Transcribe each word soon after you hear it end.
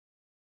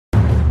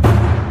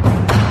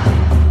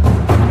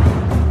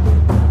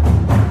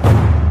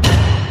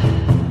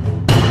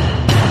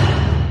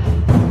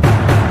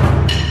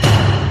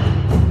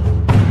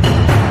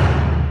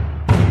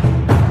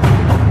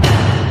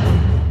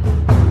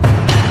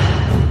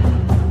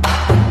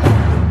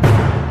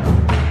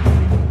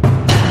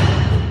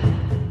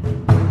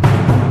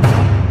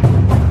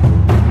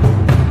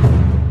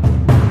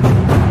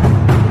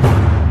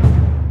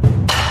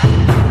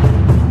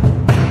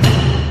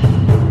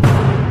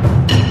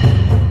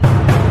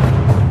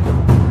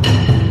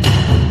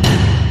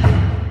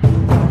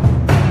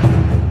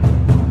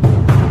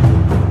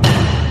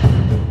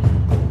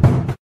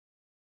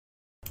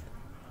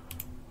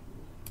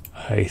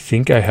I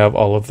think I have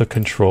all of the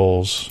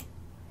controls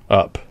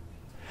up.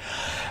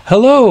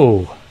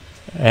 Hello,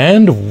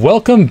 and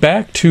welcome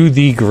back to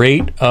the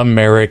Great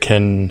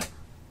American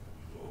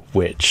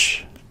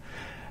Witch.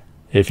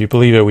 If you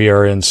believe it, we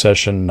are in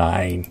session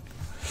 9.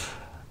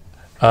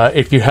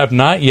 If you have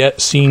not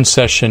yet seen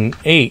session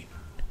 8,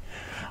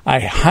 I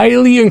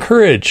highly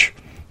encourage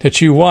that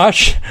you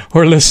watch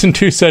or listen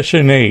to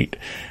session 8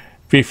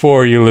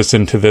 before you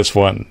listen to this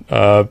one.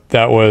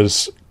 That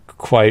was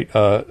quite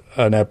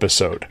an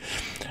episode.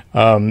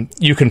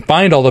 You can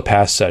find all the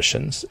past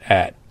sessions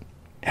at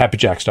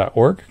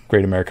happyjacks.org,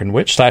 Great American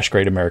Witch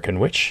 /Great American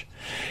Witch.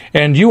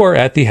 And you are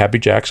at the Happy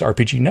Jacks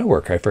RPG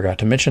Network. I forgot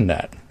to mention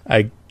that.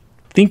 I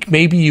think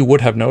maybe you would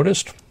have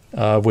noticed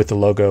with the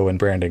logo and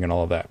branding and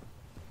all of that.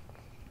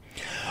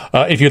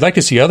 If you'd like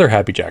to see other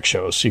Happy Jack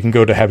shows, you can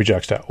go to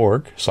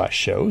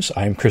happyjacks.org/shows.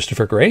 I'm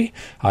Christopher Gray.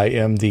 I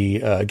am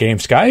the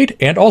games guide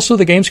and also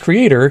the games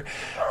creator.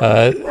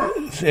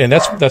 And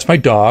that's my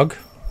dog,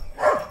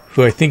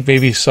 who I think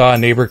maybe saw a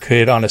neighbor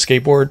kid on a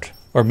skateboard,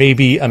 or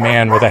maybe a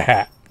man with a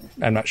hat.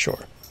 I'm not sure.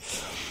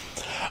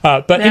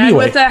 But man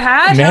anyway, with a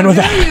hat? Man with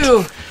a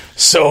hat.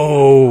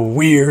 So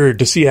weird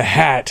to see a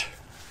hat.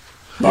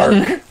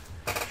 Bark.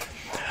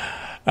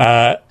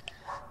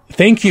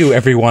 Thank you,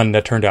 everyone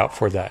that turned out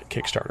for that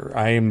Kickstarter.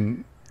 I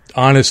am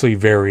honestly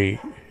very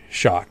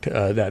shocked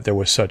that there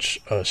was such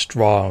a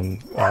strong,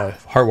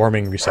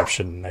 heartwarming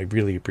reception. I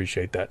really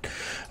appreciate that.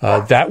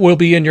 That will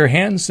be in your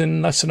hands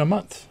in less than a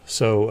month.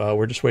 So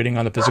we're just waiting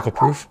on the physical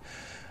proof,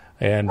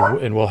 and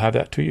we'll have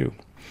that to you.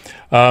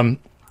 I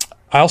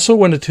also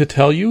wanted to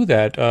tell you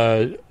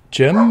that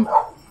Jim...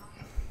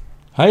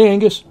 Hi,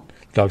 Angus.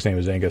 Dog's name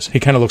is Angus.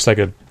 He kind of looks like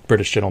a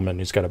British gentleman.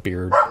 He's got a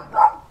beard.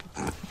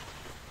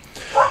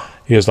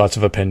 He has lots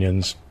of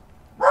opinions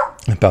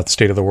about the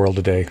state of the world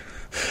today.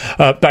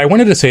 But I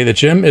wanted to say that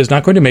Jim is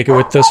not going to make it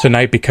with us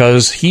tonight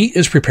because he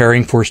is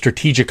preparing for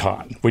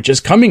Strategicon, which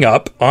is coming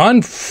up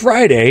on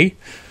Friday.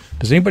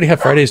 Does anybody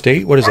have Friday's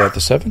date? What is that,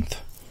 the 7th?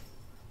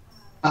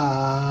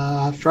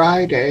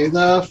 Friday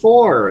the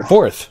 4th.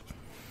 4th.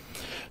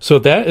 So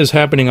that is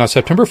happening on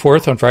September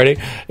 4th on Friday,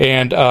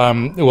 and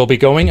it will be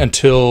going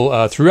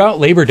until throughout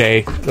Labor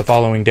Day, the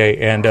following day,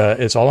 and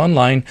it's all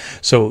online.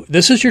 So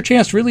this is your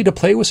chance really to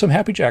play with some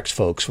Happy Jacks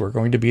folks. We're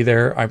going to be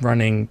there. I'm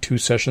running 2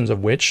 sessions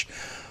of Witch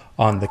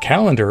on the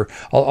calendar.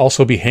 I'll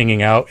also be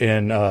hanging out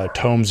in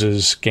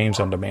Tomes' Games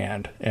on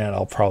Demand, and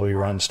I'll probably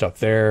run stuff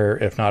there.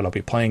 If not, I'll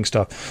be playing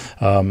stuff.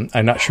 I'm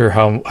not sure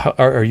how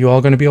are you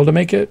all going to be able to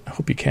make it? I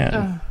hope you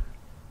can.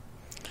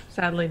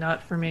 Sadly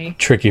not for me.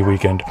 Tricky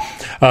weekend.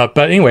 But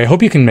anyway, I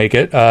hope you can make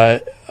it,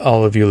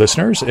 all of you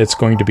listeners. It's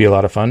going to be a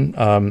lot of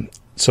fun.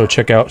 So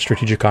check out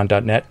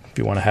strategicon.net if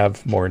you want to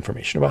have more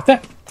information about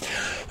that.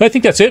 But I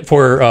think that's it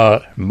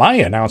for my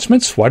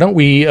announcements. Why don't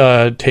we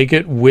take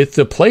it with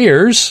the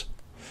players,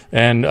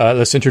 and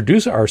let's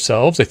introduce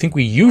ourselves. I think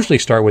we usually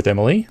start with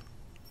Emily.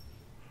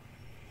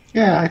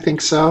 Yeah, I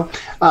think so.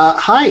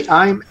 Hi,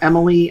 I'm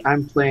Emily.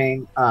 I'm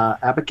playing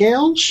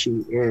Abigail.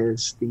 She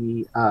is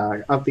the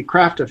of the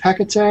Craft of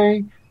Hecate,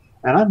 and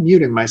I'm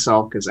muting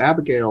myself because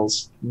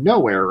Abigail's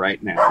nowhere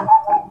right now.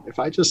 And if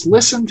I just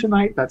listen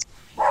tonight, that's...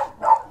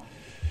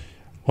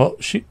 Well,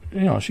 she's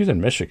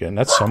in Michigan.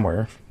 That's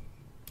somewhere.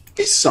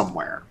 She's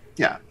somewhere.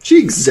 Yeah, she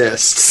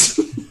exists.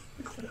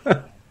 All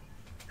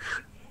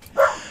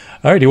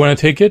right, do you want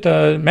to take it,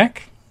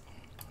 Mac?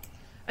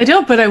 I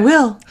don't, but I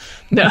will.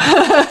 No.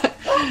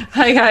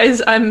 Hi,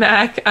 guys. I'm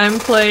Mac. I'm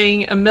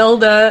playing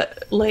Imelda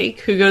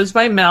Lake, who goes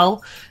by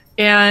Mel,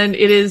 and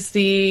it is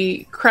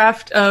the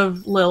Craft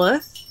of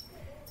Lilith.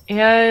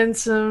 And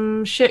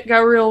some shit got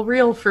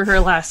real for her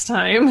last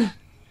time.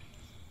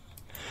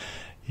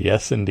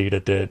 Yes, indeed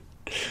it did.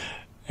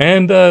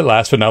 And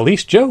last but not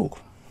least, Joe.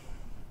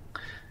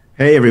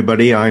 Hey,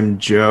 everybody. I'm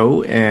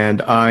Joe,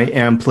 and I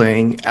am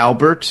playing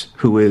Albert,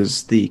 who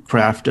is the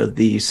Craft of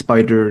the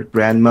Spider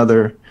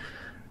Grandmother.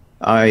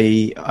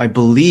 I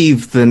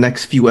believe the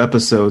next few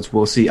episodes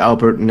will see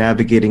Albert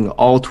navigating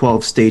all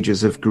 12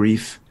 stages of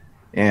grief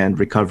and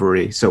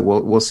recovery. So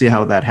we'll see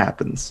how that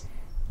happens.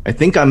 I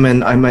think I'm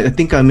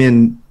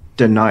in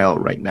denial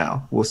right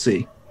now. We'll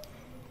see.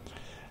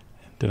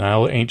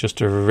 Denial ain't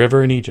just a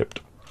river in Egypt.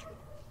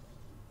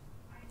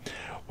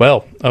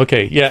 Well,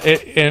 okay, yeah,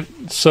 and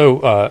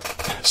so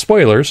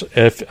spoilers.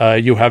 If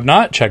you have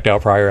not checked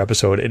out prior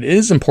episode, it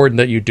is important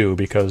that you do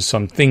because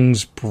some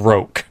things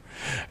broke.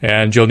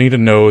 And you'll need to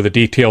know the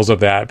details of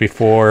that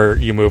before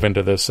you move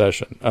into this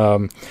session.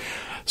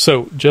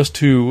 So just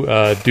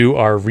to do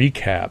our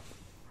recap.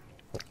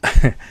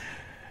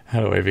 How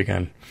do I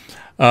begin?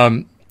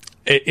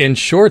 In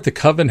short, the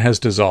coven has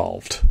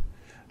dissolved.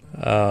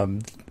 A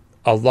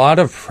lot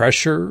of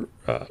pressure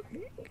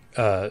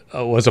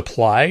was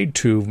applied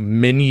to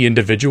many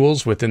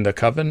individuals within the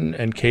coven,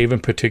 and Cave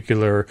in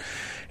particular,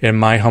 in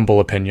my humble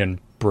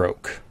opinion,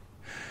 broke.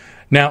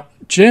 Now,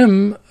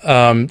 Jim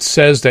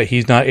says that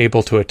he's not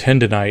able to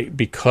attend tonight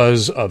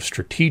because of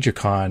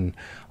Strategicon.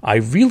 I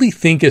really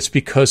think it's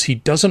because he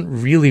doesn't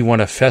really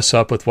want to fess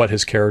up with what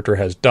his character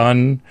has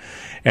done.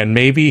 And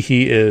maybe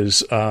he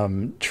is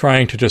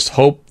trying to just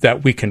hope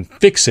that we can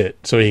fix it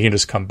so he can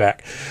just come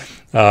back.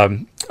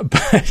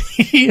 But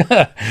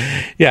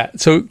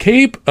so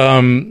Cabe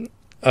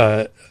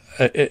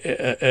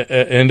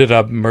ended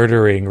up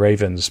murdering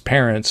Raven's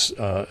parents,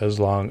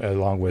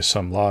 along with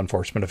some law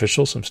enforcement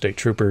officials, some state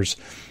troopers.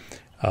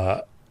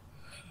 The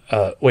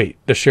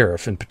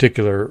sheriff in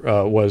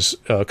particular was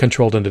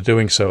controlled into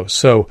doing so.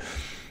 So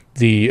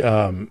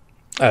the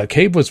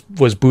Cabe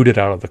was booted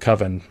out of the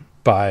coven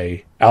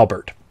by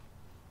Albert.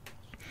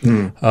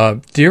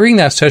 During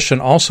that session,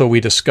 also, we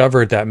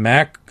discovered that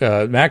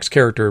Mac's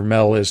character,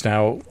 Mel, is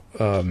now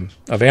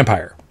a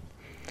vampire.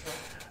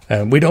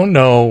 And we don't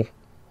know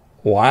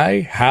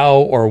why, how,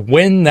 or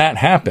when that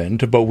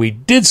happened, but we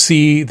did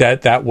see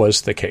that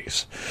was the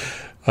case.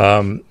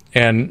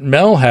 And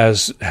Mel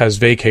has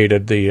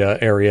vacated the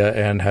area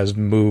and has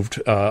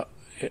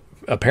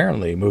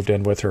apparently moved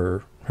in with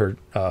her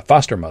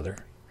foster mother.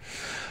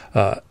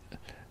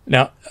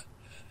 Now,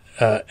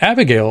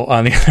 Abigail,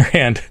 on the other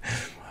hand,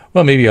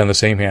 well, maybe on the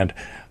same hand,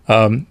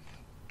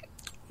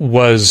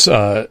 was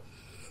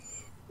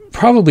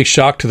probably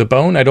shocked to the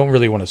bone. I don't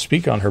really want to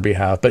speak on her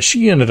behalf, but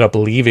she ended up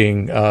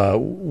leaving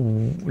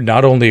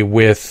not only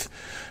with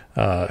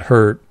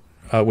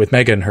with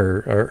Megan,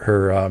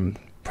 her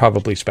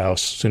probably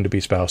spouse, soon-to-be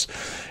spouse,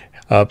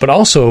 but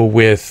also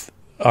with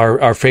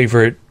our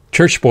favorite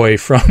church boy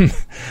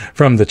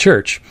from the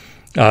church.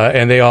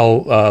 And they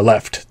all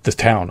left the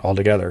town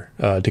altogether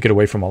to get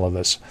away from all of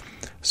this.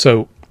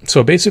 So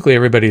basically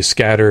everybody's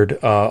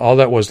scattered. All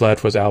that was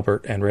left was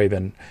Albert and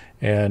Raven,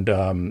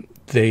 and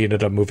they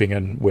ended up moving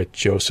in with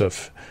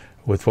Joseph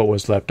with what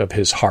was left of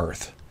his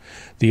hearth,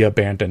 the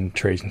abandoned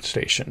train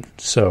station.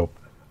 So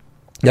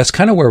that's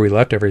kind of where we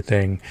left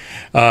everything.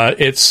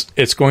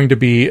 It's going to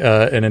be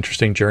an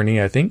interesting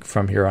journey, I think,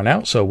 from here on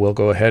out. So we'll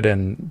go ahead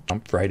and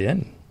jump right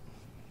in.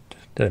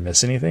 Did I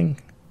miss anything?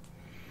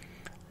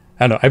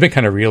 I don't know. I've been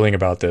kind of reeling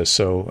about this,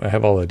 so I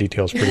have all the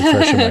details pretty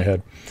fresh in my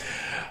head.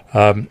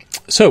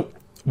 So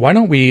why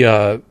don't we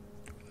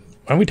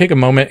take a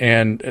moment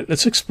and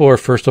let's explore,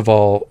 first of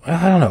all,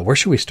 I don't know, where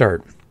should we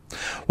start?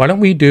 Why don't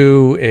we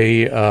do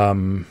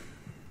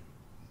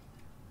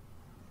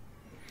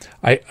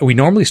we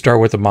normally start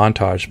with a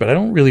montage, but I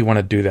don't really want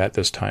to do that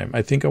this time.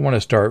 I think I want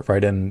to start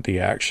right in the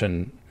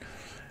action.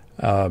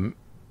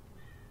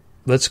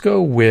 Let's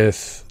go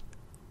with...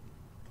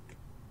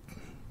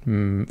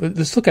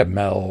 let's look at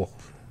Mel.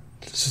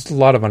 There's just a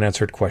lot of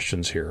unanswered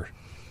questions here.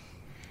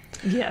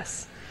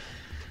 Yes.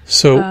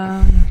 So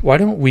why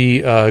don't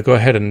we go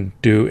ahead and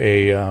do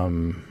a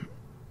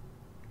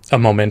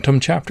momentum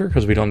chapter,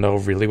 because we don't know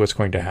really what's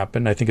going to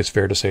happen. I think it's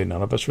fair to say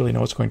none of us really know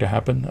what's going to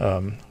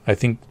happen. I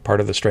think part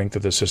of the strength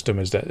of the system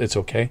is that it's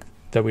okay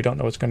that we don't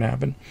know what's going to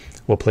happen.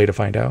 We'll play to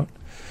find out.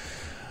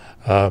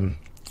 Oh,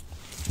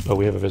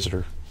 we have a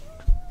visitor.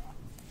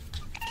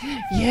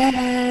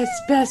 Yes,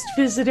 best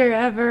visitor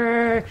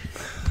ever.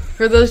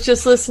 For those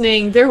just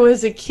listening, there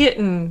was a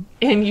kitten,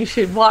 and you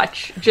should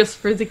watch just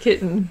for the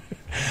kitten.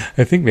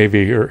 I think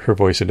maybe her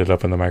voice ended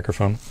up in the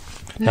microphone.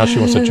 Now she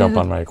wants to jump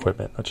on my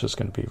equipment, which is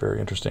going to be very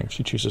interesting if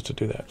she chooses to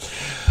do that.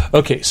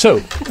 Okay,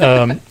 so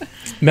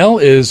Mel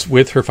is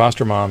with her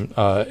foster mom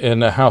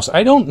in a house.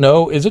 I don't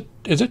know. Is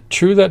it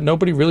true that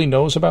nobody really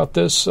knows about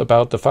this,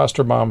 about the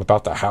foster mom,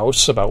 about the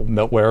house, about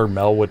where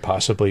Mel would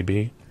possibly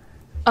be?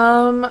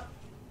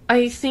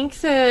 I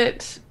think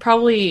that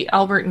probably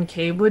Albert and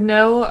Cabe would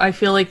know. I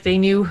feel like they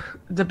knew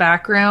the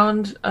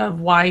background of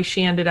why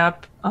she ended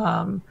up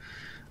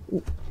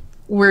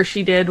where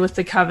she did with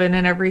the coven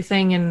and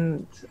everything,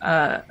 and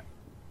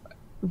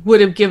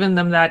would have given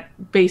them that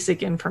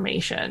basic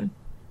information.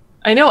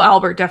 I know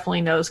Albert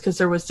definitely knows because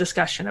there was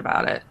discussion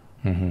about it.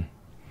 Mm-hmm.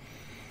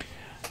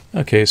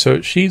 Okay, so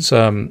she's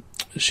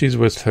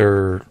with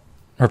her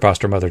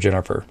foster mother,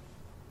 Jennifer.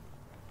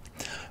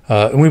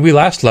 When we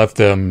last left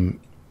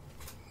them,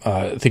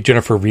 I think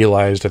Jennifer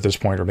realized at this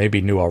point, or maybe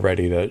knew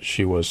already, that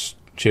she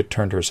had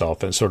turned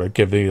herself and sort of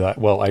given that,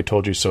 well, I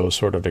told you so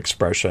sort of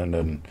expression,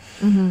 and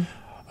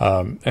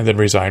and then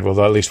resigned.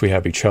 Well, at least we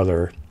have each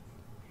other.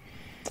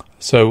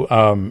 So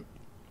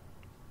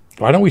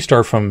why don't we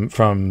start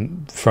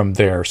from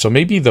there? So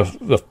maybe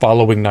the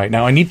following night.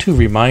 Now, I need to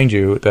remind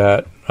you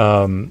that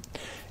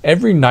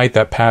every night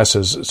that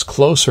passes is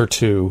closer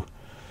to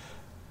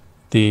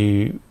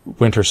the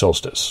winter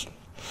solstice,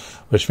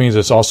 which means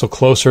it's also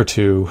closer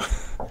to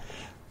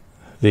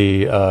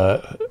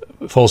the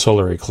full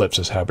solar eclipse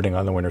is happening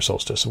on the winter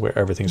solstice, where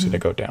everything's going to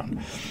go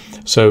down.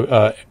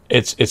 So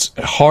it's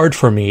hard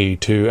for me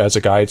to, as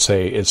a guide,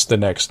 say it's the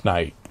next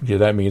night. Yeah,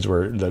 that means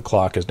the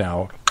clock is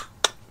now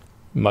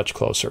much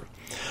closer.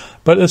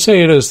 But let's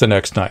say it is the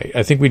next night.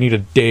 I think we need a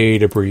day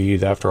to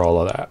breathe after all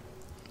of that.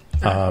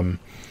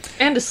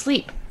 And to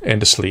sleep.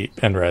 And to sleep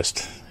and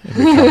rest and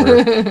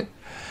recover.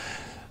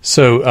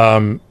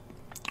 So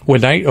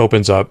when night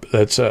opens up,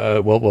 that's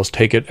we'll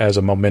take it as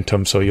a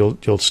momentum. So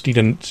you'll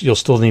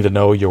still need to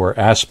know your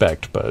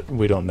aspect, but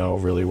we don't know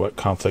really what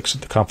conflicts.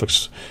 The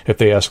conflicts, if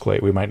they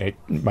escalate, we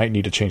might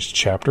need to change the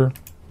chapter.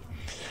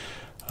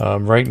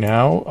 Right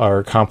now,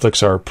 our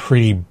conflicts are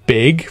pretty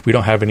big. We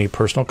don't have any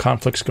personal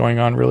conflicts going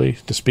on really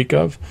to speak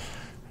of.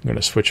 I'm going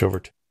to switch over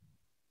to.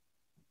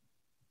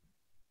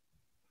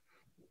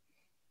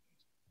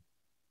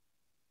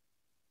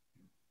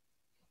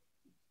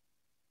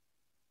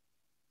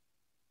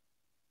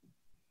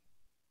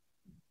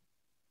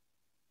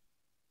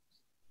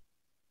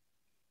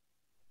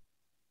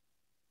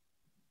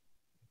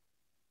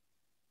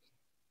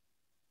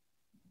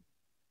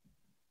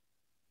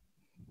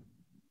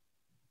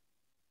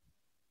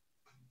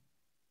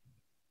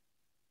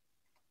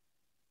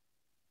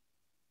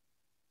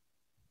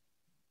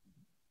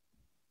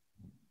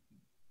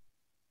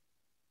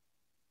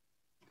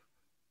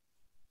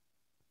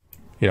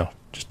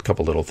 Just a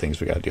couple little things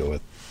we got to deal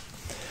with.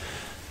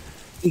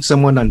 I think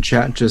someone on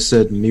chat just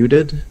said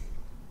muted.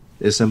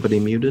 Is somebody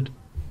muted?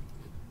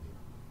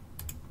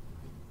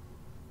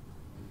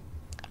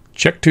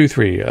 Check 2,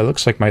 3. It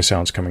looks like my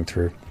sound's coming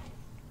through.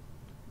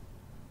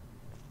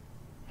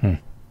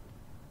 I'm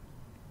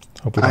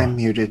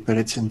muted, but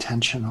it's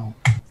intentional.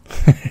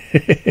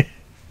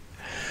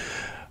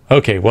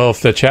 Okay, well,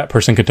 if the chat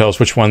person can tell us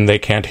which one they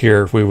can't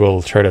hear, we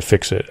will try to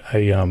fix it.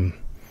 I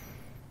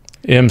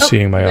am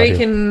seeing my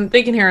audio.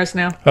 They can hear us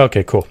now.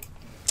 Okay, cool.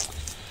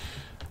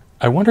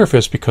 I wonder if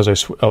it's because there.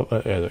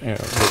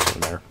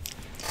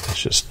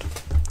 Let's just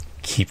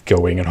keep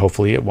going, and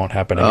hopefully it won't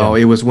happen again. Oh,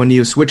 it was when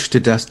you switched to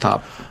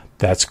desktop.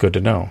 That's good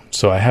to know.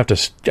 So I have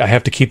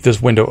to keep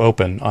this window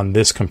open on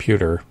this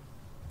computer.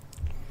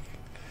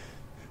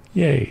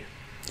 Yay!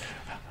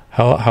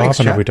 How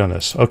often have we done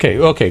this?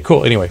 Okay,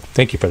 cool. Anyway,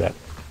 thank you for that.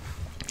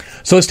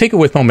 So let's take it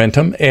with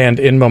momentum, and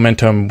in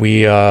momentum,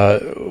 we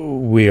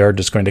are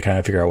just going to kind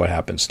of figure out what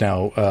happens.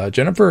 Now,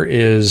 Jennifer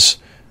is,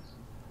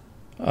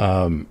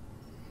 we've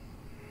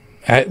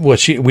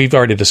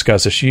already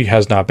discussed that she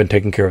has not been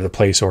taking care of the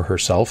place or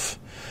herself.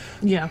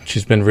 Yeah,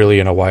 she's been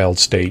really in a wild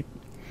state.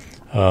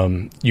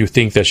 You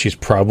think that she's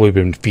probably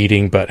been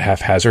feeding, but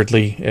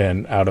haphazardly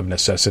and out of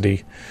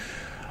necessity.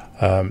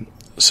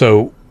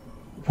 So,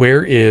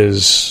 where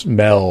is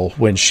Mel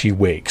when she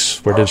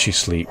wakes? Where does she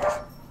sleep?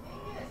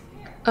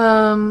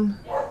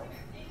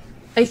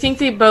 I think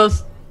they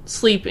both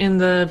sleep in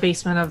the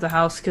basement of the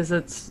house because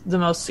it's the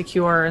most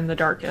secure and the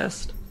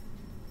darkest.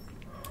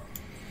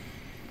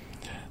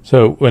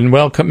 So when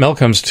Mel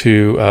comes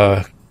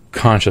to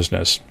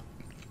consciousness,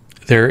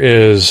 there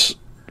is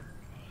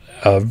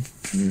a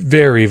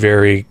very,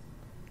 very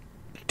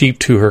deep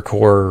to her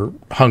core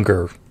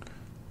hunger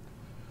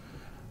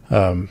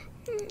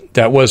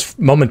that was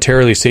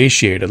momentarily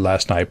satiated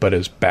last night, but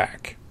is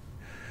back.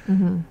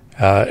 Mm-hmm.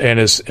 And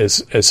it's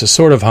a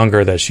sort of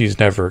hunger that she's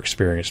never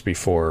experienced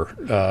before.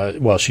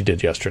 Well, she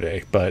did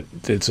yesterday, but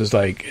it's just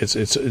like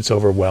it's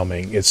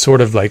overwhelming. It's sort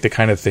of like the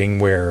kind of thing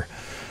where,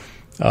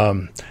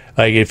 like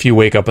if you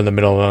wake up in the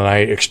middle of the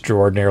night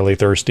extraordinarily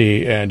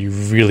thirsty and you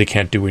really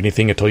can't do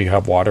anything until you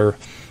have water.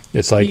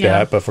 It's like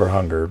that, but for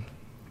hunger.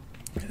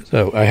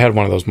 So I had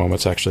one of those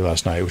moments actually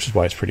last night, which is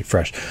why it's pretty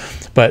fresh.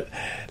 But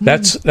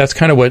that's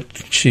kind of what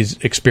she's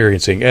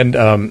experiencing, and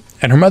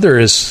her mother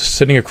is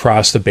sitting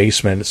across the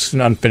basement. It's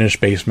an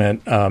unfinished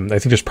basement. I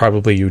think there's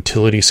probably a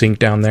utility sink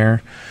down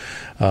there,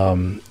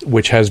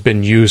 which has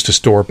been used to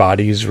store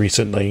bodies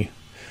recently.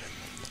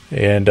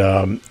 And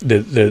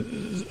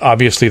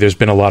obviously there's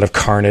been a lot of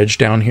carnage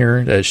down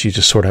here that she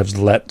just sort of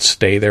let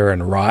stay there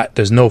and rot.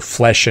 There's no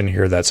flesh in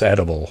here that's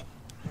edible.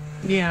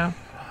 Yeah.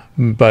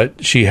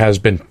 But she has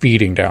been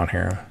feeding down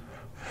here.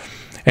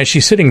 And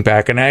she's sitting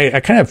back, and I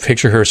kind of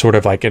picture her sort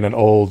of like in an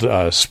old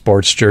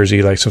sports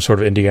jersey, like some sort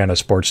of Indiana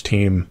sports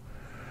team,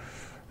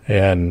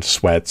 and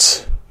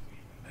sweats.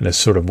 And it's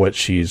sort of what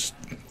she's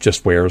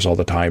just wears all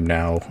the time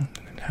now,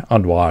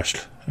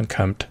 unwashed and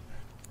kempt.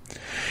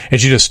 And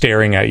she's just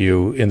staring at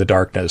you in the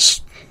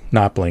darkness,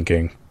 not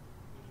blinking.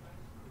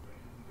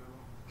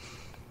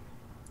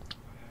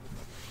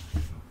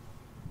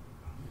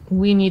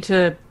 We need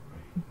to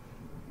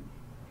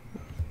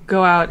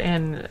go out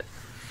and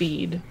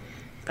feed.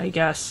 I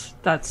guess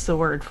that's the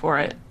word for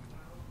it.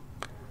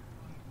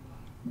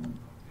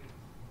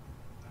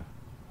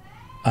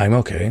 I'm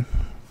okay.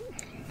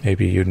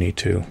 Maybe you need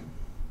to.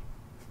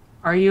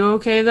 Are you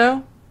okay,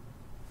 though?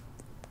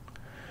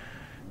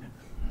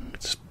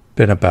 It's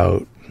been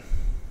about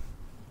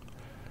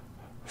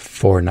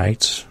 4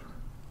 nights.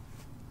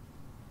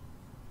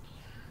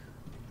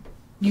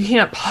 You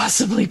can't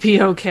possibly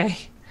be okay.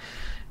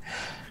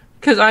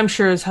 Because I'm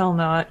sure as hell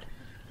not.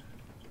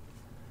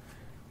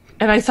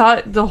 And I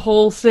thought the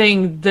whole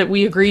thing that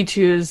we agreed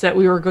to is that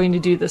we were going to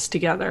do this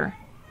together.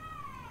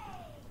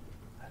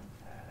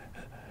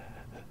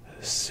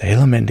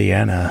 Salem,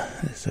 Indiana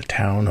is a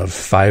town of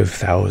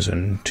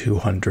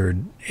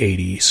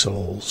 5,280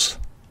 souls.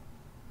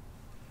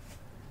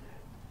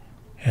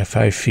 If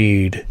I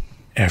feed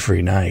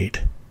every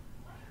night,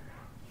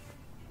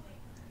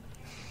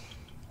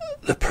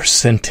 the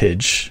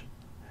percentage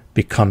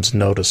becomes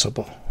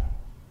noticeable.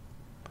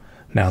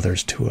 Now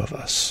there's 2 of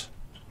us.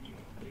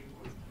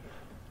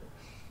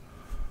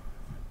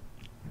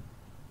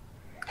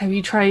 Have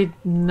you tried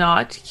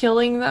not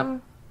killing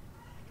them?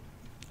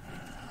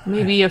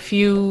 Maybe a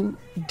few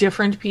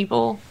different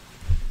people?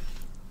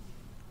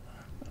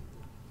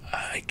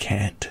 I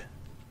can't.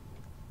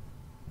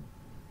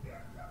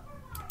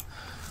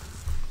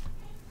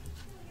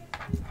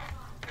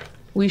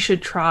 We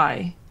should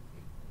try.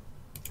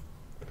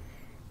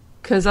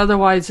 Because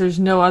otherwise there's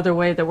no other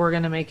way that we're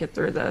going to make it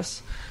through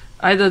this.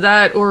 Either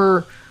that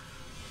or,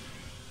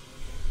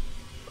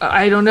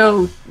 I don't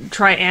know,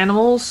 try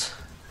animals?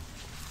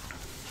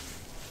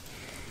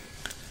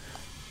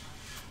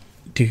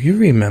 Do you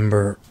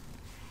remember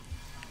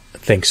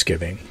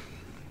Thanksgiving?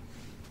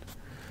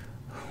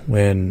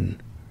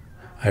 When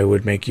I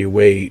would make you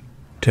wait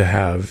to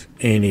have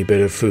any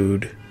bit of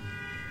food.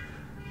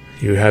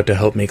 You had to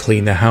help me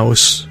clean the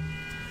house.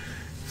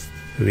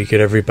 We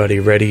get everybody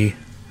ready.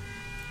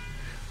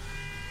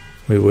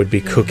 We would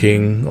be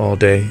cooking all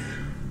day.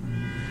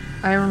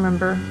 I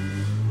remember.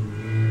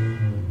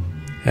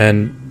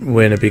 And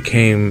when it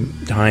became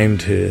time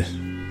to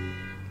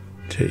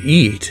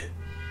eat,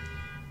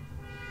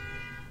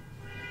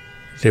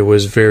 there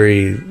was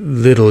very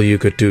little you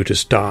could do to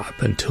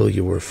stop until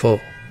you were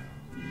full.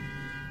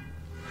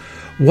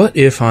 What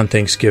if on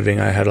Thanksgiving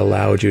I had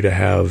allowed you to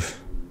have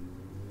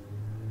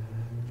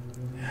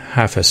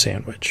half a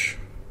sandwich?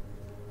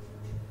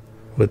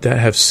 Would that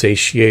have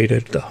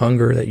satiated the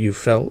hunger that you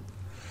felt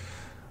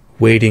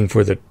waiting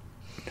for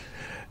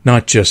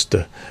not just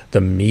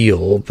the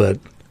meal, but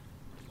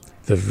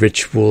the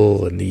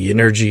ritual and the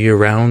energy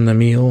around the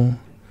meal?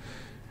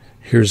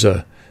 Here's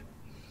a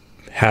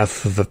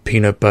half of a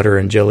peanut butter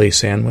and jelly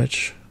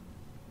sandwich.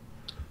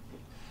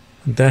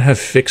 Would that have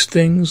fixed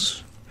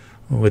things,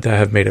 or would that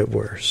have made it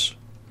worse?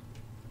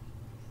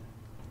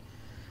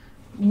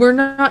 We're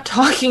not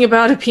talking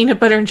about a peanut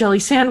butter and jelly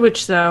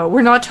sandwich, though.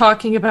 We're not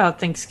talking about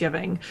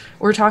Thanksgiving.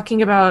 We're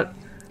talking about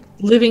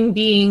living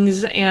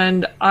beings,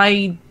 and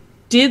I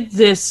did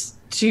this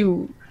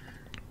to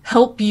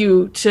help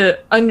you to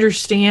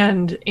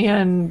understand,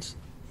 and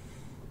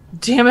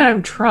damn it,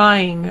 I'm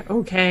trying,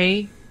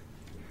 okay?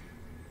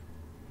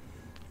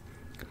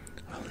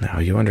 Well, now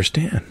you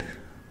understand.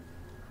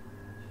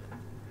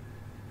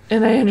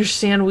 And I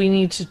understand we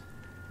need to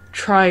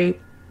try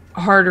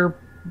harder,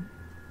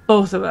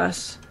 both of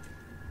us.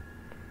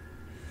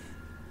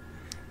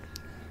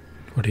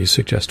 What do you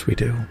suggest we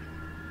do?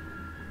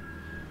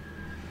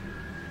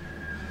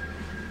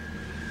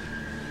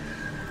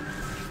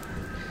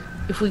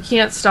 If we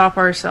can't stop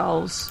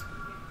ourselves,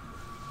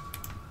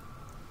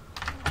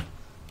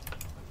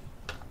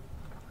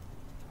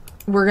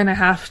 we're gonna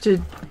have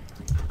to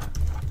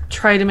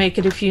try to make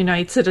it a few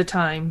nights at a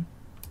time.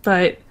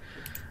 But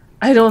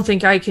I don't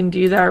think I can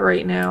do that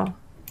right now.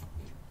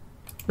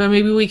 But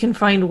maybe we can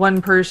find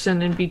one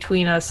person in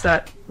between us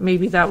that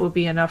maybe that would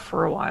be enough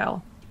for a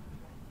while.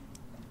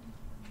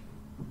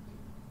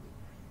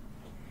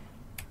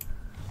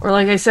 Or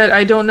like I said,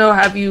 I don't know,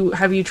 have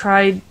you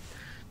tried,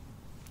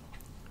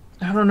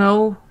 I don't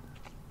know,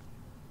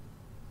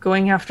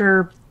 going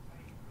after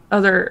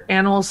other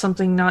animals,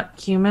 something not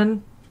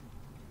human?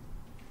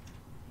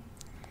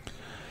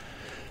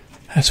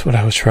 That's what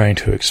I was trying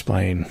to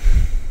explain.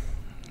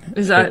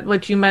 Is that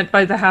what you meant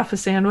by the half a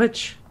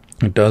sandwich?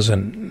 It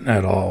doesn't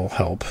at all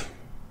help.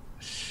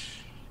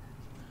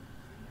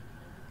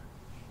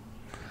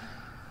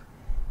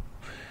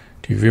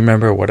 Do you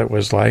remember what it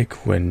was like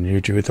when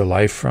you drew the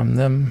life from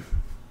them?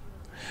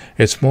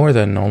 It's more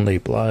than only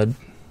blood.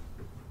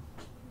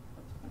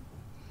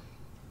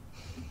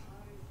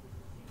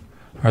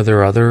 Are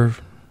there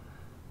others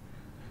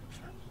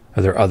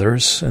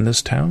in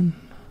this town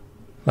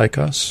like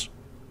us?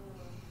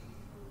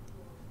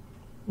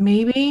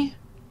 Maybe.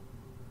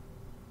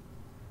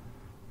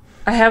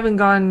 I haven't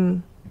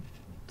gone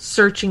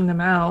searching them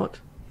out.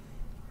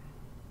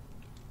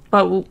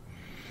 But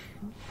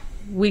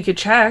we could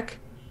check.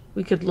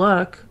 We could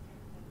look.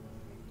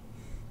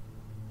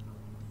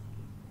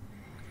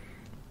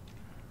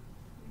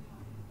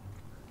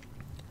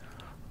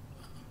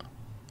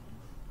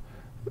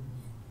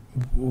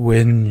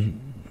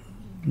 When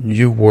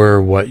you were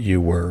what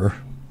you were,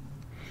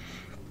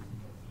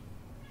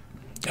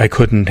 I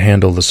couldn't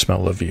handle the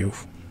smell of you.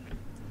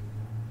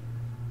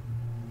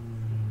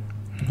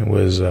 It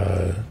was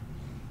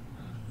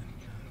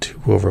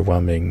too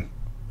overwhelming.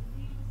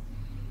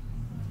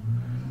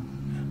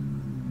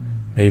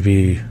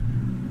 Maybe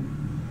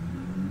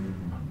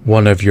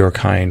one of your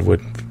kind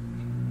would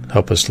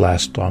help us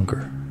last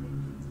longer.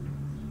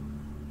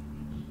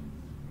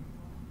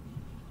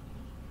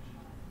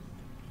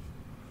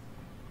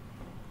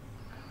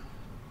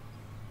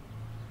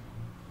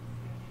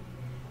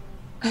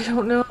 I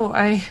don't know.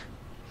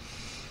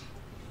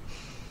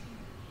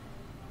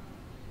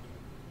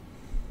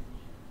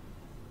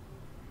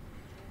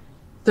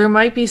 There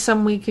might be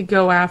some we could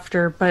go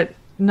after, but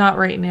not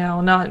right now.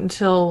 Not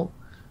until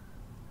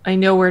I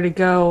know where to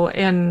go.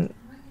 And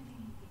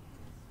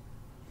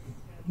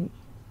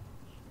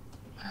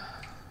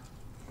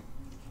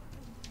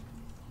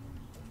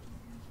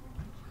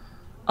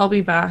I'll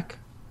be back.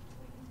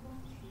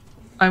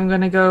 I'm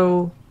going to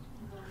go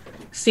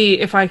see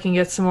if I can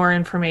get some more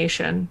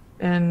information,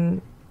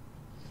 and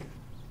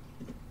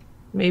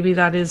maybe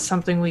that is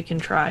something we can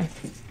try.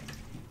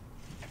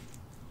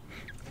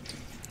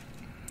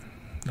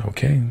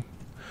 Okay.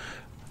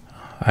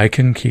 I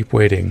can keep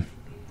waiting.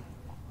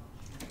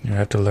 You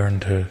have to learn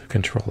to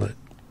control it.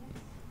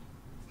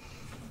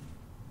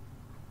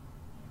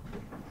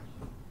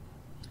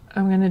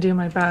 I'm going to do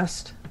my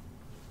best.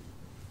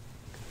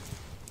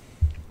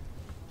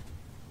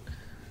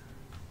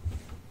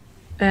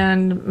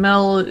 And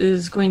Mel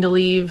is going to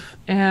leave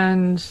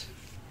and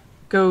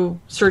go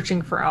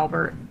searching for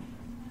Albert.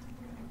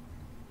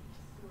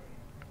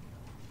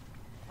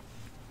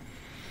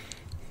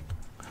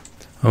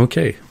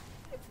 Okay.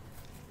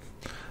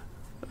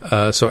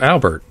 So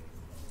Albert,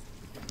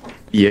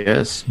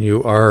 Yes.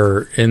 you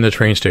are in the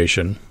train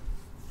station.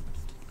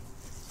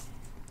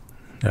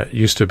 That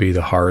used to be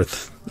the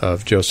hearth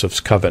of Joseph's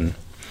coven.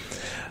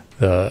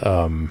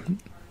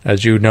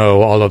 As you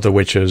know, all of the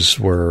witches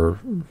were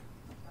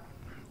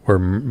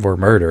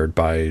murdered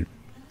by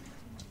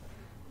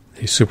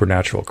these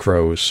supernatural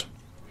crows.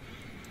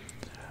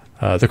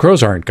 The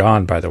crows aren't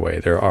gone, by the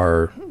way.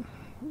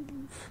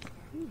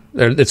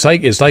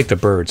 It's like the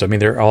birds. I mean,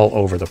 they're all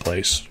over the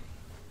place,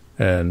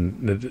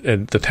 and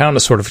the town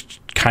has sort of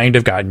kind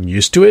of gotten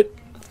used to it.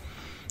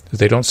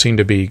 They don't seem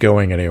to be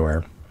going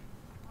anywhere.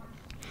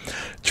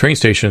 The train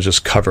station is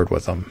just covered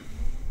with them,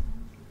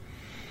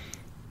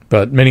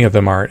 but many of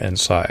them aren't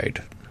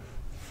inside.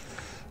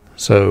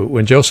 So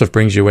when Joseph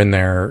brings you in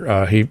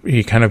there,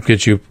 he kind of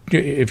gets you,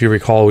 if you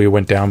recall, we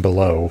went down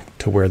below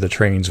to where the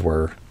trains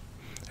were,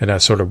 and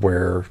that's sort of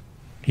where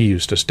he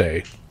used to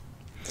stay.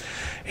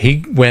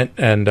 He went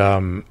and,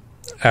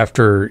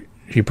 after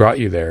he brought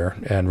you there,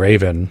 and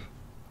Raven,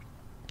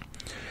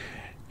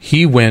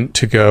 he went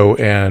to go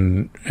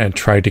and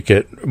try to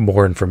get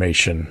more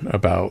information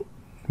about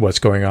what's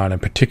going on. In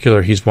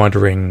particular, he's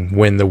wondering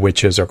when the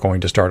witches are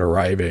going to start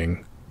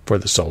arriving for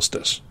the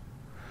solstice.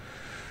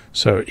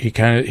 So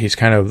he's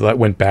kind of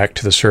went back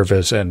to the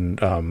service and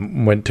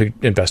went to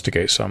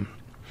investigate some.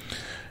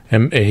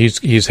 And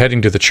he's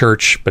heading to the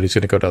church, but he's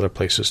going to go to other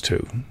places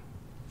too,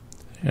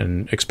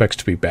 and expects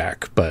to be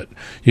back. But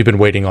you've been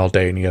waiting all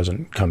day, and he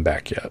hasn't come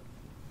back yet.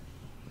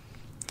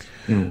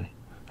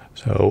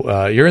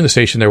 So you're in the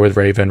station there with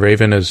Raven.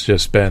 Raven has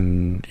just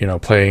been,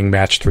 playing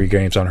match 3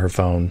 games on her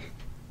phone,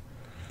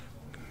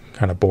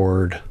 kind of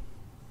bored,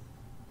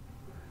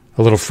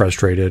 a little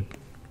frustrated.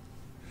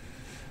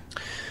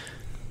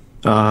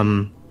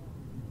 Albert's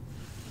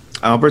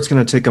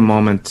going to take a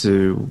moment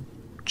to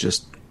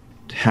just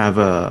have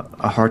a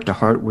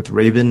heart-to-heart with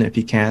Raven if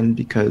he can,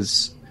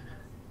 because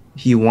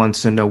he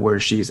wants to know where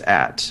she's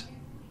at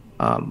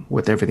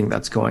with everything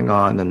that's going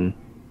on and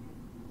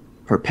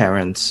her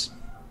parents.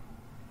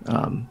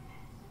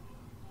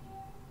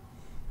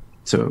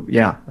 So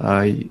yeah,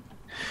 I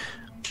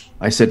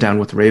sit down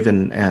with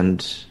Raven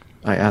and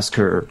I ask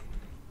her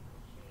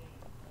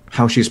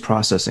how she's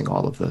processing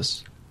all of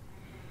this.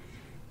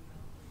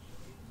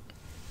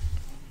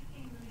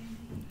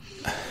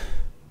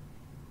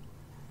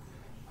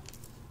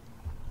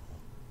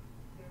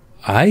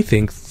 I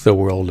think the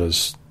world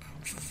is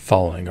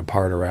falling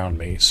apart around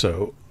me,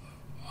 so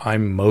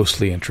I'm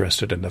mostly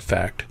interested in the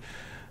fact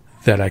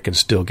that I can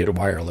still get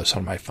wireless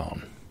on my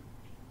phone.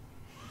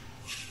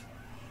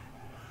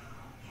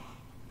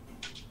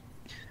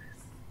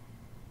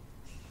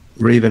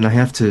 Raven, I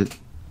have to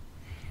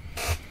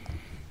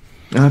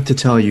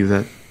tell you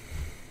that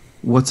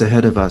what's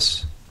ahead of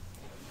us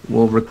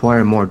will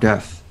require more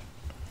death.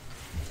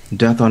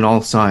 Death on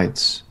all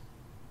sides.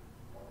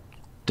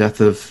 Death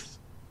of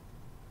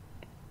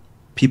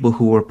people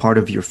who were part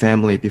of your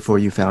family before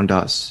you found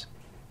us.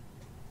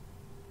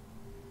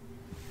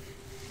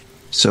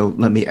 So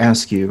let me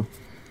ask you,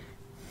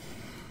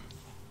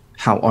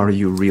 how are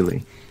you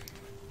really?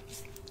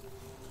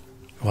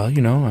 Well,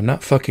 I'm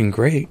not fucking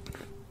great.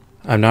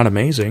 I'm not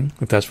amazing,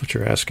 if that's what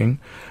you're asking.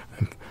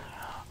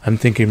 I'm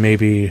thinking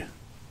maybe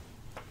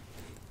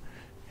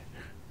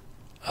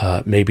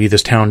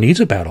this town needs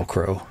a battle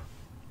crow.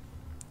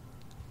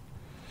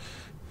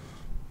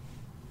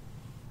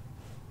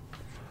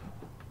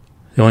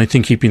 The only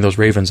thing keeping those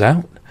ravens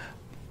out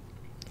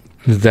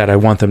is that I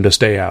want them to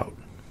stay out.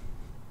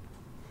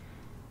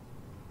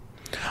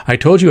 I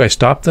told you I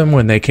stopped them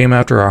when they came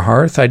after our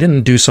hearth. I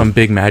didn't do some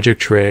big magic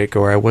trick,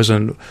 or I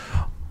wasn't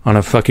on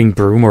a fucking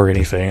broom or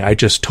anything. I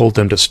just told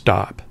them to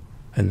stop,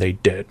 and they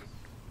did.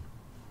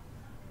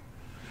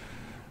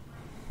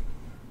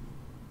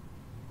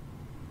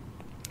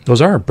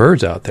 Those aren't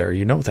birds out there.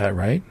 You know that,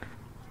 right?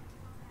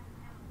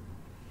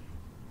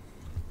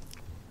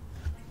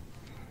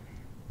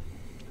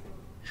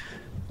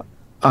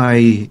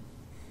 I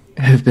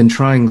have been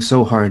trying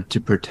so hard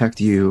to protect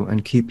you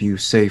and keep you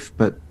safe,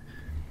 but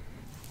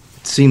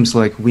it seems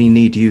like we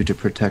need you to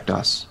protect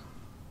us.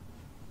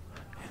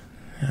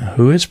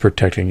 Who is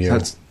protecting you?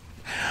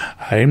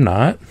 I am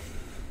not.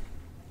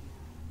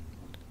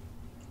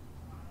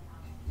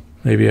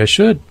 Maybe I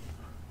should.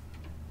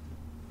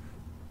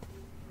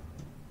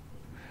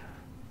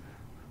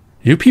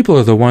 You people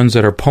are the ones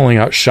that are pulling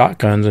out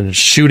shotguns and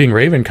shooting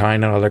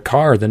Ravenkind out of their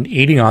car, then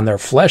eating on their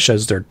flesh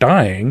as they're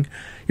dying.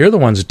 You're the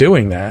ones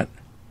doing that.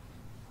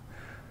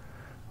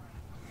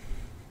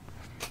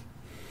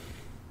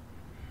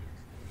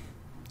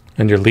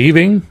 And you're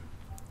leaving?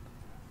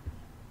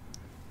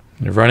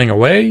 You're running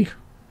away?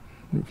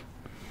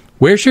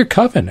 Where's your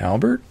coven,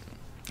 Albert?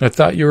 I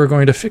thought you were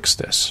going to fix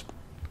this.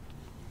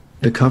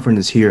 The coven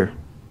is here.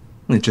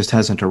 It just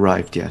hasn't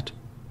arrived yet.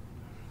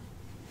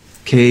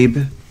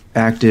 Cabe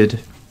acted.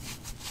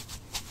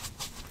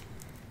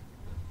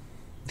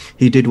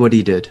 He did what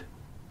he did.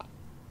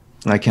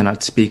 I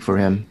cannot speak for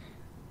him,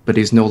 but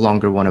he's no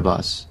longer one of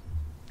us.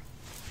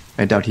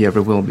 I doubt he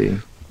ever will be.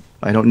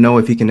 I don't know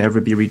if he can ever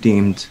be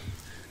redeemed.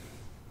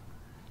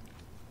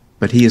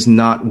 But he is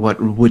not what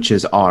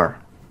witches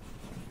are.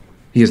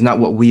 He is not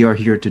what we are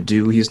here to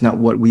do. He is not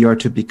what we are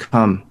to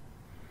become.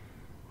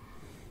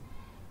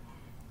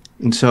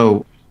 And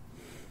so...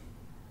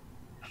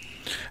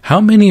 How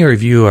many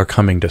of you are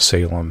coming to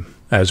Salem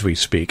as we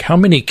speak? How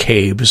many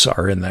caves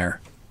are in there?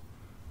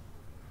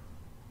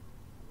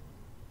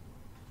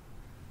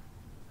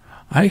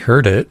 I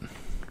heard it.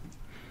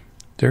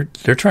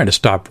 They're trying to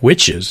stop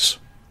witches.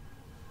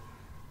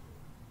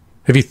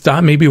 Have you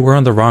thought maybe we're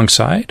on the wrong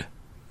side?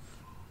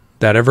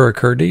 That ever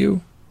occurred to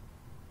you?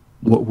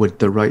 What would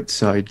the right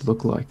side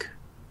look like?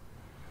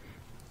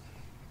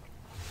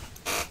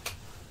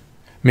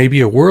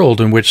 Maybe a world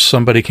in which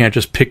somebody can't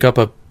just pick up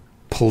a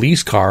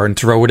police car and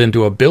throw it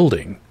into a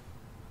building.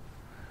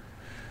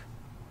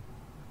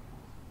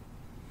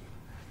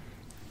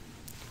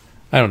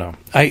 I don't know.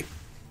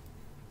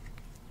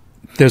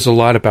 There's a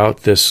lot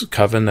about this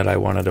coven that I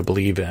wanted to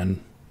believe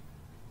in.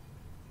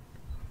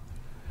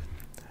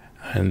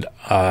 And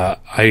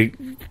I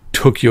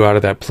took you out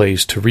of that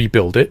place to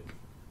rebuild it.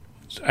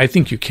 I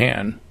think you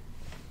can.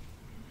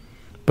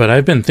 But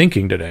I've been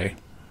thinking today.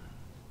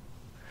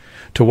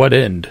 To what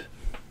end?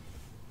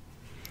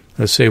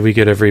 Let's say we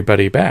get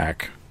everybody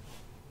back.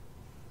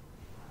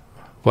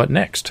 What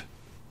next?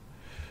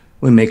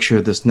 We make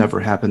sure this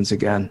never happens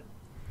again.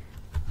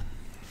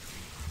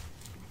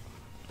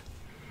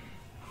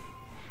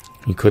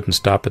 You couldn't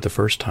stop it the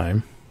first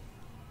time.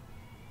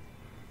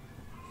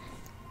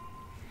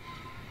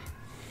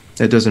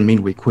 That doesn't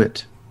mean we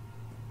quit.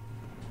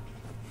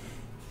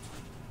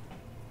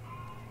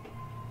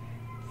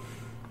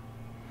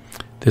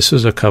 This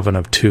is a coven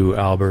of two,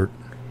 Albert.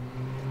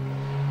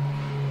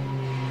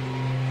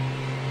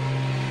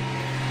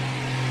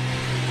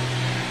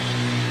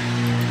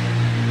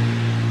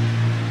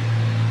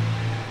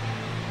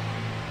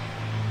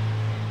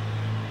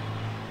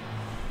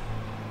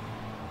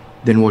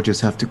 Then we'll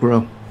just have to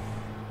grow.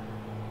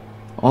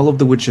 All of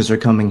the witches are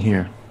coming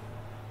here.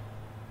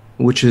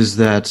 Witches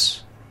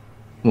that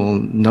will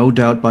no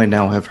doubt by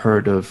now have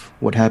heard of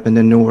what happened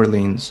in New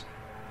Orleans.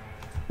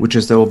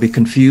 Witches that will be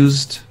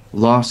confused,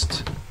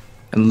 lost,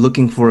 and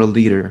looking for a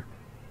leader.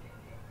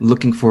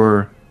 Looking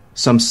for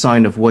some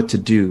sign of what to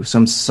do,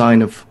 some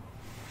sign of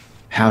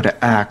how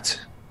to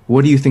act.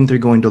 What do you think they're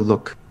going to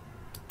look?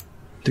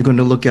 They're going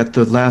to look at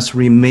the last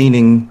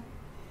remaining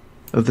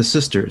of the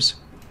sisters.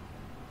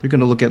 They're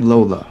going to look at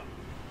Lola.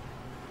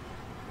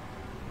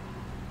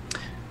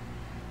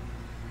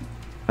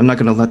 I'm not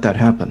going to let that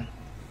happen.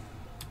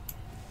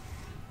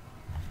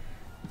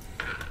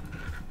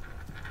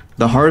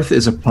 The hearth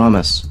is a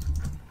promise.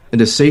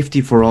 It is safety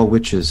for all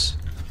witches,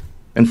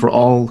 and for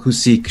all who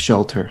seek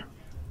shelter.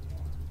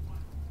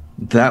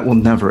 That will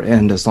never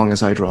end as long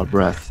as I draw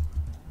breath.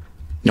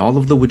 All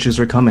of the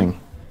witches are coming.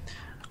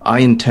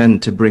 I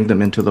intend to bring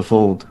them into the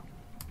fold.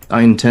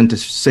 I intend to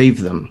save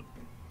them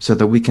so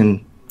that we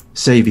can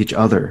save each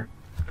other.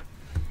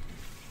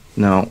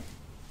 Now,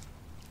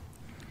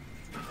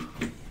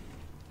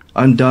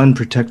 I'm done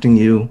protecting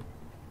you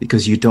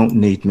because you don't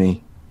need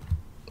me.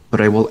 But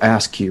I will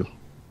ask you,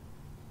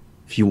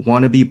 if you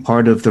want to be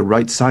part of the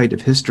right side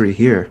of history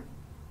here,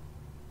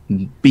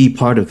 be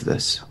part of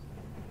this.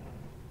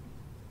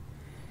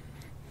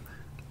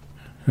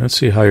 Let's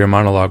see how your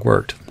monologue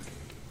worked.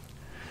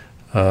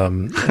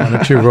 Why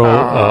don't you roll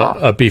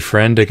a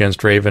befriend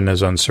against Raven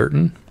as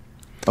uncertain?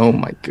 Oh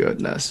my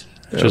goodness.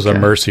 Which is a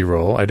mercy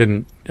roll. I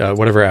didn't,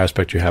 whatever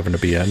aspect you happen to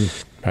be in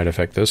might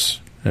affect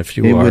this. If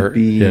you are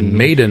in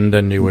Maiden,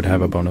 then you would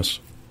have a bonus.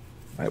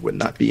 I would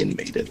not be in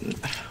Maiden.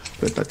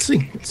 But let's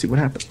see. Let's see what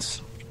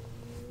happens.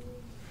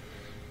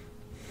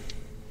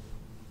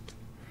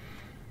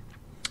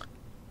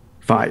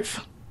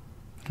 Five.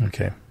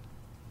 Okay.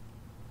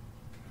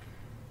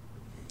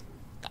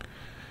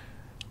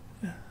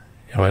 You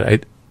know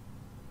what,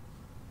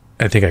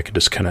 I think I could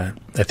just I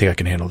think I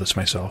can handle this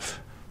myself.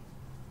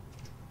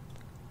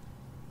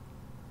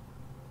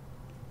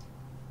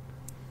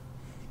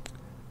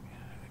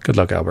 Good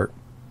luck, Albert.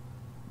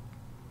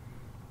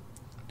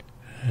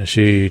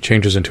 She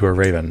changes into a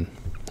raven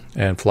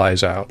and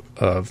flies out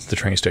of the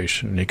train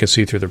station. You can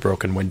see through the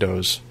broken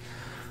windows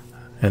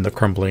and the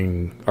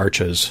crumbling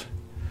arches.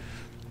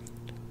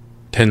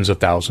 Tens of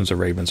thousands of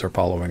ravens are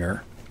following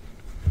her.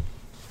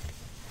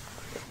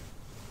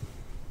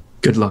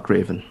 Good luck,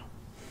 Raven.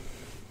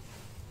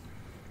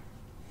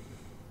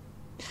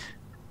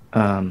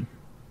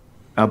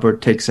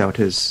 Albert takes out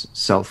his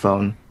cell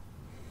phone.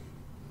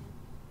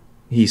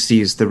 He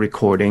sees the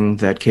recording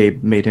that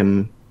Cabe made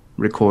him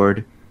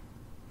record,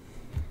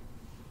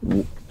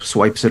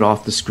 swipes it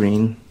off the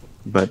screen,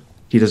 but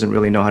he doesn't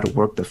really know how to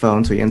work the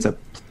phone, so he ends up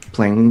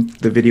playing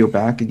the video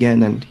back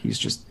again, and he's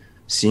just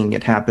seeing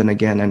it happen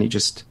again, and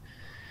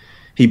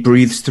he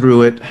breathes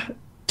through it,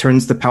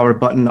 turns the power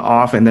button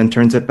off, and then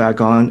turns it back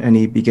on, and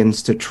he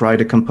begins to try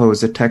to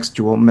compose a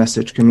textual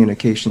message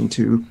communication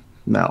to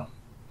Mel.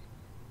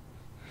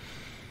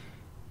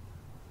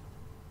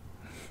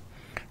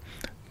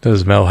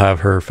 Does Mel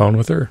have her phone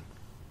with her?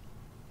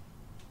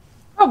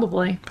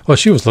 Probably. Well,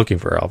 she was looking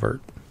for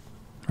Albert,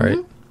 right?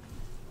 Mm-hmm.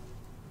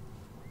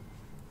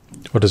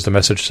 What does the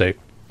message say?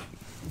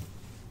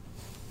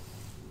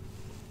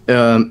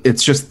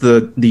 It's just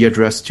the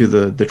address to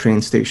the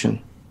train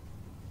station.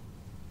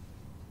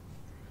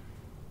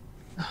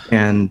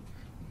 And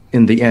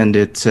in the end,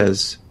 it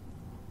says,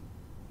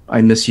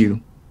 "I miss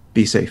you.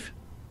 Be safe."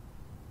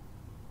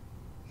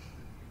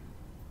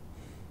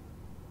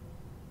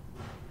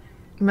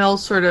 Mel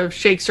sort of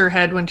shakes her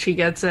head when she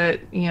gets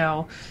it,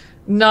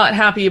 not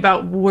happy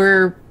about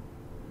where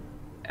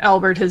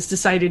Albert has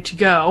decided to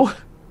go,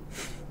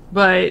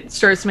 but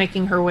starts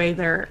making her way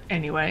there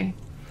anyway.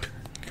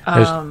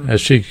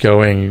 As she's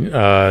going,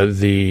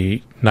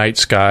 the night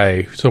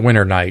sky, it's a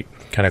winter night,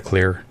 kind of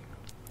clear,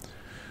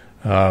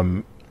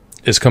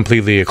 is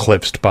completely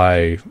eclipsed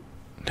by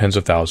tens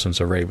of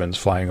thousands of ravens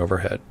flying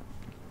overhead.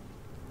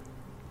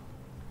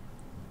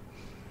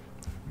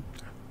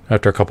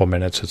 After a couple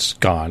minutes, it's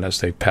gone as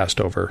they passed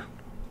over.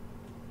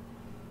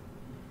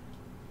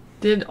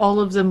 Did all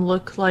of them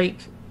look like...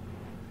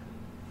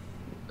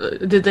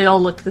 did they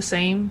all look the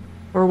same?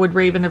 Or would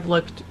Raven have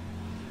looked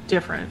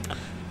different?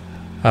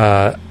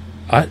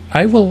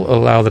 I will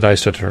allow the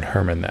dice to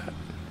determine that.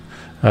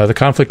 The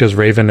conflict is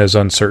Raven is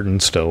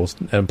uncertain still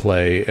in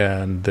play,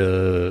 and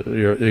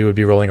you would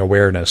be rolling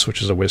awareness,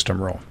 which is a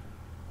wisdom roll.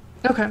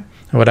 Okay. And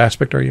what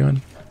aspect are you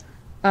in?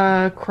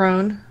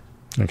 Crone.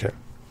 Okay.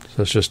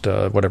 So it's just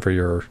whatever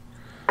your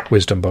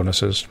wisdom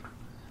bonus is.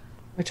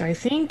 Which I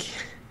think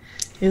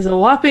is a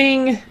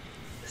whopping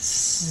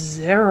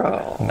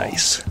 0.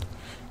 Nice.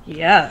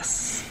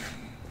 Yes.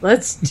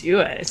 Let's do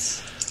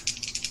it.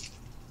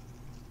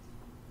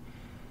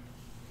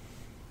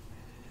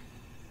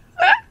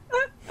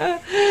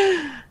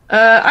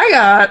 I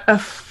got a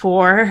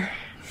 4.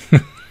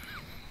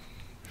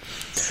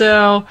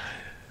 So,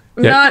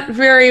 I'm not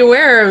very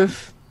aware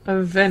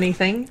of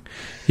anything.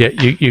 Yeah,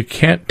 you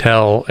can't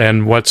tell,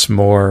 and what's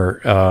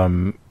more,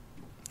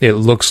 it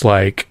looks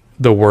like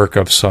the work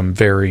of some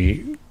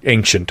very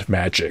ancient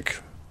magic.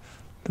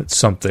 That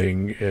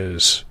something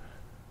is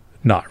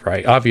not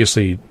right.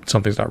 Obviously,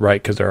 something's not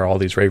right because there are all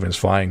these ravens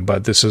flying,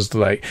 but this is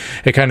like,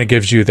 it kind of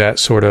gives you that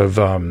sort of,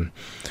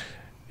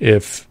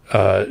 if,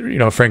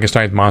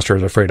 Frankenstein's monster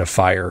is afraid of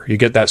fire, you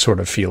get that sort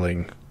of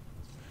feeling.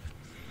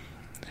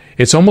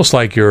 It's almost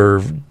like your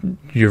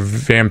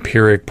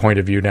vampiric point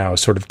of view now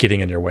is sort of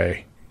getting in your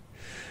way.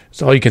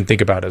 So all you can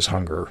think about is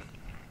hunger.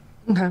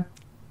 Okay.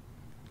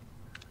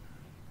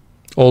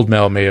 Old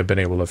Mel may have been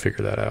able to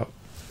figure that out.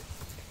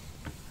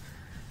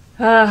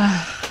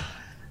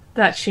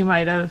 That she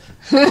might have.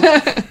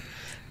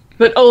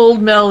 But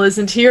old Mel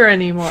isn't here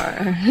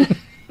anymore.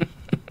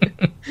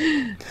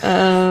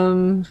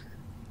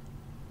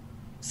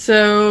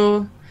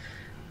 So,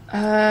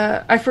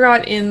 I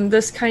forgot, in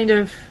this kind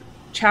of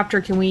chapter,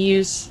 can we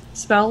use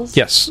spells?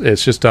 Yes,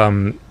 it's just,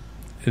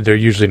 they're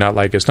usually not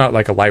like, it's not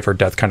like a life or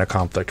death kind of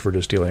conflict. We're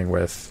just dealing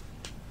with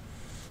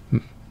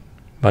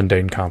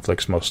mundane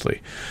conflicts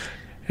mostly.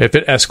 If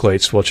it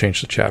escalates, we'll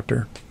change the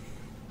chapter.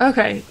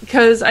 Okay,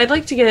 because I'd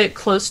like to get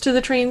close to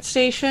the train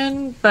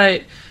station,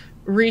 but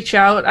reach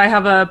out. I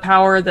have a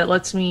power that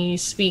lets me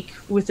speak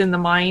within the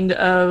mind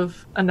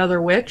of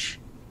another witch,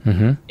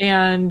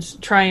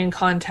 and try and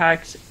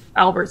contact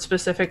Albert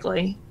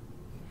specifically.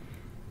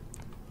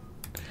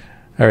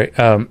 All right.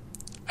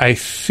 I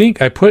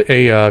think I put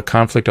a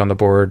conflict on the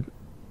board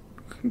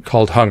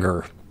called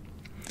hunger.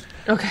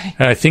 Okay.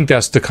 And I think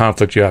that's the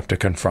conflict you have to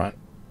confront.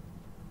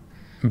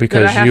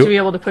 Because I have to be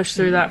able to push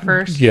through that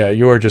first. Yeah,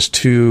 you are just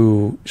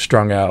too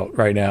strung out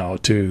right now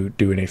to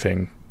do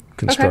anything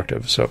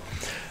constructive. Okay.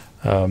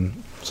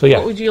 So yeah.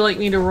 What would you like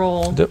me to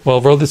roll?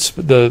 Roll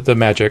the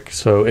magic.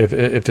 So if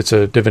it's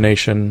a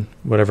divination,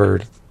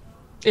 whatever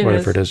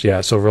it is,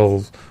 yeah. So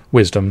roll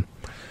wisdom.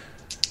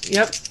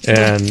 Yep.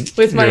 And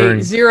with my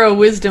 0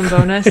 wisdom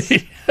bonus.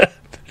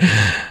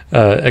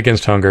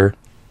 Against hunger.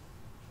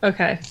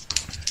 Okay.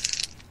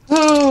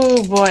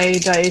 Oh boy,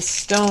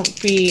 dice,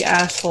 don't be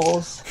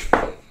assholes.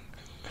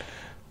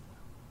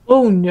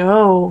 Oh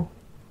no.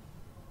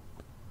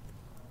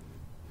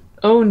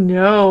 Oh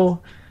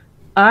no.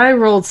 I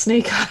rolled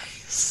snake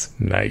eyes.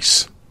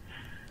 Nice.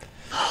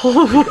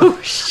 Oh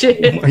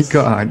shit. Oh my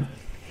god.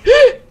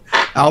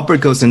 Albert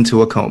goes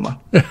into a coma.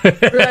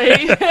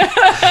 Right?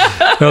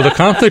 No, the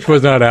conflict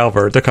was not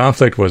Albert. The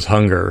conflict was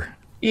hunger.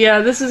 Yeah,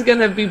 this is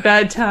gonna be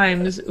bad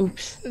times.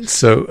 Oops.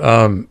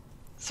 So,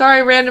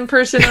 sorry, random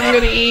person I'm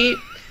gonna eat.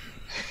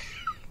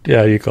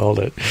 Yeah, you called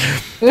it.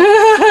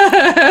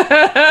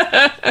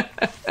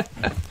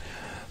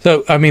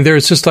 So, I mean,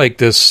 there's just like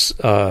this,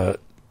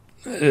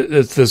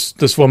 it's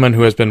this woman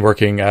who has been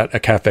working at a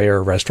cafe or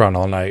a restaurant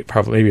all night,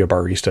 probably maybe a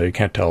barista. You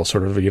can't tell.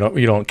 Sort of, you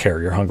don't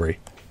care. You're hungry.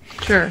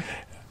 Sure.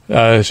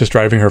 It's just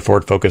driving her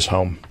Ford Focus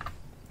home,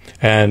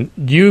 and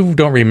you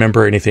don't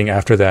remember anything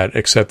after that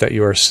except that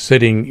you are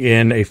sitting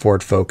in a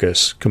Ford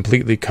Focus,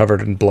 completely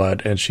covered in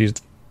blood, and she's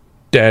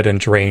dead and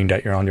drained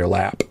on your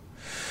lap.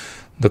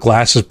 The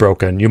glass is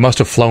broken. You must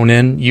have flown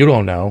in. You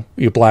don't know.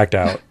 You blacked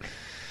out.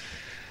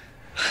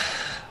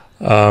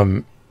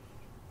 And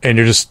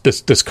you're just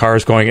this car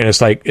is going, and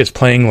it's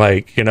playing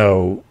like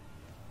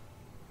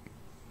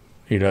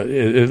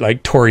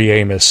like Tori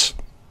Amos.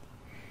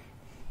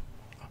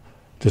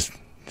 Just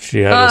she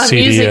had a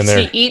CD in there.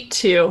 Music to eat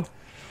to.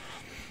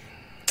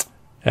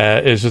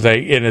 It's just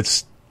like, and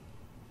it's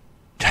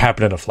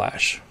happened in a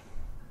flash.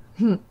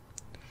 The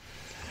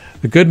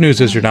good news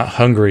is you're not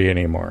hungry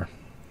anymore.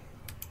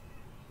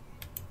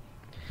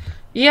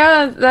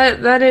 Yeah,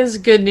 that is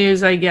good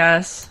news, I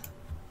guess.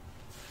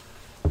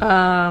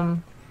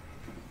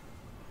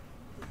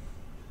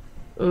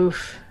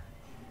 Oof.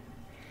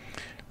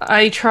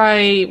 I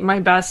try my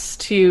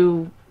best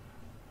to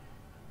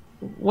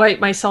wipe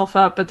myself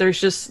up, but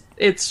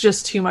it's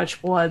just too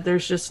much blood.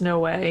 There's just no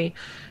way.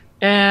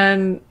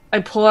 And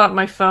I pull out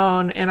my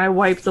phone and I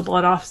wipe the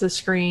blood off the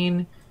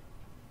screen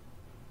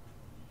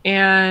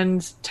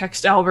and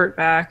text Albert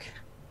back.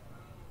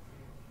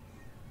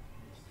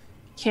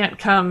 Can't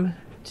come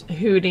to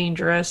Who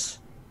Dangerous.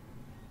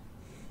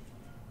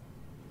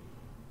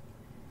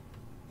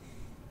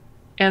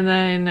 And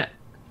then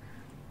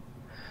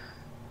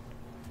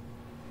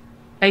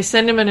I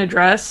send him an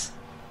address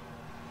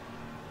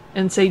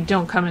and say,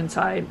 don't come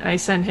inside. I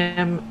send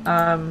him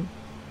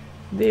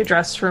the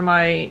address for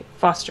my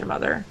foster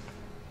mother.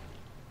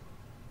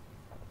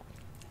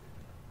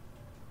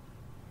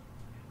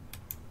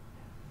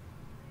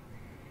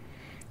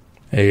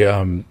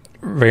 A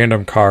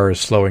random car is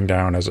slowing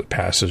down as it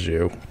passes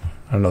you.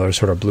 Another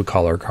sort of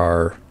blue-collar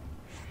car.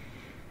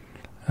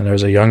 And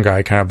there's a young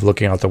guy kind of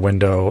looking out the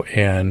window,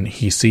 and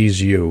he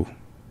sees you,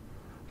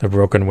 the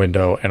broken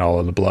window, and all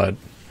of the blood.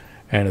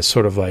 And it's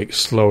sort of like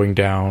slowing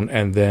down,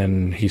 and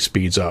then he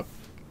speeds up.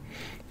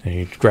 And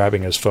he's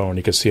grabbing his phone.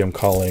 You can see him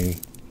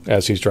calling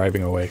as he's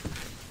driving away.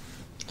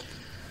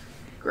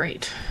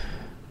 Great.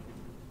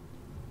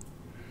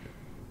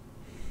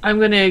 I'm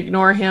going to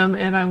ignore him,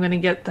 and I'm going to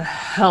get the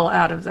hell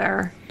out of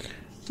there.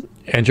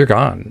 And you're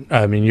gone.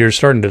 I mean, you're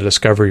starting to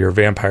discover your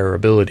vampire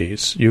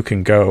abilities. You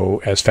can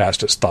go as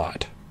fast as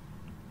thought.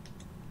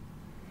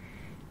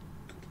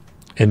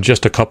 In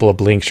just a couple of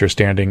blinks, you're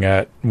standing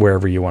at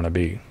wherever you want to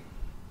be.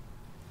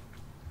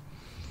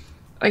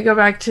 I go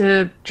back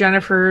to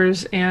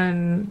Jennifer's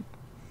and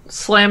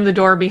slam the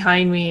door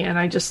behind me, and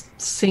I just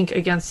sink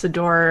against the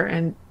door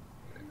and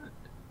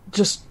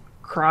just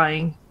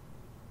crying.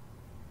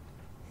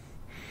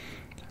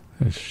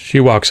 She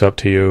walks up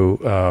to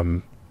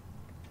you,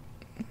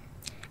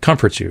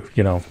 comforts you,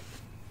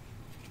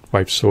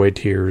 wipes away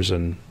tears,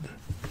 and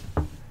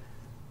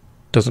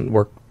doesn't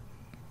work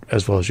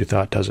as well as you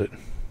thought, does it?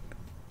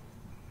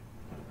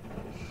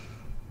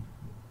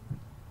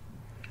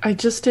 I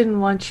just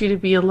didn't want you to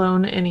be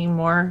alone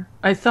anymore.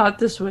 I thought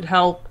this would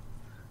help.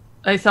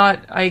 I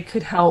thought I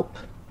could help.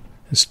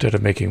 Instead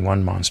of making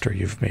one monster,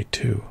 you've made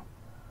two.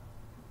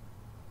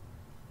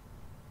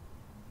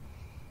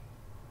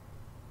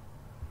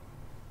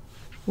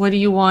 What do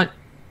you want?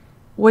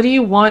 What do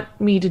you want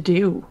me to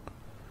do?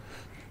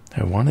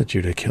 I wanted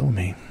you to kill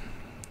me.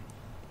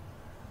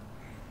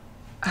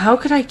 How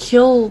could I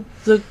kill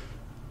the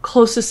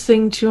closest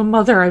thing to a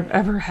mother I've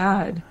ever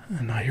had?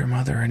 I'm not your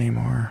mother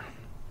anymore.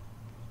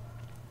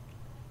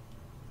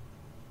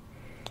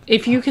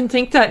 If you can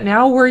think that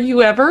now, were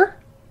you ever?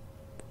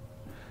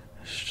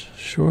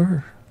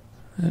 Sure.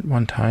 At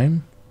one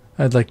time.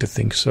 I'd like to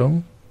think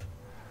so.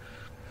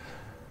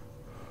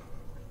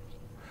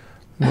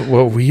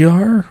 Well, we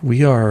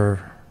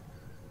are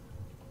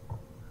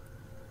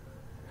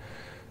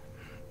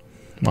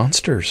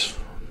monsters.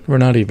 We're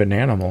not even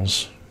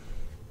animals.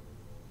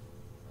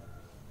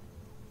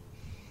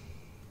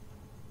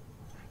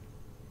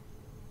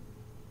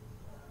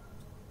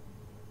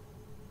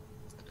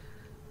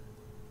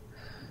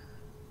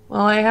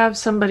 Well, I have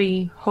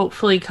somebody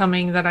hopefully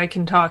coming that I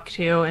can talk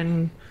to,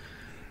 and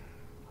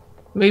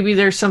maybe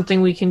there's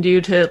something we can do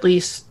to at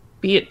least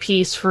be at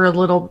peace for a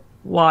little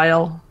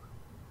while.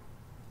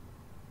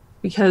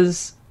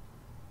 Because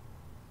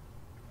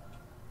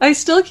I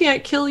still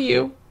can't kill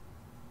you.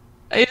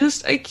 I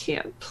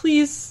can't.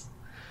 Please.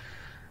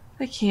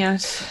 I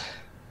can't.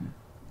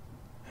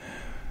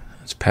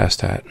 It's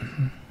past that.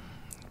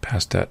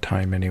 Past that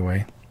time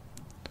anyway.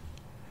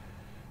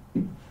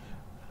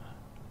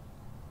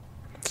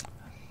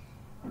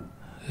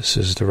 This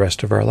is the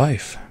rest of our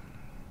life.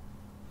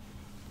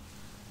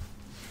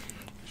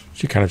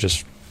 She kind of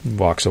just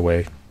walks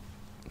away.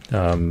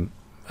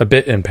 A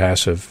bit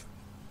impassive,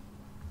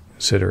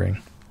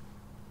 considering.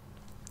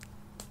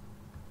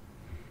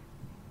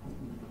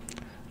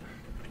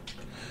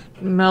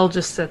 Mel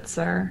just sits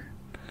there.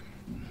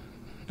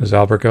 Does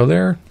Albert go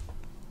there?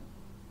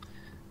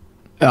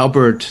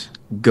 Albert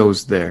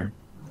goes there.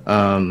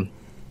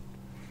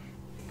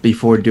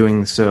 Before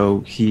doing so,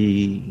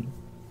 he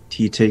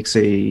takes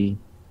a.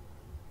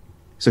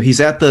 So he's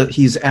at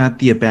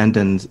the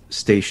abandoned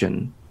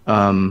station.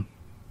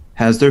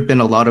 Has there been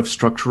a lot of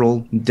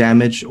structural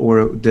damage,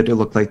 or did it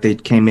look like they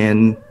came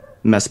in,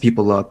 messed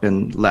people up,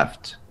 and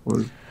left?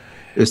 Or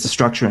is the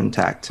structure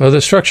intact? Well,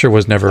 the structure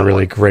was never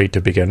really great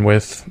to begin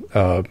with.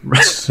 So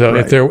Right.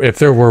 if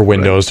there were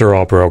windows, they're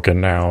all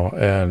broken now,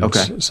 and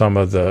Okay. some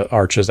of the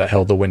arches that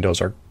held the windows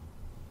are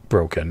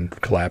broken,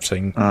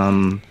 collapsing.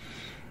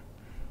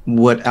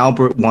 What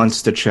Albert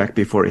wants to check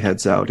before he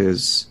heads out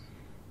is,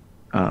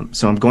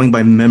 so I'm going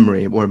by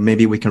memory, or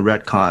maybe we can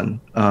retcon.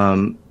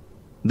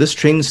 This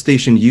train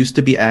station used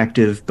to be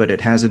active, but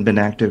it hasn't been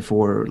active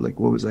for like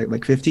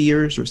 50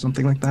 years or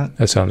something like that.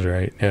 That sounds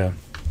right. Yeah.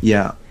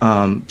 Yeah.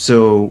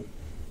 So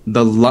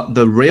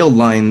the rail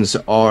lines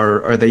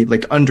are they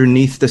like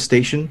underneath the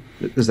station?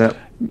 Is that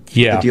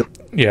Yeah. the deal?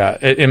 Yeah.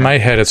 In my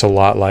head, it's a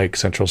lot like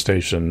Central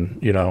Station,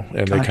 and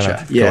they kind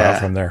Gotcha. of go Yeah. out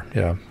from there.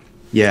 Yeah.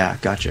 Yeah.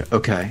 Gotcha.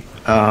 Okay.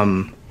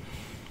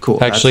 Cool.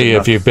 That's Actually,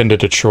 enough. if you've been to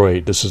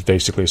Detroit, this is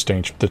basically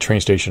the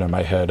train station in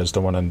my head is the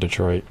one in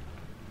Detroit.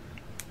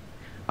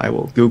 I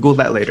will Google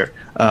that later.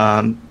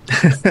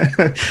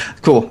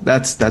 Cool.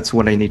 That's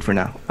what I need for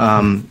now.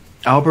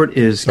 Albert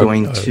is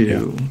going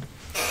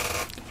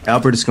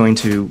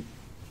to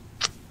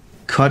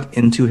cut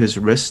into his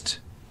wrist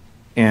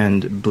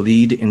and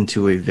bleed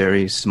into a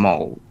very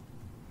small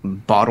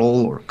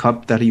bottle or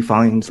cup that he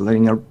finds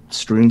laying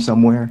strewn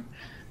somewhere.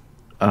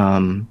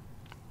 And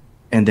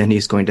then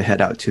he's going to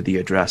head out to the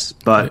address.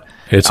 But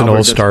It's an Albert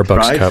old doesn't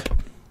Starbucks drive. cup.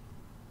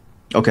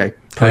 Okay.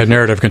 I had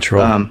narrative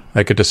control.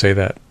 I get to say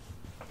that.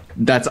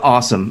 That's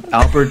awesome.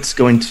 Albert's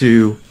going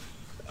to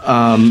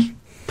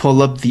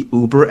pull up the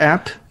Uber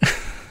app,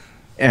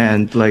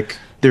 and like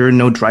there are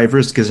no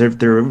drivers because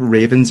there are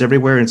ravens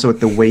everywhere, and so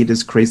the wait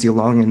is crazy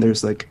long, and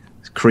there's like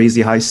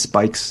crazy high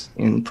spikes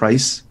in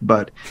price.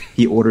 But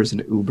he orders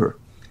an Uber,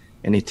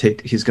 and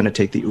he's going to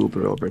take the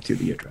Uber over to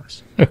the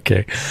address.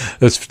 Okay.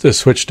 Let's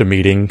switch to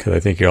meeting, because I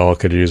think you all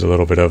could use a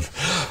little bit of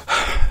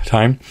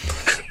time.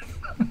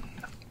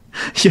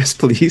 Yes,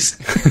 please.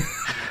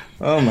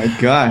 Oh my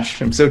gosh,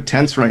 I'm so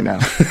tense right now.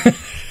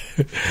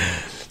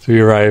 So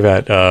you arrive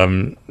at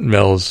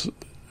Mel's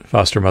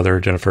foster mother,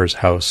 Jennifer's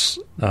house.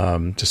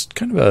 Just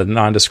kind of a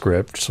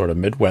nondescript, sort of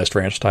Midwest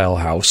ranch-style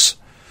house,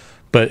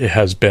 but it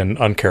has been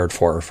uncared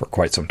for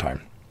quite some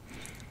time.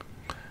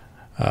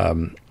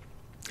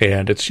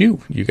 And it's you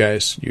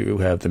guys. You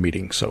have the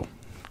meeting, so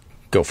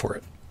go for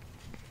it.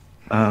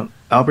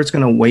 Albert's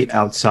going to wait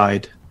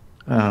outside.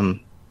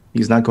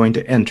 He's not going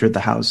to enter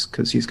the house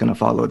because he's going to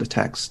follow the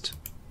text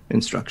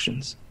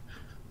instructions.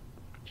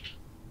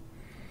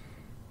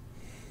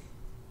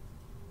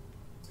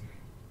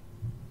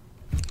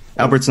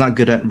 Albert's not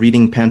good at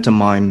reading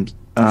pantomime.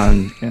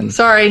 And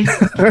Sorry.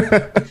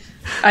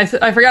 I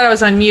forgot I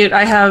was on mute.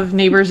 I have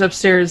neighbors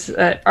upstairs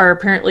that are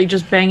apparently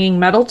just banging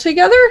metal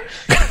together.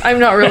 I'm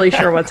not really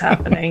sure what's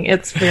happening.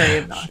 It's very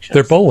obnoxious.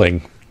 They're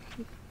bowling.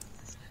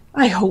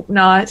 I hope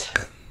not.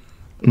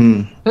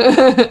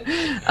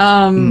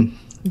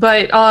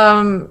 But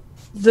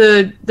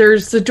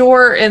there's the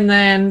door, and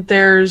then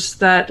there's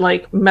that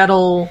like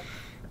metal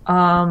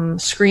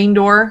screen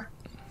door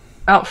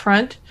out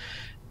front,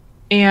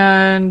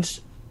 and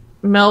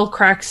Mel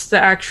cracks the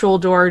actual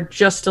door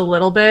just a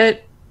little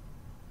bit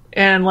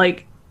and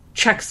like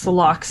checks the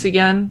locks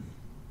again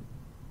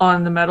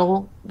on the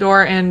metal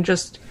door and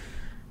just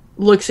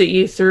looks at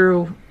you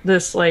through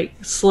this like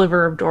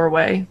sliver of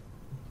doorway.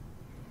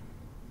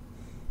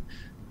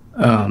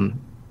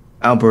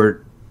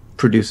 Albert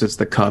produces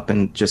the cup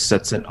and just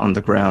sets it on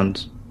the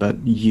ground, but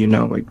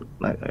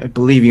I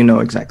believe you know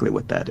exactly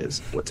what that is,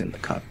 what's in the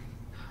cup.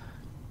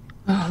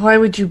 Why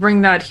would you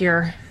bring that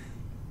here?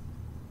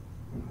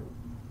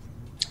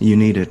 You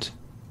need it.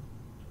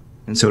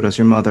 And so does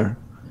your mother,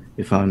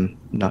 if I'm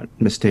not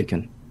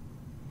mistaken.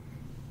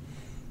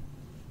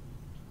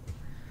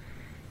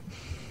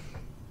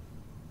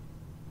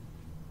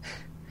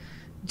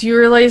 Do you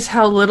realize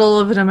how little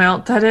of an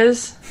amount that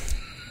is?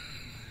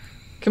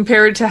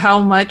 Compared to how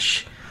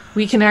much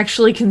we can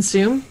actually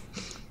consume?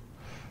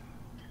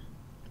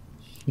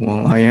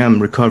 Well, I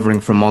am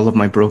recovering from all of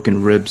my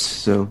broken ribs,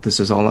 so this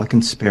is all I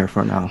can spare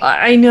for now.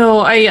 I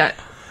know,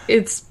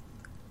 it's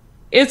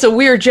a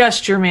weird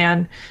gesture,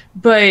 man,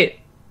 but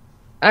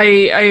I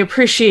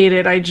appreciate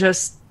it.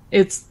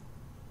 It's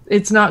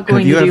not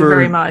going to do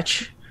very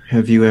much.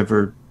 Have you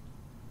ever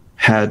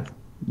had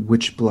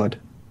witch blood?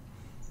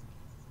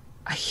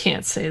 I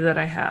can't say that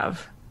I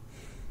have.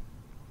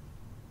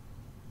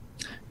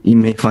 You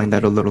may find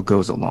that a little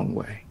goes a long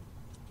way,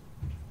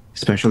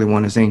 especially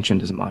one as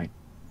ancient as mine.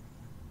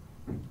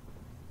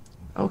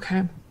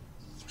 Okay.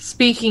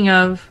 Speaking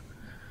of,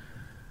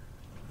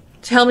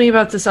 tell me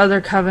about this other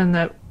coven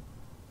that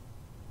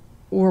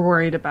we're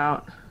worried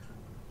about.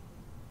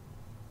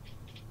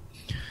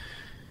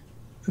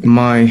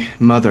 My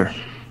mother,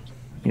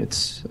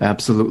 It's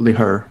absolutely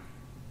her.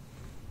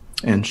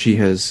 And she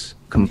has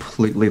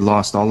completely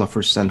lost all of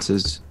her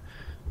senses.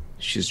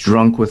 She's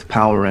drunk with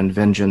power and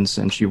vengeance,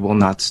 and she will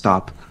not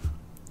stop.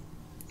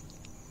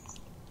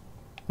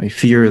 I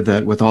fear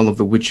that with all of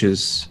the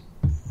witches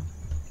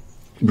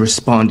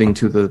responding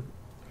to the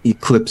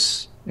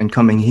eclipse and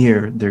coming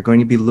here, they're going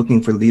to be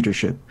looking for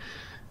leadership.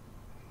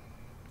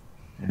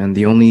 And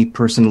the only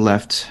person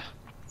left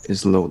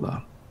is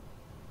Lola,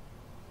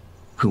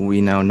 who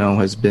we now know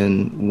has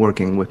been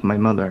working with my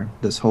mother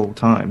this whole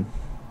time.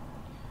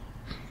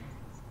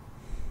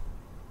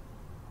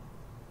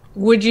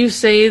 Would you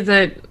say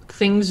that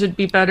things would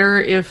be better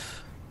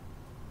if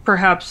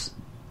perhaps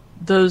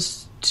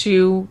those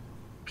two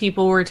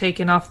people were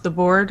taken off the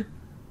board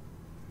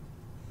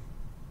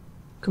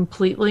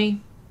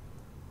completely?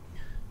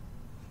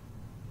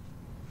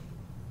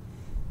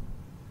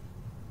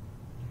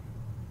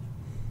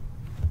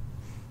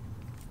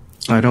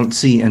 I don't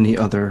see any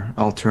other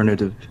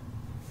alternative.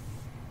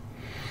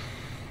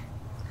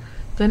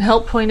 Then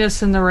help point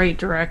us in the right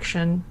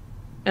direction.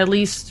 At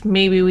least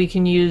maybe we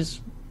can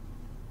use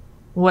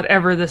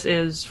whatever this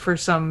is for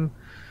something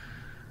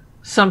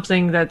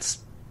that's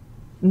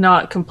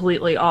not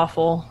completely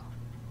awful.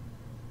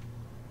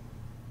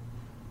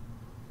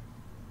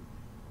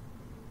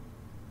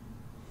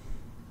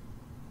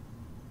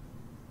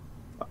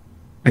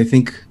 I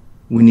think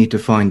we need to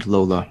find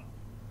Lola,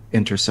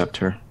 intercept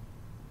her.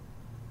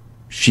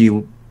 She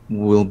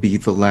will be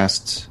the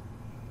last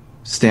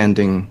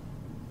standing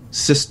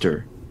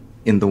sister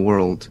in the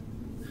world,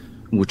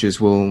 witches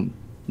will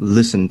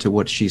listen to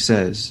what she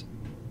says,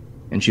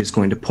 and she's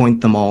going to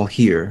point them all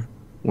here,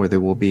 where they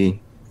will be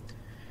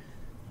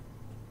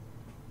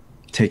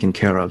taken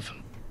care of.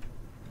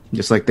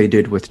 Just like they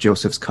did with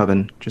Joseph's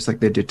coven, just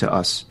like they did to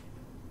us.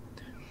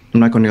 I'm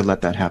not going to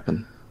let that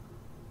happen.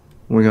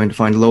 We're going to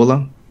find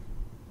Lola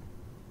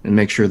and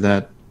make sure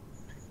that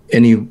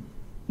any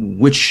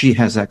witch she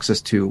has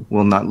access to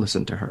will not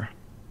listen to her.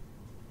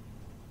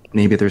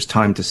 Maybe there's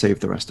time to save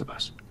the rest of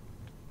us.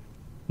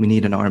 We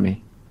need an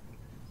army.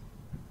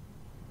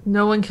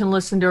 No one can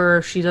listen to her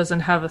if she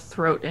doesn't have a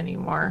throat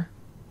anymore.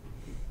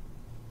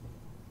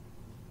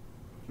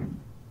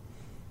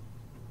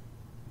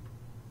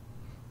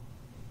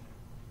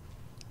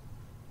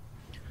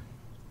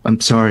 I'm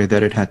sorry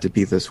that it had to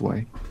be this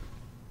way.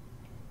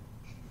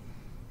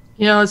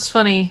 You know, it's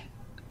funny.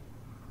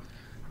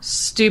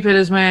 Stupid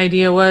as my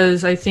idea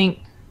was, I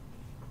think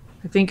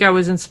I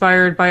was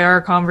inspired by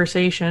our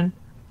conversation.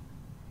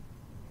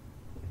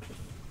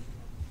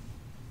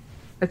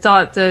 I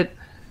thought that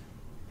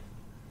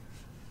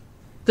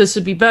this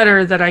would be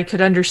better, that I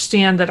could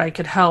understand, that I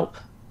could help.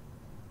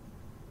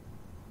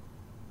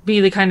 Be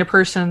the kind of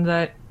person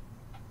that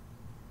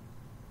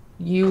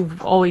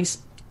you've always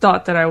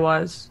thought that I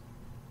was.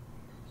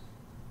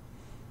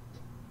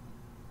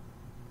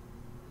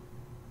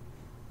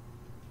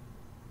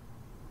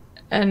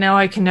 And now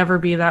I can never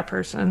be that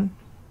person.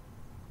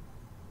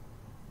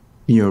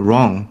 You're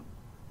wrong,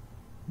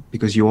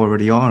 because you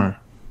already are.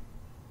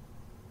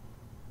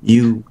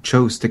 You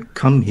chose to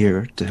come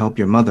here to help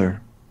your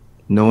mother,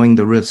 knowing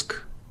the risk,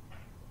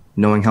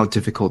 knowing how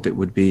difficult it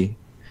would be,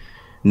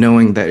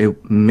 knowing that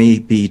it may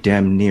be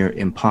damn near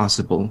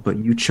impossible, but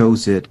you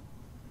chose it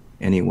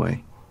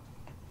anyway.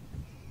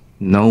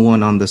 No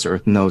one on this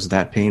earth knows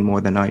that pain more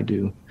than I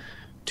do.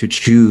 To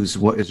choose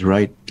what is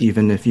right,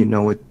 even if you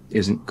know it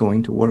isn't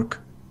going to work.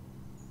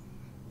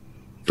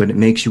 But it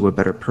makes you a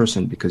better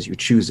person because you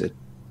choose it.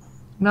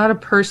 Not a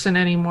person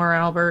anymore,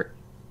 Albert.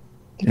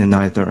 And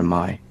neither am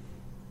I.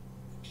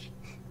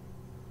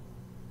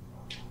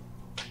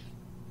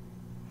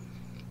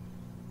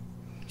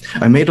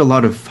 I made a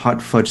lot of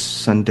hot fudge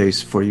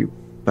sundaes for you,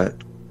 but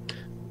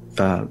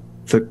the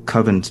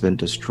coven's been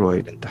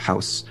destroyed and the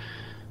house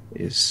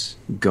is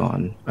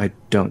gone. I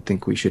don't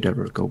think we should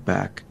ever go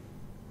back.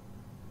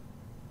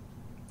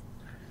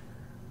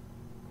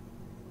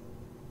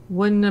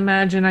 Wouldn't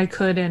imagine I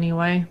could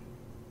anyway.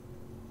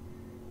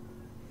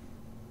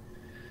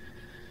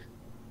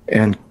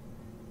 And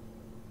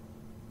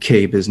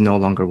Cabe is no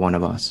longer one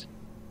of us.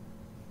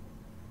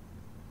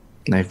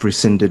 I've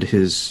rescinded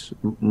his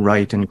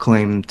right and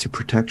claim to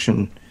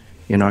protection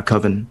in our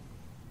coven.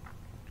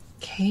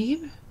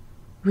 Cabe?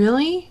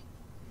 Really?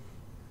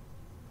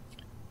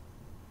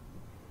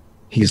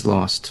 He's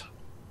lost.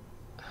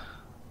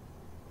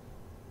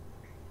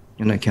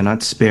 And I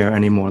cannot spare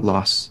any more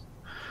loss.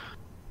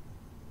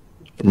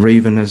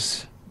 Raven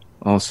has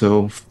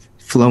also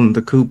flown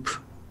the coop.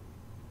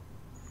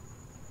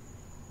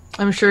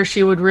 I'm sure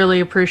she would really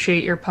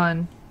appreciate your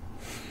pun.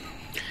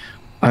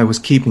 I was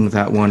keeping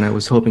that one. I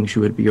was hoping she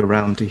would be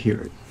around to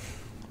hear it.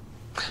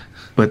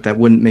 But that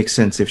wouldn't make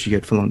sense if she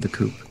had flown the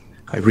coop.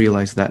 I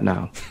realize that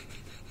now.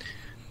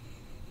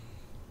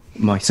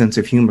 My sense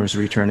of humor is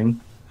returning.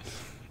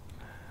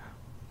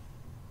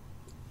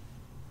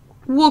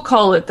 We'll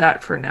call it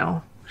that for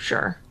now.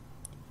 Sure.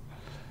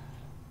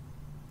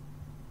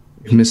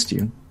 I missed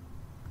you.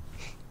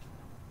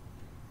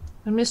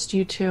 I missed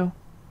you too.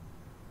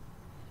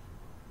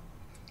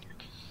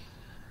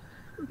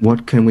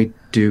 What can we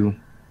do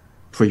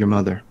for your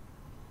mother?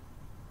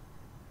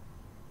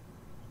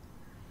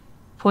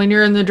 Point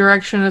her in the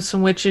direction of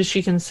some witches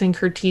she can sink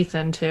her teeth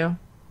into.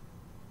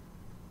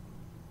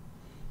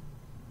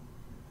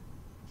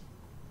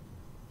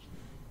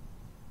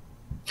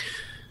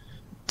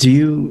 Do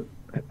you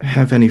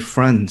have any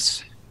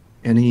friends?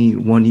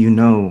 Anyone you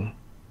know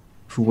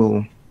who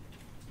will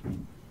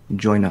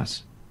join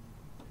us?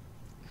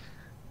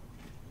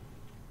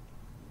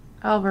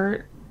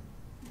 Albert,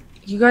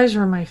 you guys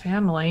are my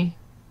family.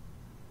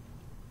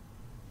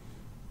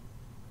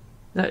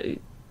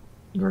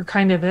 You're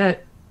kind of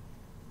it.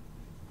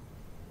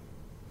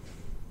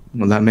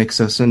 Well, that makes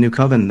us a new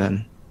coven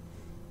then.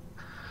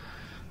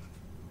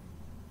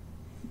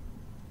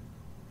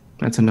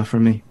 That's enough for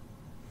me.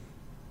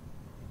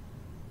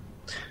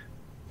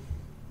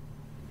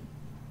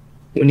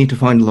 We need to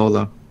find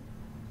Lola.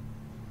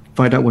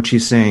 Find out what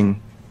she's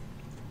saying.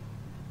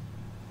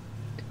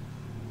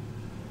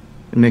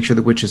 And make sure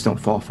the witches don't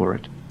fall for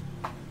it.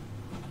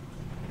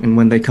 And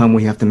when they come,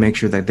 we have to make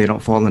sure that they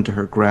don't fall into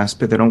her grasp,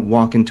 that they don't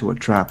walk into a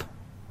trap.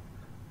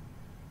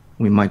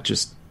 We might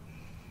just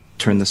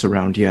turn this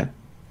around yet.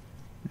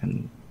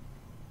 And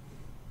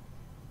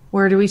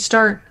where do we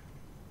start?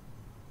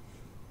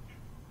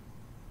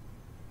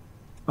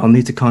 I'll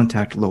need to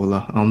contact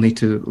Lola. I'll need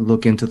to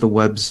look into the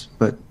webs,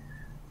 but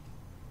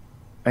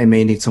I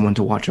may need someone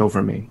to watch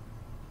over me.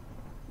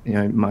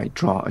 I might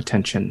draw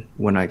attention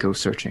when I go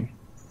searching.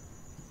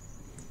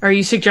 Are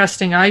you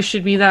suggesting I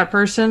should be that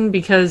person?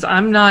 Because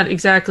I'm not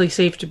exactly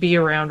safe to be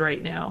around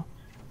right now.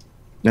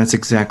 That's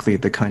exactly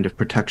the kind of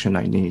protection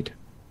I need.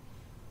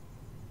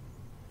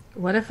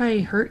 What if I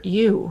hurt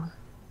you?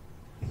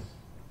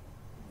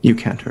 You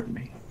can't hurt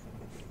me.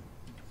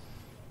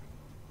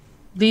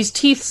 These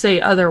teeth say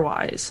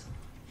otherwise.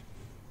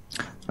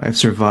 I've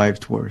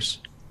survived worse.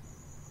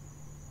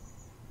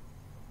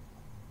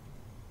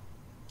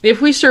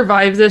 If we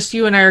survive this,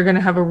 you and I are going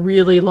to have a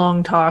really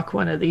long talk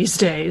one of these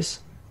days.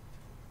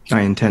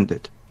 I intend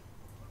it.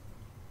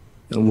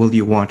 Will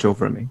you watch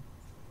over me?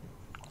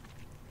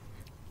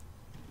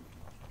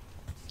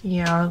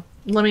 Yeah,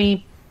 let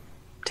me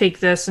take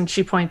this, and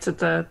she points at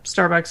the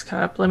Starbucks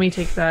cup. Let me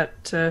take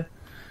that to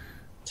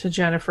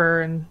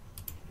Jennifer, and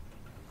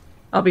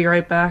I'll be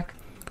right back.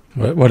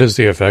 What is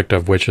the effect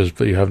of witches?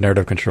 You have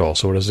narrative control,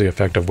 so what is the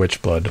effect of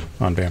witch blood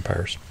on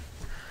vampires?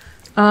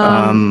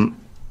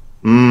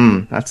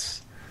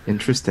 That's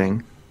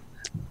interesting.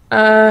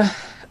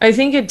 I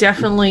think it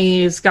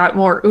definitely has got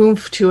more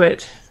oomph to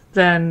it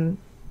than,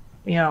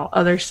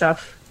 other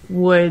stuff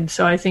would.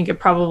 So I think it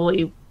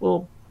probably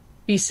will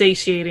be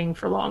satiating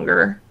for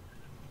longer.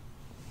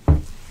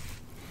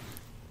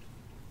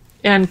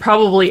 And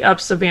probably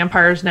ups the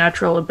vampire's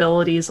natural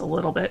abilities a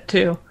little bit,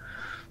 too.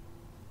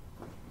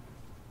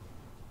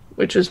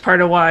 Which is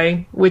part of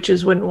why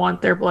witches wouldn't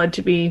want their blood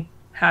to be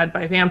had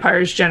by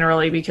vampires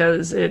generally,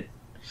 because it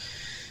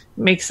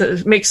makes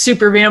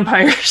super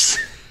vampires.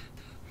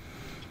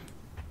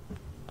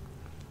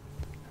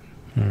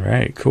 All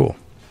right, cool.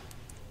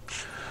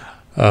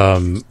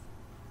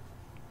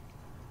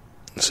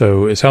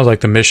 So it sounds like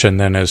the mission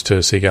then is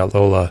to seek out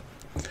Lola.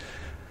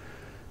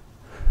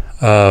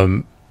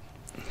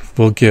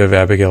 We'll give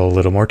Abigail a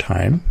little more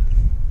time.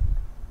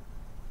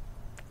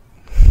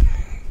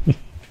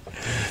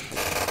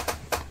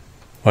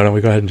 Why don't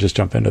we go ahead and just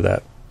jump into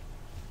that?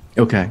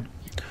 Okay.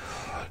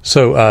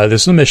 So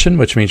this is a mission,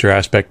 which means your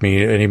aspect,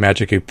 any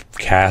magic you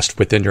cast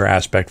within your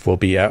aspect will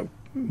be at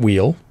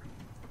wheel.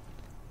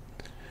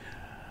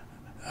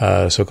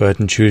 So go ahead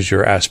and choose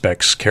your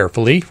aspects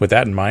carefully with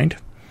that in mind.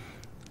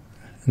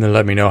 And then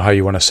let me know how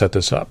you want to set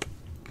this up.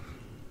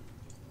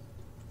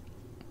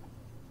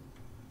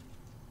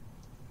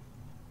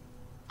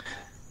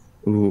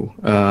 Ooh,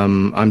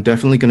 I'm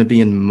definitely going to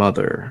be in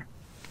Mother.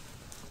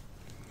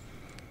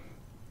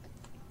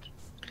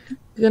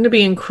 You're going to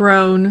be in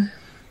Crone.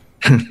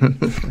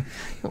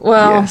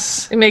 Well,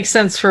 yes. It makes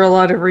sense for a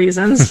lot of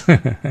reasons.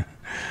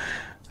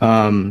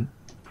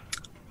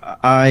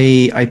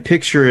 I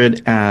picture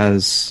it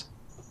as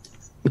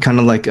kind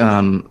of like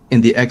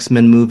in the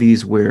X-Men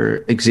movies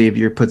where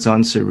Xavier puts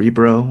on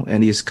Cerebro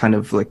and he's kind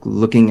of like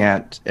looking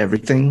at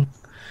everything.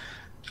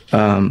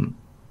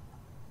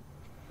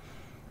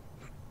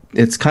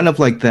 It's kind of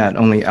like that,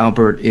 only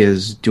Albert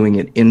is doing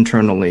it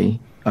internally.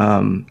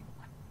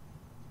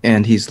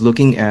 And he's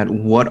looking at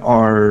what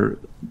are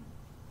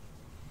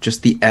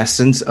just the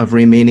essence of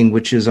remaining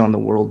witches on the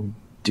world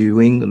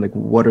doing, and like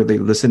what are they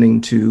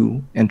listening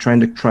to, and trying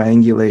to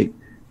triangulate.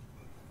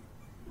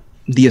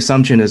 The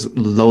assumption is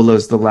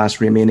Lola's the last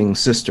remaining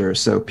sister,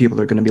 so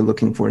people are going to be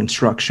looking for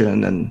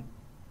instruction and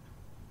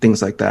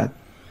things like that,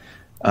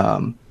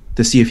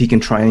 to see if he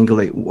can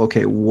triangulate,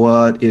 okay,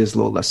 what is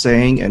Lola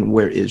saying and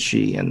where is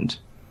she, and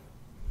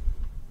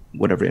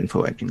whatever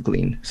info I can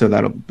glean. So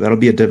that'll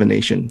be a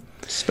divination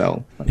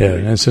spell. Yeah,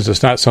 and since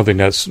it's not something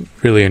that's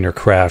really in your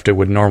craft, it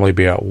would normally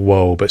be a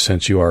woe, but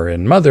since you are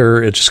in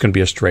Mother, it's just going to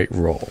be a straight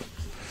roll.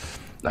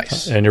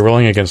 Nice. And you're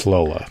rolling against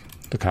Lola,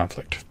 the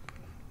conflict.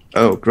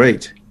 Oh,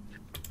 great.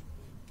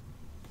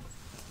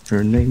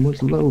 Her name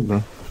was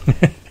Lola.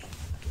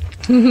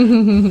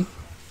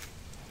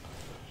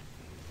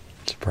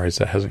 Surprised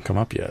that hasn't come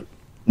up yet.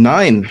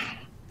 9.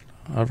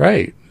 All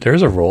right,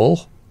 there's a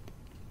roll.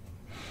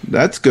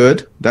 That's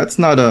good. That's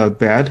not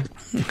bad.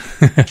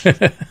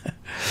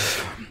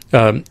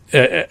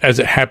 As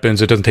it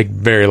happens, it doesn't take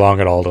very long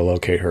at all to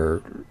locate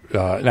her.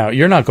 Now,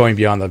 you're not going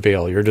beyond the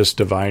veil. You're just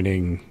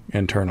divining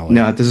internally.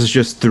 No, this is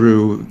just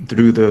through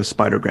the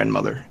spider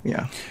grandmother.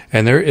 Yeah.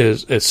 And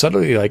it's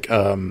suddenly like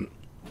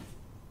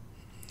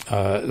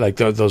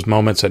those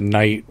moments at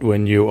night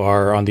when you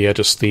are on the edge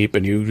of sleep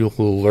and you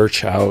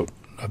lurch out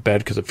of bed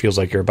because it feels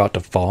like you're about to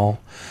fall.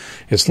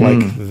 It's like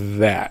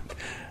that.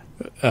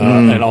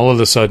 And all of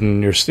a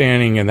sudden you're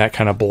standing in that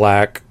kind of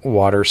black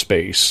water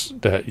space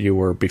that you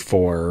were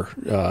before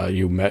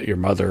you met your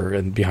mother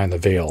and behind the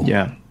veil.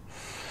 Yeah.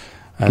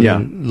 And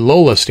then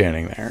Lola's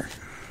standing there.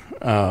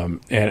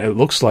 And it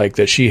looks like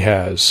that she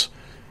has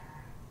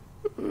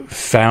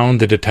found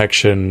the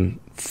detection,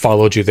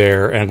 followed you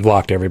there, and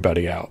blocked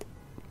everybody out.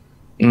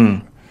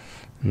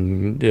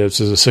 This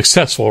is a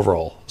successful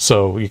roll,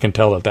 so you can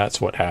tell that that's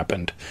what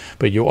happened.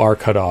 But you are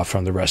cut off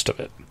from the rest of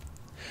it.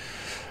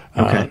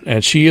 Okay.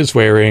 And she is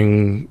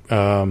wearing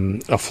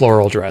a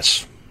floral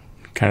dress,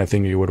 kind of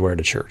thing you would wear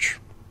to church.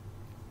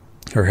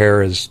 Her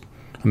hair is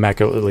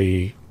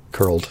immaculately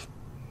curled,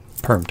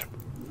 permed.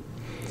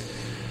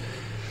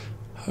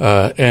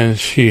 And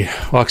she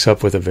walks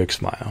up with a big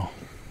smile.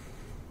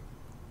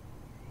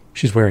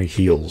 She's wearing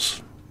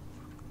heels.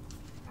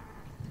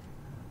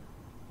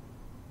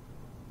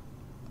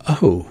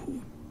 Oh.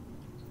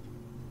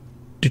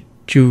 Did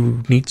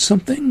you need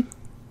something?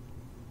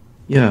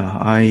 Yeah,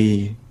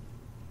 I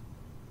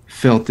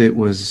felt it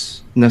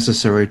was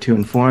necessary to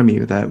inform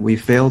you that we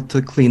failed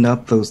to clean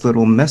up those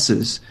little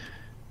messes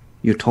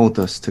you told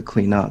us to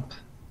clean up.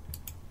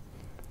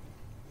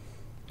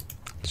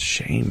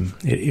 Shame.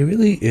 It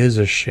really is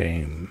a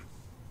shame.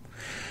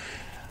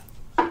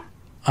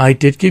 I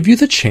did give you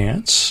the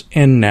chance,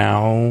 and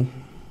now...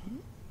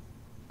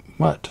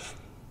 what?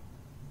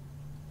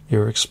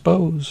 You're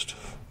exposed.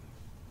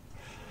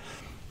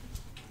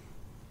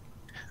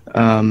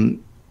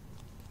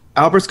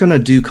 Albert's going to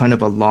do kind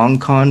of a long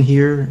con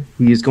here.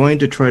 He's going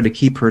to try to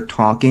keep her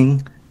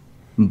talking,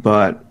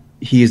 but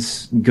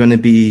he's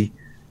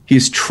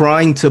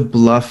trying to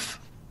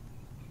bluff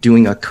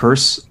doing a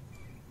curse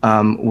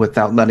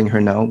without letting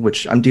her know,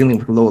 which I'm dealing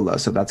with Lola,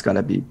 so that's going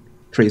to be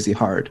crazy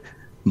hard.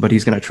 But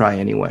he's going to try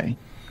anyway.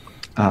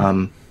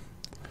 And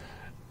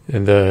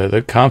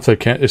the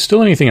conflict is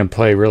still anything in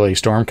play, really.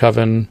 Storm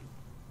Coven,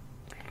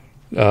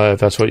 if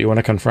that's what you want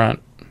to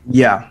confront.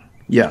 Yeah.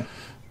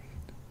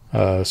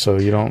 So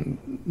you don't...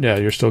 yeah,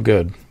 you're still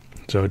good.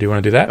 So do you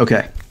want to do that?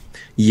 Okay.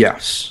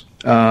 Yes.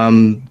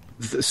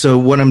 So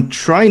what I'm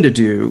trying to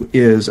do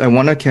is I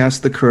want to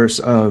cast the curse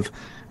of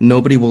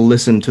nobody will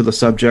listen to the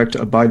subject,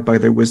 abide by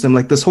their wisdom.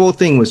 Like, this whole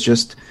thing was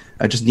just...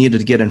 I just needed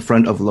to get in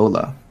front of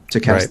Lola to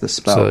cast the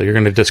spell. So you're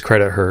going to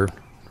discredit her,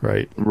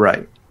 right?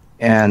 Right.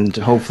 And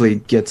hopefully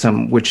get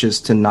some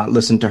witches to not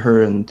listen to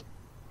her and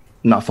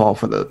not fall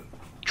for the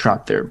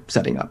trap they're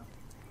setting up.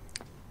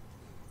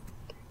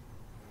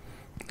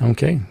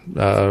 Okay.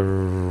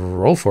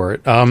 Roll for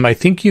it. I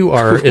think you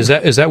are... is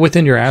that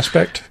within your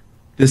aspect?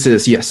 This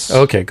is, yes.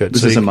 Okay, good.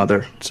 This is a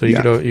mother. So you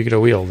get a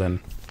wheel then.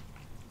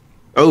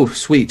 Oh,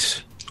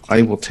 sweet.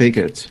 I will take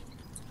it.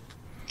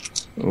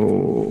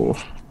 Oh.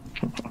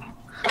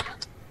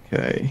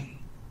 Okay.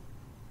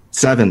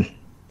 7.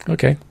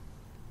 Okay.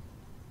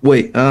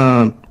 Wait,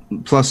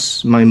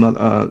 plus my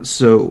mother,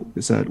 so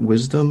is that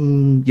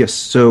wisdom? Yes,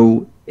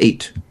 so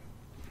 8.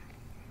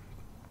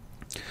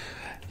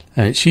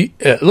 And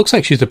it looks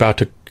like she's about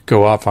to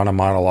go off on a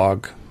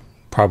monologue,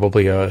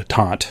 probably a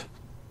taunt.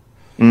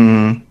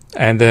 And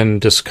then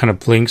just kind of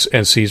blinks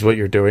and sees what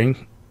you're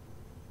doing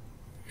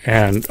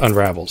and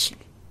unravels.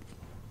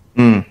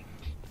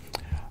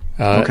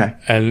 Okay.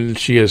 And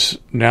she is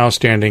now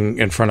standing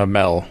in front of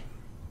Mel.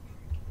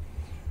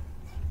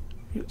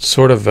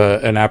 Sort of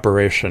an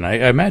apparition.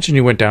 I imagine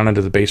you went down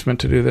into the basement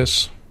to do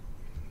this.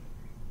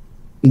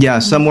 Yeah,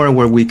 somewhere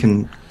where we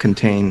can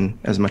contain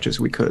as much as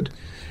we could.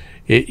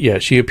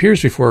 She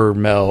appears before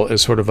Mel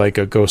as sort of like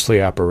a ghostly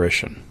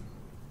apparition.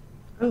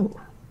 Oh.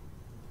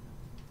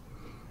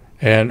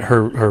 And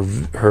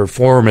her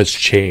form has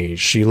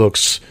changed. She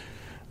looks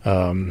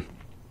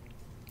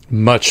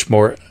much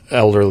more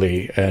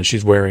elderly, and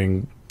she's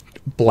wearing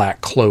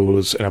black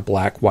clothes and a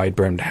black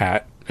wide-brimmed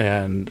hat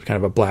and kind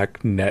of a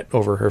black net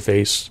over her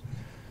face,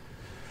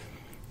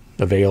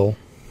 a veil.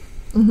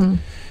 And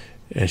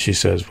she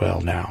says,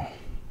 well, now,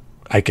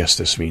 I guess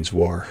this means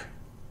war.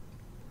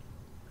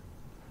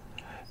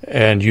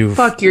 And you...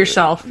 fuck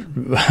yourself.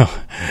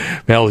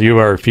 Mel, you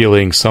are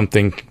feeling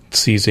something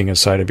seizing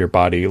inside of your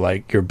body,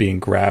 like you're being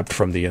grabbed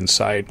from the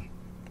inside.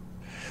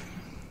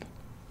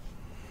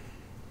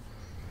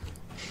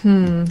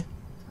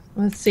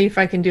 Let's see if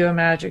I can do a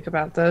magic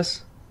about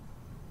this.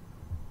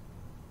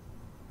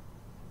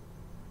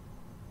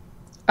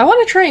 I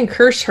want to try and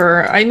curse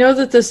her. I know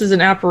that this is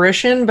an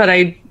apparition, but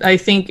I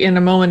think in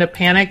a moment of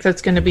panic,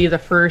 that's going to be the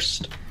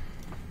first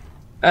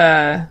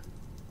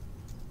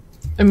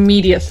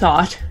immediate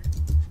thought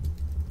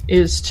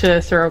is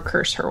to throw a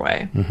curse her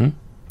way. Mm-hmm.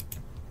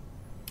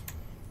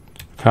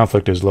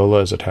 Conflict is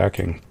Lola is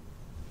attacking.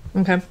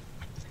 Okay.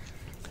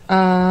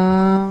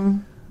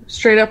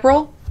 Straight up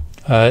roll?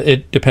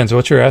 It depends.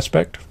 What's your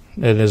aspect?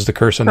 It is the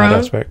curse in that Prone?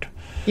 aspect.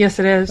 Yes,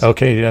 it is.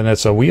 Okay, and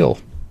it's a wheel.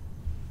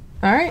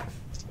 All right.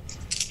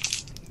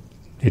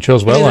 You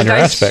chose well Maybe on the your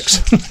dice-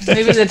 aspects.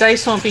 Maybe the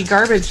dice won't be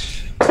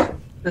garbage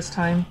this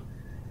time.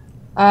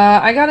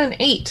 I got an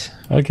 8.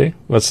 Okay,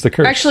 what's the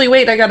curse? Actually,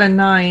 wait, I got a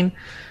 9.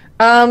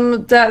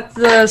 That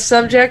the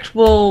subject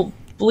will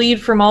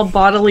bleed from all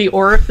bodily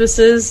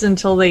orifices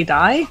until they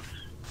die.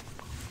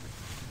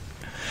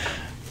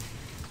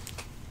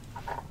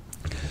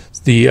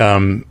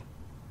 The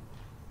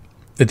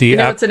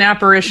It's an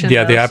apparition.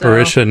 yeah, the though,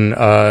 apparition.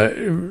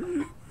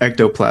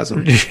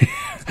 Ectoplasm.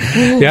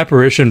 The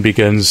apparition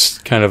begins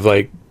kind of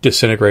like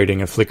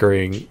disintegrating and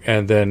flickering,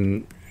 and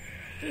then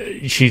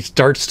she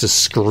starts to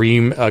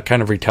scream a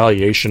kind of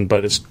retaliation,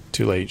 but it's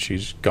too late.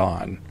 She's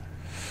gone.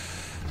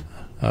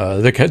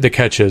 The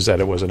catch is that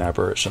it was an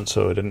apparition,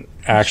 so it didn't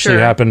actually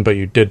Sure. happen, but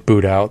you did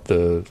boot out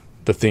the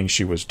thing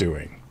she was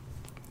doing.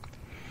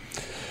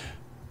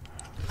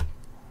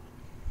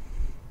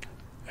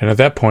 And at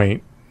that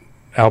point,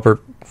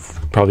 Albert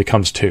probably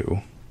comes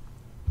to.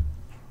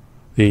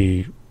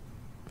 The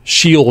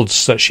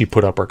shields that she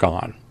put up are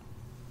gone.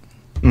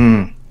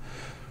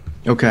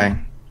 Okay.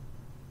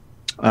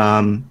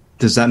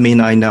 Does that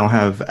mean I now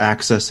have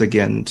access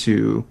again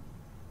to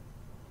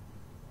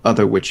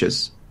other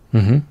witches?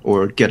 Mm-hmm.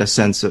 Or get a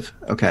sense of...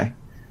 Okay.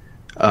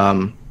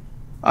 I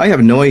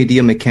have no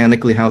idea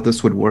mechanically how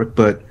this would work,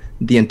 but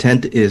the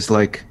intent is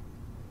like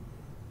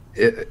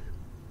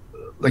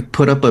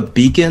put up a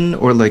beacon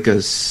or like a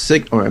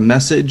or a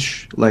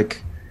message,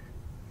 like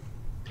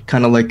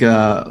kind of like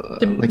a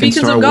The like in beacons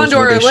Star of Wars Gondor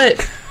where are they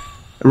lit.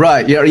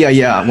 Right,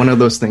 yeah. One of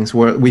those things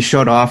where we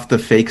shut off the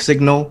fake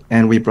signal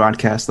and we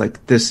broadcast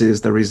like this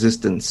is the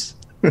resistance,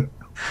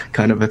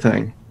 kind of a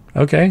thing.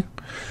 Okay.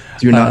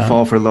 Do not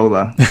fall for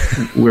Lola.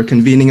 We're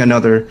convening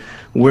another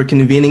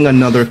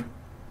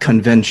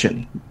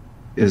convention,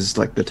 is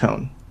like the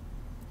tone.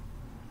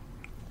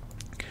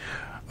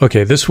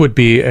 Okay, this would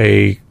be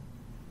a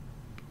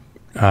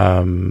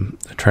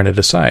trying to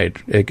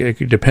decide.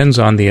 It depends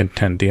on the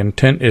intent. The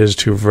intent is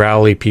to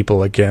rally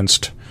people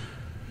against.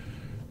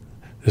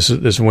 This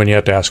is when you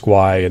have to ask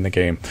why in the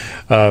game.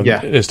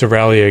 Is to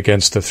rally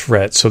against the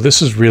threat. So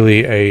this is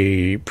really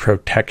a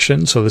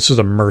protection. So this is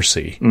a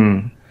mercy.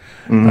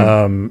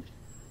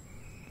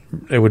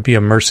 It would be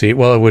a mercy.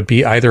 Well, it would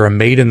be either a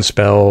maiden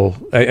spell.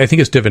 I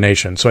think it's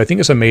divination. So I think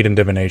it's a maiden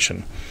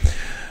divination.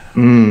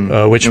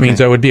 Which means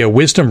that would be a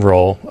wisdom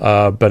roll,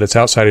 but it's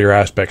outside of your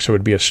aspect, so it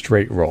would be a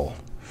straight roll.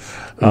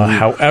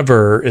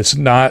 However, it's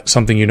not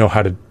something you know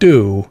how to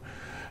do.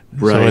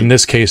 Right. So in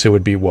this case, it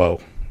would be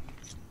woe.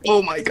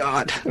 Oh my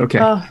god. Okay.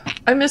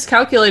 I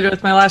miscalculated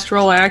with my last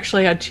roll. I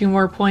actually had 2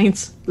 more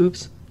points.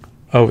 Oops.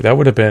 Oh, that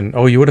would have been...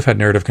 Oh, you would have had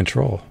narrative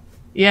control.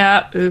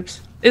 Yeah,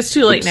 oops. It's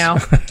too late now.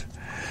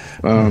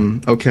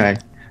 Okay.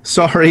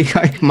 Sorry,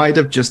 I might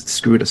have just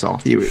screwed us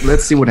all.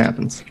 Let's see what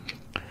happens.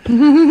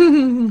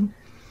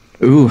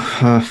 Ooh,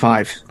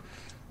 5.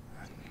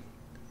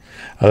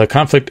 The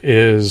conflict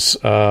is...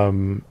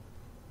 Whoa,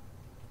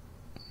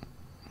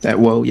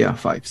 yeah,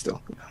 5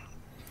 still. Yeah.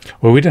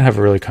 Well, we didn't have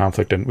a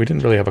conflict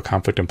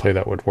in play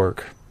that would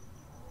work.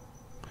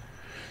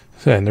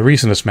 And the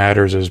reason this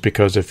matters is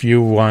because if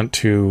you want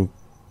to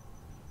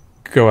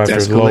go after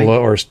Escalate. Lola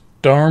or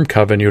Storm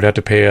Coven, you would have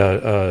to pay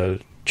a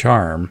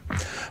charm.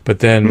 But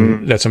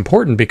then that's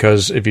important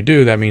because if you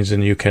do, that means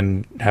then you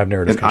can have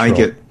narrative And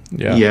control.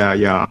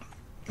 yeah.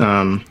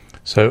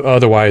 So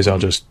otherwise, I'll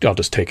just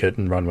take it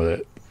and run with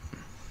it,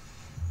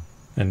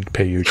 and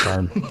pay you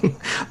charm.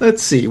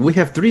 Let's see. We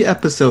have 3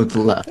 episodes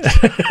left.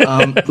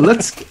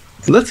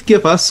 Let's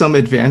give us some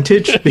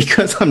advantage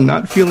because I'm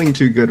not feeling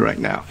too good right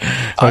now.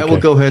 I will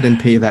go ahead and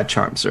pay that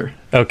charm, sir.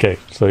 Okay,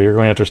 so you're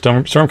going after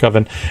Storm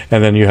Coven,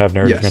 and then you have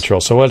narrative Yes.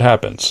 control. So what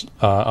happens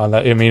on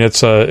that? I mean,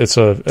 it's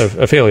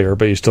a failure,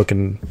 but you still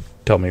can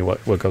tell me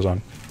what goes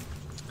on.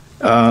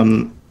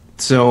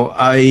 So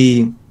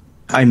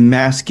I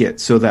mask it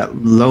so that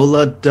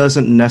Lola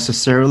doesn't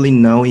necessarily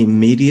know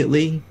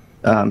immediately.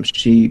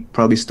 She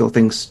probably still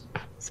thinks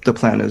the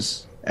plan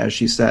is as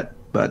she said,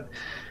 but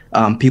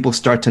people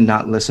start to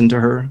not listen to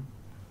her.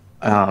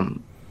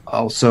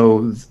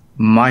 Also,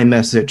 my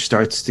message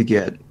starts to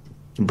get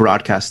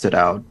broadcasted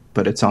out,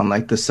 but it's on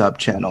like the sub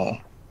channel,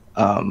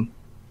 and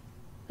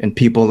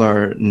people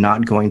are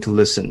not going to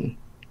listen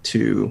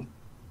to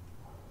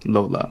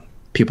Lola.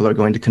 People are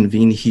going to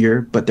convene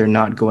here, but they're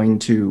not going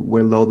to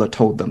where Lola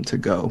told them to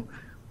go.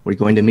 We're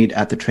going to meet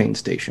at the train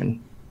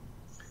station.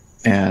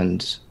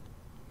 And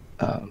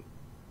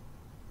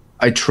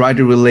I try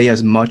to relay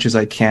as much as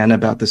I can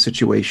about the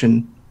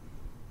situation,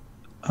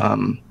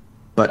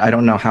 but I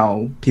don't know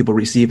how people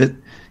receive it,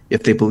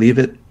 if they believe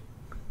it.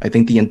 I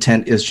think the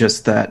intent is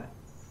just that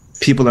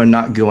people are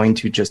not going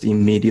to just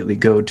immediately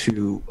go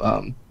to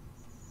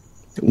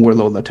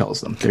Warlola tells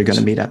them they're going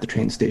to meet at the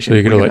train station. So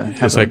you're gonna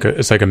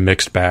it's like a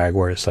mixed bag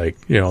where it's like,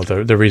 you know,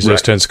 the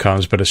resistance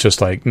comes, but it's just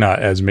like not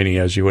as many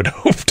as you would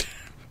hoped.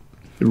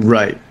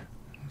 Right.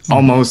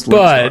 Almost.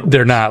 But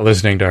they're not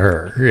listening to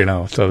her, you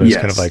know. So there's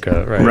kind of like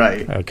a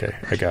right. Okay,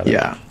 I got it.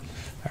 Yeah.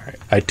 All right.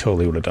 I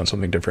totally would have done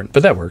something different,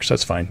 but that works.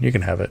 That's fine. You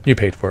can have it. You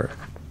paid for it.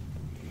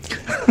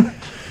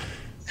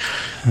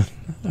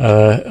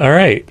 All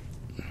right.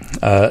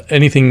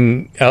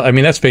 Anything? I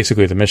mean, that's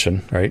basically the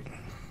mission, right?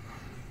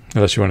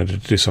 Unless you wanted to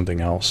do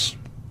something else.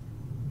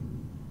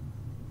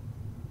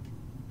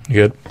 You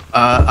good?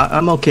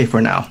 I'm okay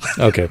for now.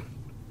 Okay.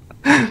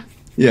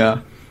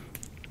 Yeah.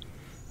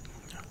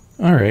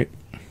 All right.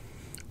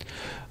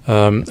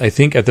 I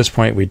think at this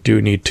point we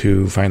do need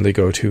to finally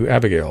go to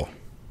Abigail.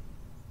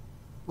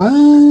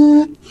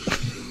 What?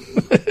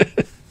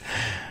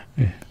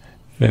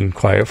 Been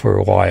quiet for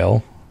a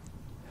while.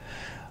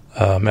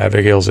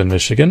 Abigail's in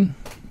Michigan.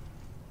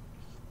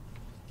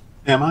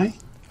 Am I?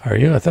 Are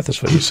you? I thought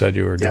that's what you said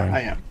you were doing. Yeah, I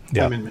am.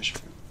 Yeah. I'm in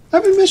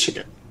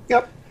Michigan.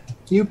 Yep.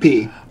 UP.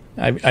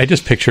 I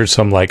just pictured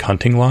some like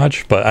hunting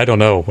lodge, but I don't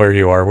know where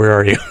you are. Where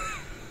are you?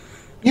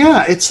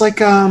 Yeah, it's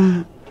like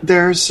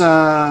there's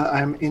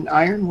I'm in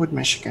Ironwood,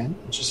 Michigan,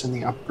 which is in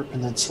the Upper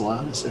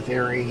Peninsula. It's a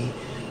very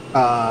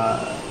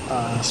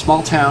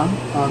small town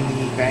on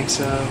the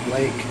banks of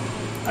Lake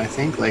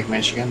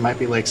Michigan, might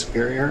be Lake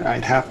Superior.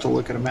 I'd have to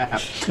look at a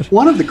map.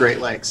 One of the Great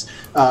Lakes,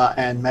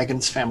 and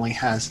Megan's family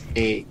has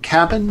a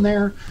cabin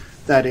there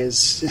that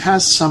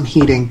has some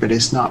heating, but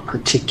is not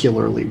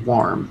particularly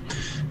warm.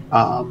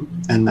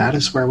 And that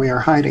is where we are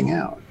hiding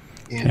out.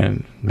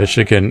 In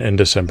Michigan in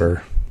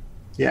December.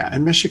 Yeah,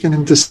 in Michigan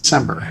in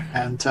December.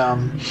 And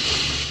I'm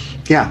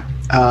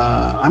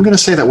going to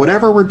say that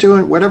whatever we're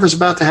doing, whatever's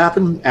about to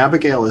happen,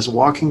 Abigail is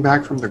walking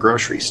back from the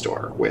grocery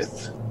store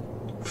with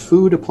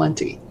food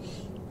aplenty.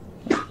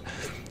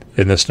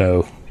 In the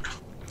snow.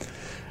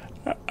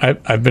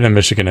 I've been in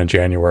Michigan in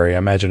January. I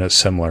imagine it's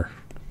similar.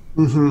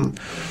 Mm-hmm.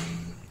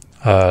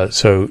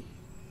 So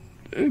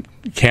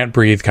can't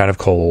breathe, kind of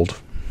cold.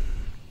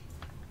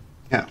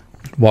 Yeah.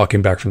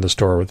 Walking back from the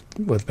store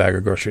with a bag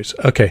of groceries.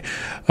 Okay.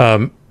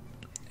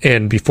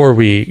 And before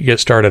we get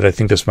started, I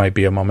think this might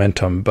be a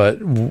momentum, but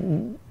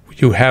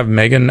you have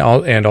Megan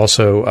and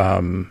also,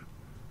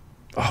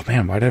 oh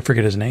man, why did I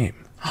forget his name?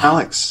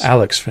 Alex,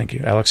 thank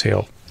you. Alex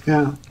Hale.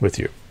 Yeah. With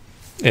you.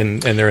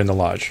 And they're in the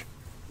lodge.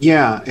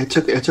 Yeah, it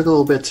took a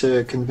little bit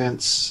to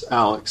convince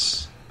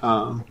Alex,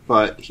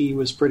 but he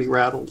was pretty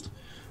rattled.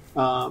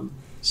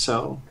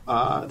 So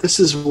this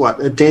is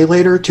what, a day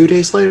later, 2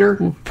 days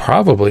later?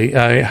 Probably.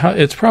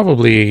 It's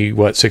probably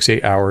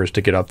 6-8 hours to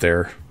get up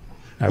there.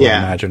 I would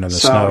imagine in the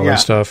snow and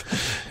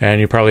stuff.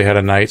 And you probably had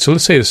a night. So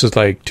let's say this is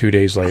like 2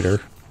 days later.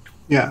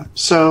 Yeah.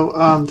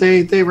 So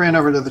they ran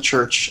over to the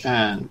church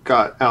and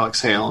got Alex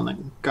Hale and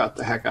then got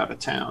the heck out of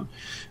town.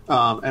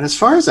 And as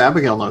far as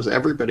Abigail knows,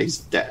 everybody's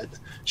dead.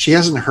 She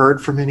hasn't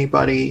heard from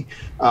anybody.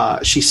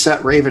 She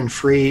set Raven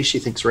free. She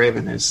thinks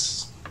Raven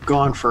is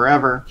gone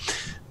forever.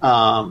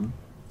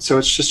 So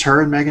it's just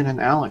her and Megan and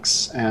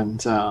Alex.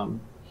 And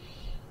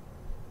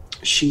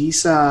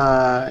she's in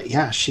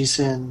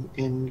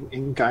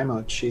guy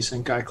mode. She's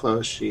in guy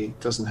clothes. She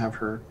doesn't have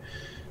her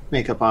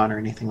makeup on or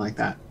anything like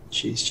that.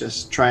 She's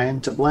just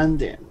trying to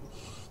blend in.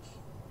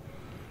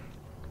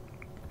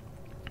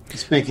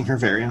 It's making her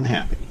very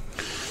unhappy.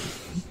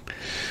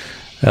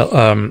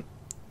 Well,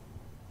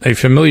 a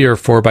familiar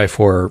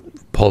 4x4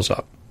 pulls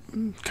up,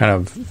 kind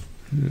of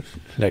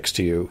next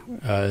to you.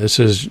 This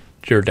is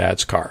your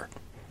dad's car.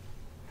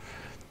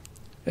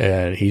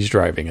 And he's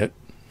driving it.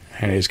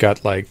 And he's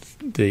got like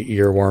the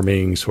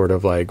ear-warming sort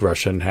of like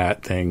Russian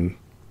hat thing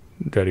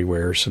that he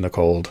wears in the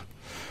cold.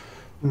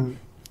 Mm.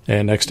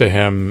 And next to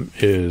him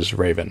is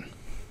Raven.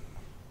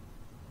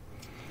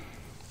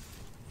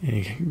 And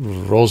he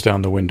rolls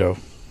down the window.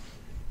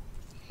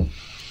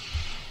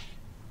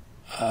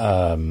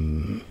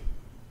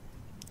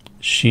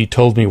 She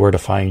told me where to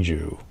find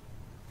you.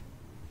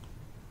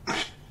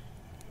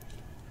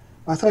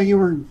 I thought you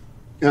were...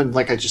 And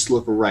I just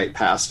look right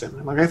past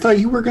him. I thought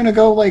you were going to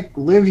go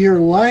live your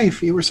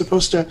life. You were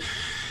supposed to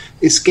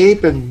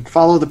escape and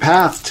follow the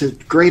path to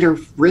greater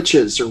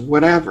riches or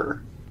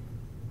whatever.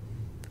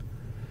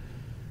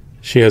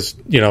 She has,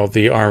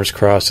 the arms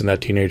crossed in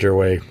that teenager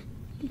way.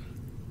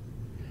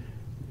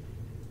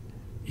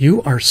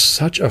 You are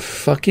such a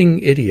fucking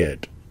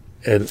idiot.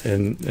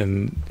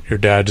 And your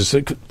dad just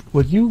said,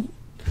 "Would you?"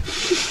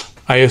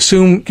 I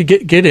assume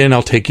get in.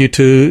 I'll take you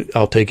to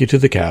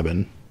the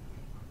cabin.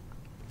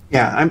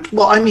 Yeah,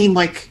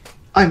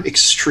 I'm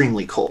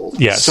extremely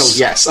cold. Yes. So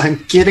yes,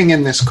 I'm getting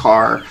in this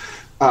car.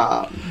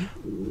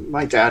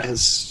 My dad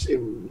has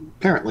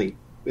apparently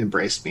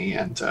embraced me,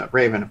 and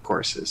Raven, of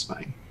course, is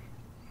my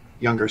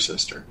younger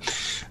sister,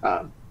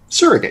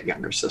 surrogate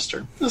younger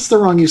sister. That's the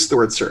wrong use of the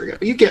word surrogate,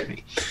 but you get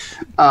me.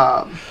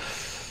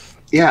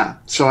 Yeah,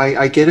 so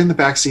I get in the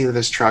backseat of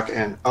this truck,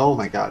 and oh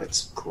my god,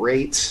 it's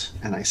great.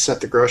 And I set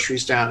the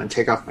groceries down and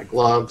take off my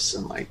gloves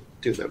and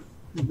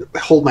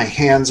hold my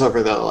hands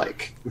over the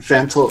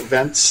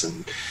vents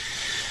and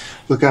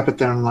look up at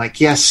them like,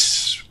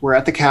 yes, we're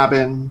at the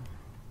cabin.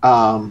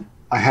 I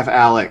have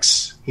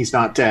Alex. He's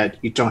not dead.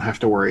 You don't have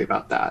to worry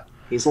about that.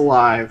 He's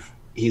alive.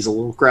 He's a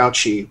little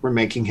grouchy. We're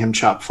making him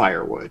chop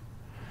firewood.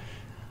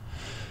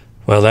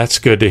 Well, that's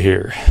good to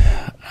hear,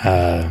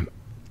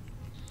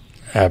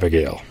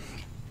 Abigail.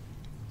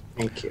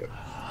 Thank you.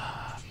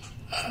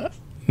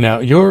 Now,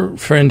 your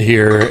friend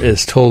here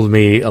has told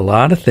me a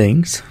lot of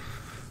things.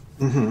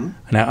 Mm-hmm.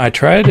 Now, I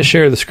tried to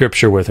share the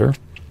scripture with her,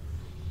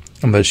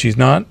 but she's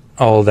not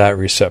all that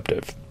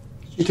receptive.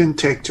 You didn't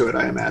take to it,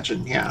 I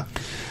imagine. Yeah.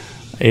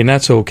 And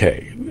that's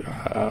okay.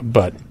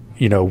 But,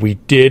 you know, we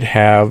did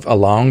have a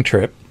long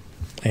trip,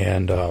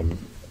 and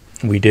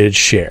we did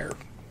share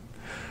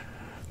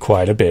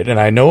quite a bit. And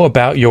I know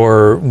about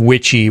your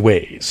witchy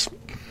ways.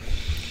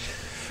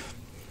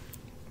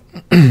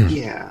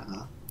 Yeah.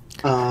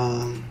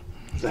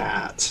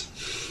 That.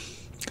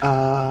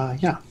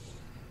 Yeah.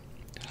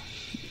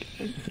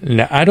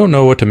 Now, I don't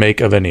know what to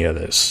make of any of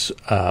this,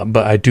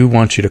 but I do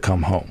want you to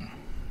come home.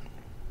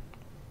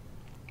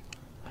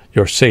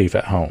 You're safe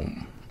at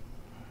home.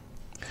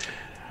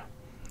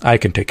 I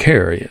can take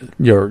care of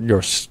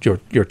you.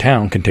 Your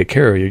town can take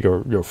care of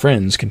you. Your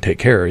friends can take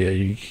care of you.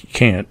 You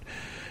can't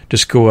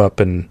just go up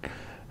and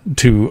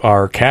to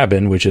our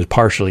cabin, which is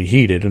partially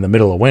heated in the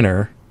middle of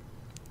winter,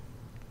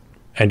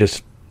 and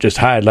just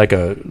hide like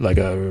a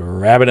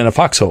rabbit in a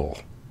foxhole.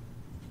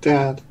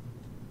 Dad,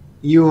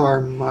 you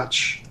are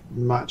much,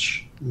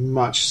 much,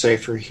 much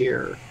safer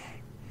here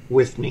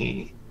with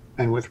me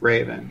and with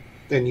Raven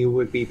than you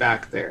would be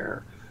back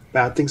there.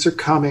 Bad things are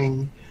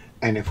coming,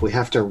 and if we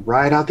have to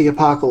ride out the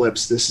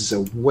apocalypse, this is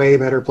a way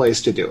better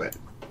place to do it.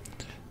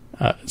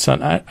 Son,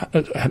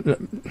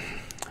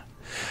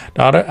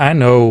 daughter, I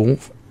know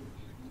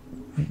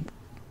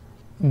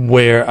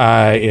where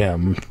I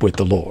am with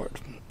the Lord.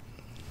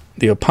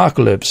 The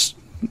apocalypse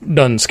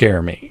doesn't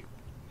scare me.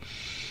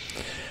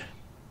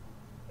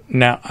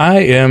 Now, I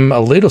am a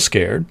little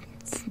scared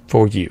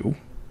for you,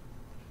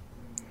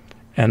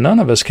 and none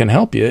of us can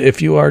help you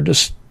if you are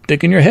just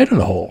sticking your head in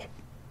the hole.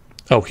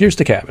 Oh, here's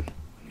the cabin.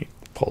 He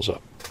pulls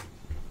up.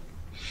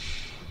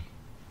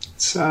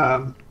 It's,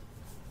 I'm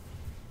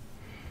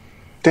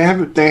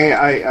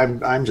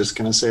just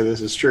going to say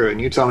this is true,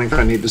 and you tell me if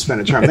I need to spin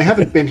a charm. They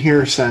haven't been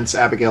here since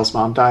Abigail's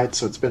mom died,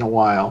 so it's been a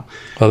while.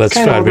 Oh, that's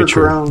got to be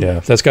true.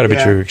 Yeah, that's got to be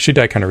Yeah. true. She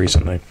died kind of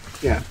recently.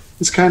 Yeah,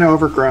 it's kind of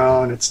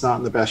overgrown. It's not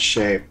in the best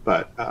shape,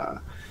 but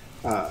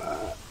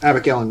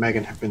Abigail and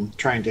Megan have been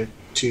trying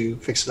to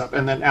fix it up.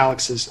 And then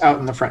Alex is out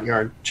in the front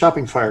yard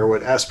chopping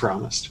firewood as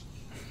promised.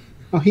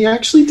 Oh, he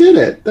actually did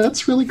it.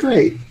 That's really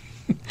great.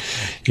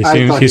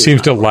 He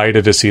seems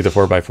delighted to see the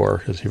 4x4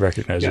 because he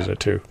recognizes it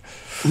too.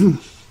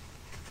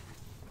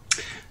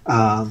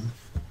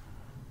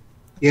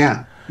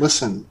 Yeah,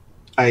 listen,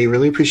 I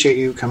really appreciate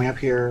you coming up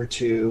here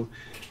to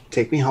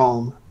take me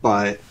home,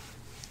 but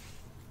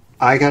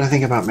I got to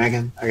think about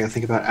Megan. I got to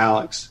think about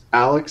Alex.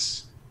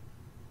 Alex,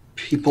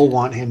 people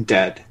want him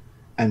dead.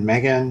 And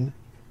Megan,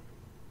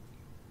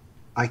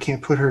 I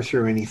can't put her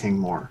through anything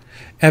more.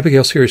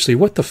 Abigail, seriously,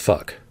 what the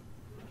fuck?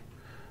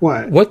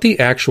 What? What the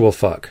actual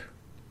fuck?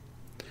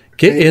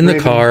 Get in the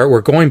car. We're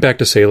going back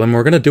to Salem.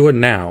 We're going to do it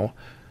now.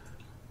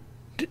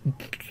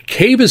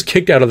 Cabe is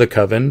kicked out of the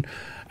coven.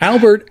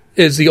 Albert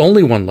is the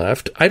only one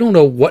left. I don't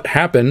know what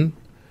happened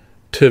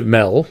to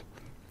Mel.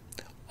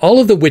 All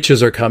of the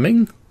witches are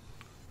coming.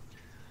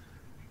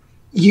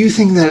 You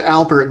think that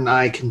Albert and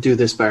I can do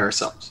this by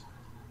ourselves?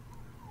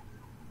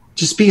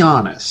 Just be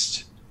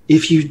honest.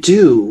 If you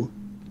do,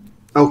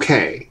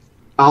 okay,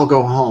 I'll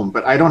go home.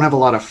 But I don't have a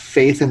lot of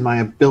faith in my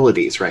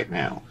abilities right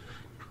now.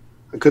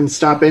 I couldn't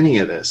stop any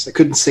of this. I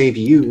couldn't save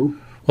you.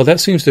 Well, that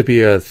seems to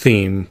be a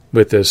theme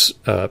with this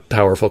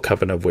powerful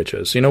coven of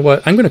witches. You know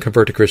what? I'm going to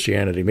convert to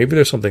Christianity. Maybe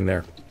there's something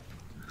there.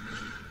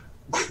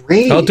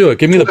 Great. I'll do it.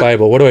 Give me the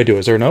Bible. What do I do?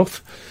 Is there an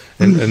oath?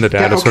 And the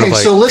dad is sort of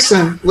like... so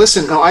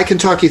listen. No, I can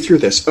talk you through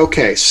this.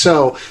 Okay,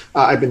 so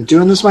I've been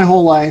doing this my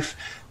whole life.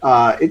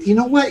 You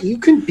know what? You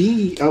can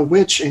be a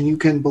witch and you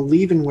can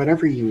believe in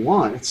whatever you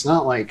want. It's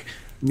not like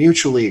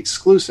mutually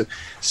exclusive.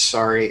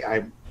 Sorry,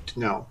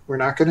 no, we're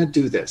not going to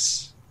do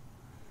this.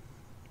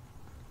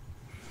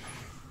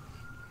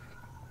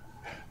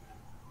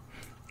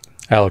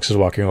 Alex is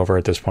walking over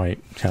at this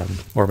point,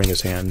 warming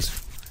his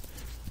hands.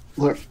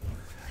 Look,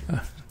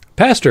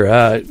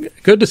 Pastor,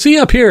 good to see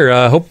you up here.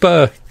 Hope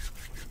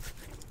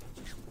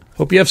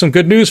you have some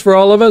good news for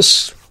all of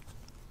us.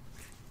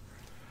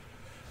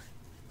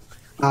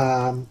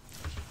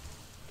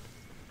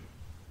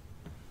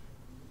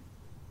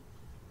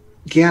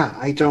 Yeah,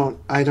 I don't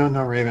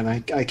know, Raven.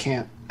 I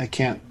can't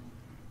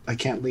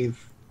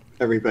leave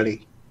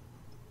everybody.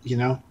 You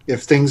know,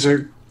 if things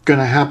are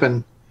gonna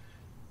happen,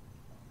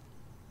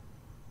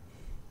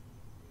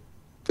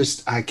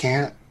 just I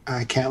can't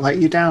let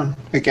you down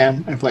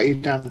again. I've let you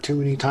down too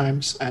many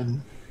times,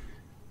 and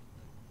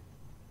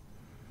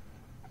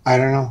I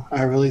don't know.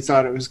 I really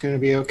thought it was going to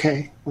be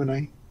okay when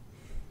I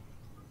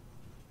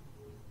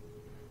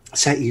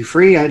set you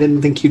free. I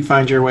didn't think you'd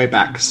find your way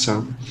back.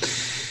 So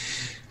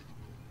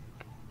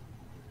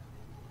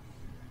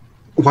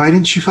Why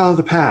didn't you follow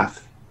the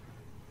path?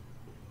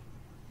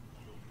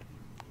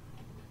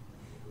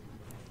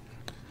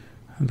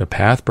 The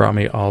path brought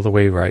me all the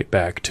way right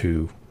back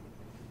to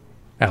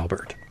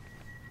Albert.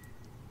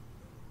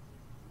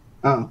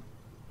 Oh.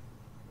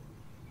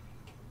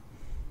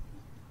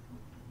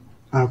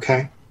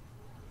 Okay.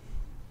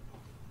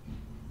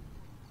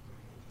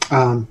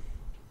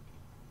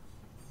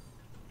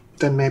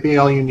 Then maybe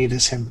all you need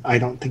is him. I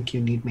don't think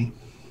you need me.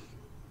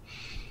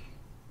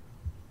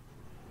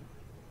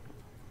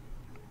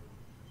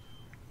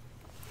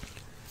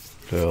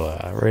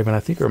 So, Raven, I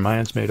think our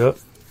mind's made up.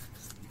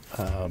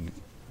 I'm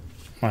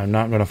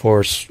not going to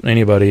force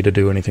anybody to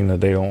do anything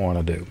that they don't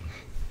want to do.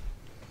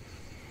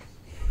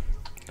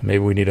 Maybe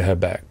we need to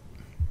head back.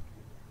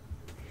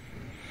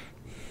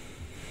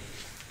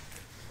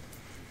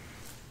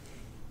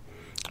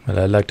 But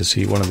I'd like to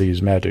see one of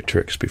these magic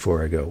tricks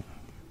before I go.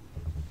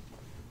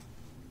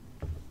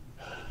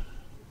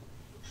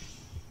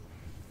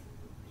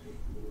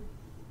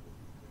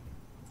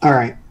 All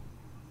right.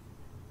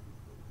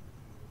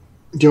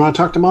 Do you want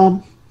to talk to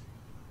Mom?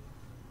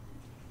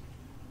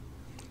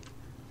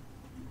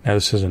 Now,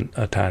 this isn't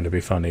a time to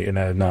be funny,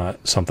 and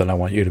not something I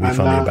want you to be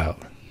funny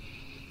about.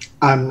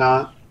 I'm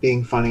not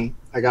being funny.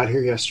 I got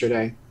here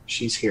yesterday.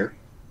 She's here.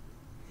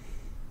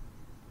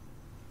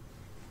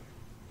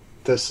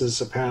 This is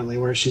apparently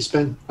where she's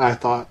been. I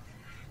thought.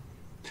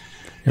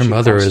 Your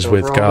mother is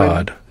with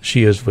God.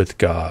 She is with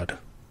God.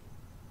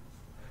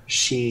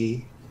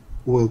 She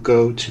will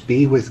go to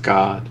be with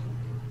God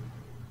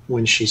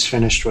when she's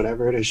finished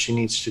whatever it is she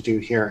needs to do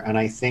here. And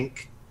I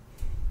think,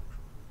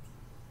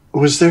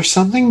 was there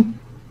something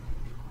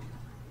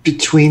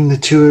between the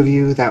two of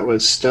you that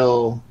was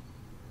still,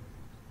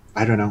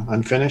 I don't know,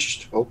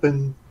 unfinished,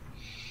 open,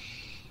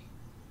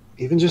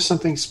 even just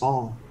something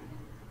small?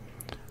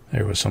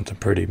 There was something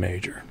pretty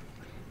major,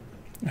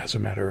 as a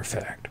matter of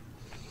fact.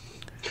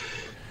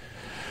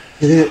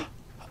 Did it?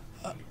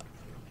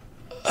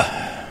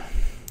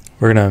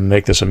 We're going to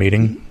make this a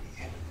meeting.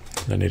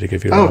 I need to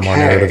give you a little more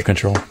narrative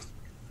control.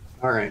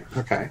 All right.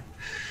 Okay.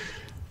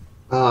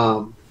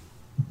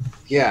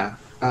 Yeah.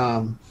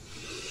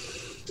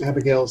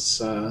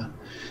 Abigail's, I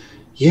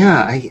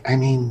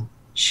mean,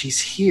 she's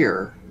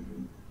here,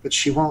 but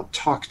she won't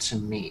talk to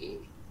me.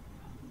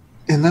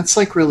 And that's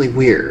like really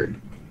weird.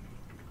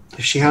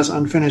 If she has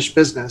unfinished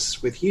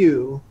business with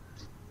you,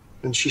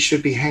 then she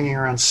should be hanging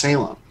around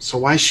Salem. So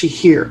why is she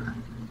here?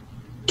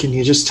 Can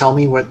you just tell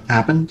me what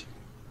happened?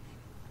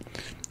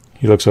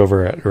 He looks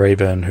over at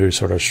Raven, who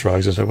sort of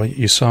shrugs and says, well,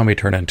 you saw me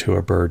turn into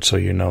a bird, so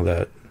you know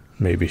that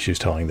maybe she's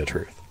telling the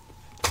truth.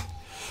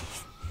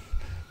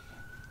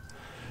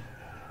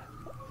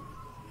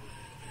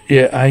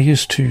 Yeah, I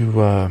used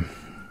to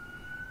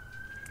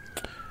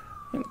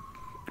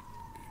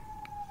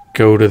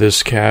go to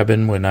this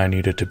cabin when I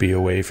needed to be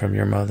away from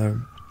your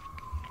mother.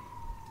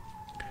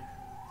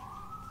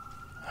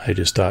 I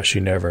just thought she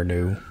never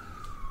knew.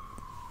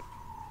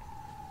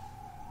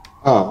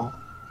 Oh.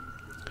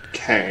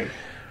 Okay.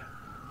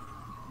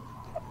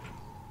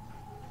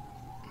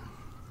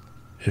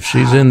 If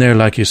she's in there,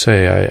 like you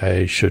say,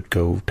 I should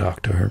go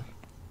talk to her.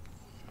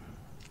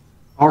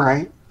 All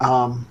right.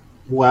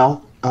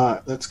 Well,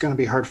 that's going to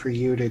be hard for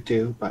you to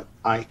do, but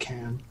I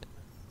can.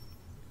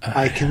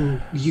 I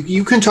can.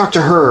 You can talk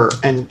to her,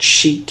 and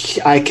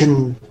I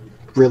can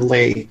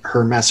relay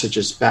her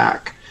messages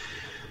back.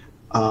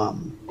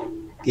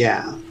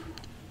 Yeah,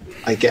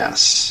 I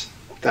guess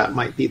that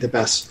might be the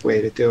best way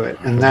to do it.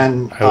 And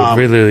then I would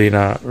really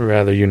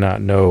rather you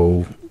not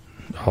know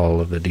all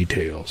of the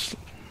details.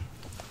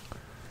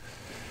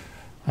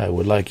 I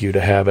would like you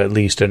to have at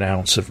least an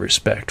ounce of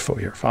respect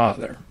for your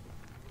father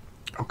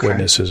when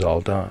this is all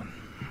done.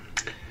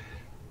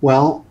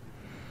 Well,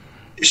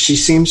 she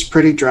seems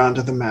pretty drawn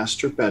to the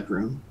master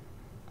bedroom,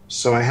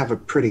 so I have a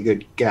pretty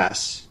good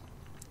guess.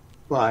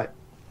 But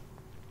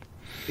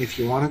if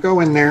you want to go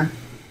in there,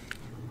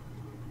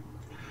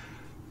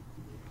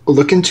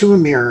 look into a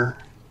mirror,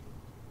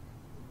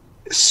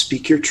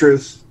 speak your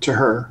truth to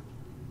her,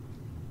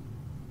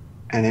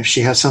 and if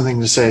she has something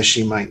to say,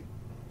 she might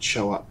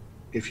show up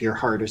if your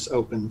heart is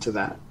open to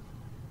that.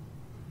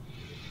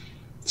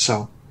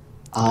 So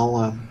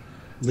I'll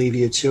leave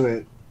you to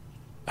it.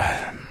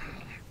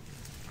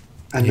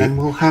 And then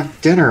we'll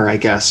have dinner, I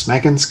guess.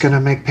 Megan's going to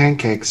make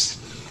pancakes.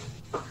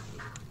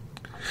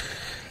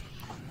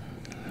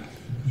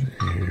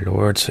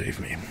 Lord save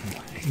me.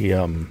 He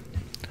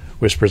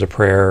whispers a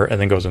prayer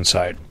and then goes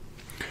inside.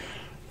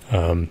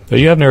 But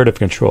you have narrative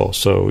control,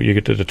 so you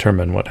get to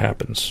determine what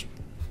happens.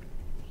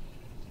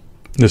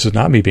 This is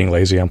not me being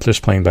lazy. I'm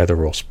just playing by the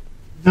rules.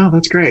 No,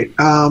 that's great.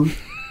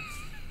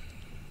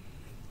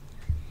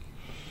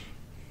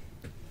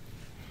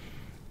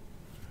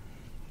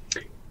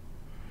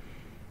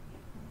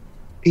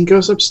 He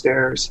goes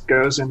upstairs,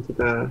 goes into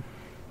the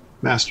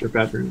master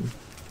bedroom.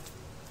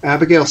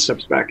 Abigail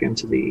steps back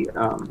into the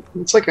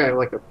it's like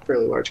a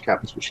fairly large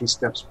cabin, so she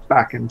steps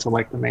back into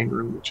like the main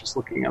room, which is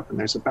looking up, and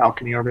there's a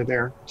balcony over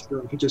there to the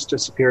room he just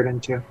disappeared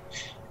into.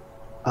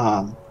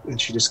 And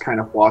she just kind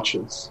of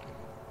watches.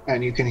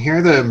 and you can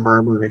hear the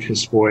murmur of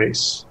his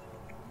voice,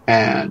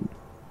 and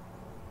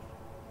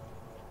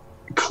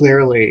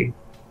clearly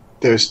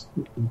there's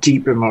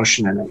deep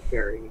emotion in it,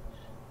 very,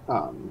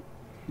 some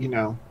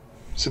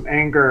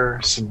anger,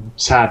 some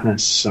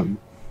sadness, some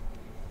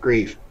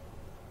grief.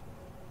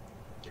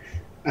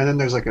 And then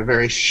there's like a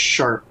very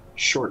sharp,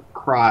 short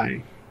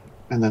cry,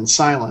 and then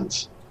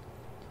silence.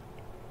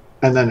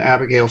 And then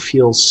Abigail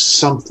feels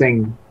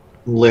something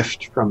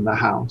lift from the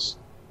house.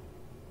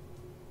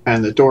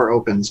 And the door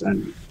opens,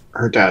 and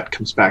her dad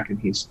comes back, and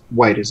he's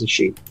white as a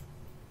sheet.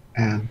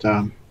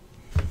 And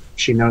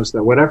she knows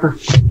that whatever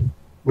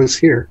was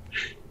here,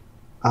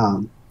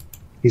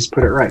 he's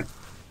put it right.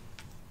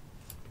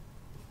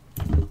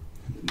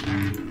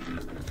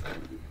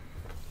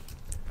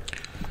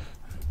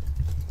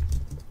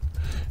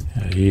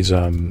 He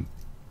doesn't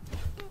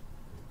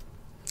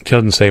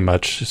say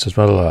much. He says,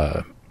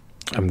 well,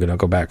 I'm going to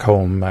go back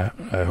home.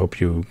 I hope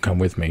you come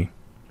with me.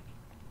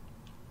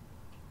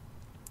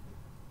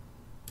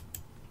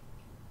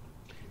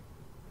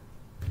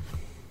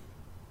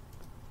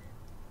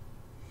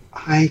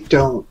 I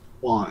don't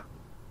want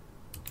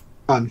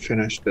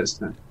unfinished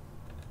business.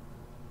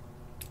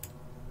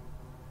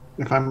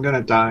 If I'm going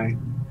to die,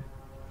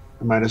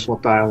 I might as well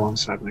die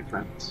alongside my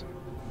friends.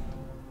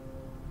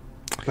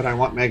 But I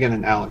want Megan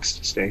and Alex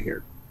to stay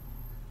here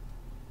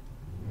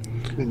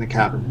in the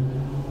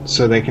cabin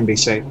so they can be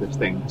safe if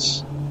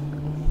things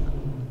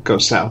go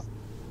south.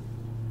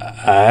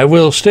 I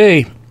will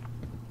stay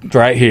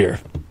right here,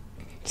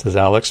 says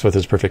Alex with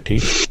his perfect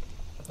teeth.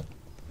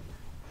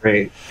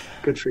 Great.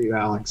 Good for you,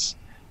 Alex.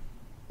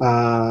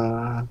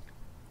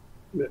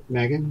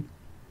 Megan?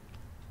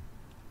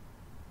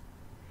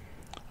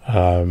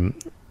 I'll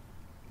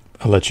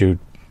let you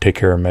take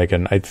care of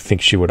Megan. I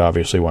think she would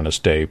obviously want to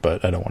stay,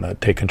 but I don't want to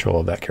take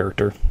control of that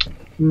character.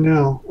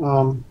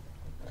 No.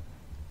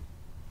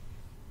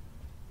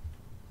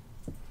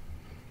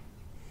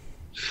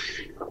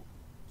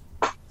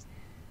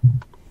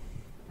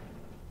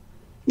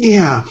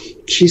 Yeah,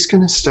 she's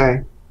going to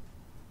stay.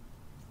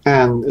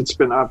 And it's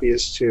been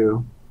obvious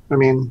to...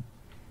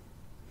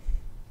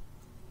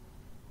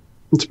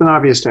 it's been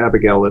obvious to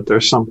Abigail that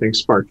there's something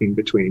sparking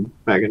between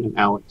Megan and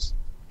Alex.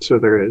 So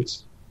it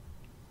is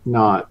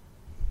not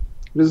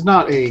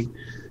an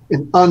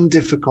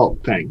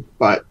undifficult thing,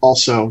 but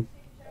also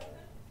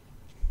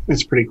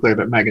it's pretty clear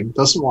that Megan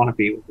doesn't want to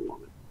be with a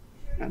woman,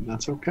 and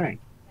that's okay.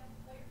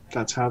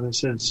 That's how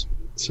this is.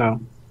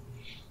 So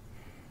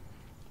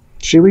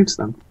she leaves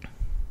them.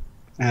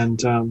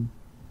 And,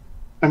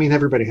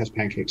 everybody has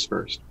pancakes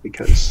first,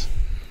 because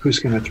who's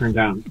going to turn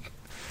down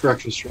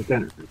breakfast for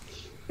dinner?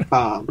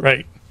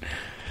 Right.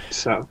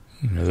 So,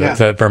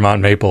 that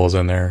Vermont maple is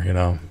in there,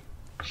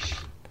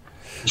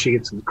 She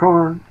gets in the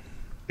car,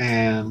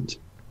 and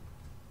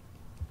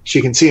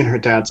she can see in her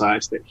dad's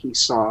eyes that he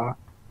saw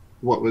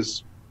what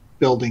was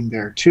building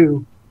there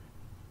too.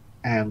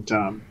 And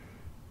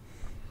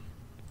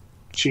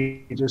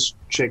she just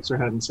shakes her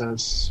head and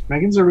says,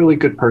 Megan's a really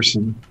good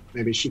person.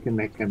 Maybe she can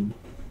make him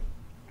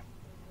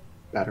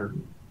better.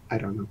 I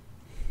don't know.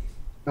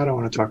 I don't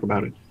want to talk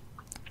about it.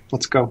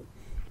 Let's go.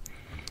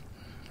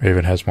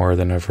 Raven has more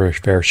than a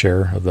fair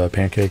share of the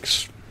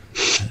pancakes.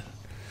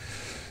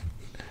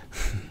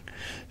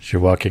 As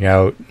you're walking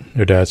out,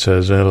 your dad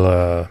says,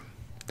 well,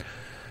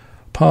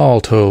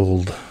 Paul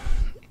told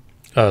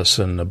us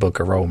in the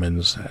book of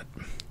Romans that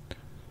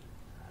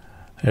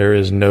there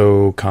is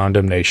no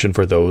condemnation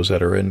for those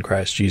that are in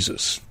Christ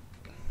Jesus.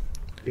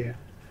 Yeah.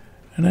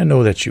 And I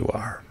know that you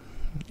are,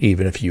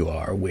 even if you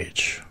are a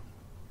witch.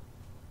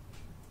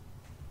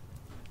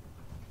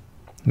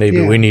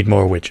 Maybe we need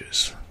more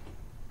witches.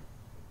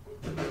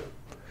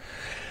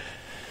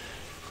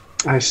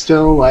 I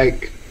still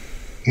like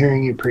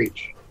hearing you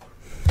preach.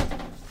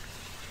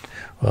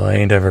 Well, I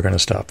ain't ever going to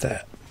stop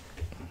that.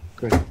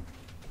 Good.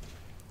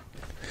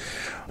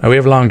 Now, we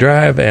have a long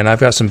drive, and I've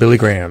got some Billy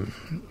Graham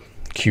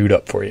queued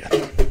up for you.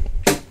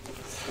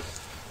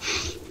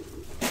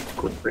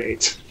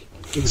 Great.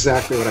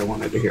 Exactly what I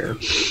wanted to hear.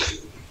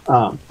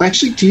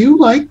 Actually, do you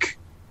like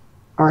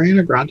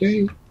Ariana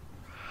Grande?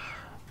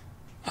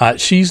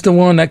 She's the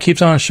one that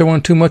keeps on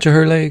showing too much of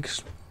her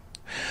legs.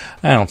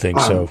 I don't think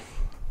so.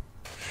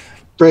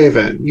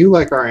 Raven, you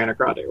like Ariana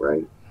Grande,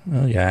 right?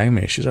 Well,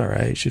 yeah, she's all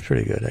right. She's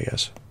pretty good, I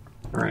guess.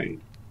 All right.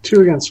 2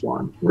 against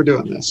 1. We're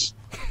doing this.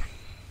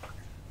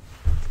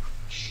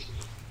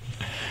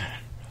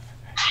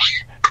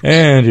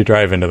 And you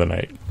drive into the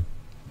night.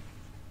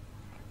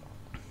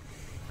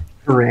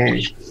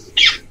 Hooray.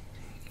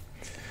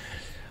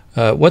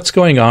 What's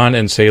going on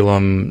in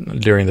Salem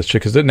during this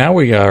trip? Because now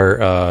we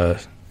are...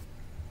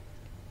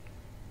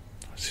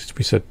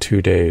 we said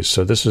 2 days.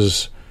 So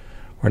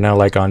we're now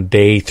like on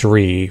day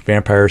 3.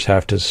 Vampires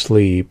have to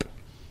sleep.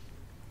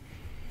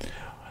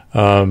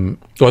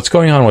 What's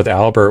going on with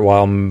Albert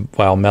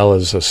while Mel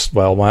is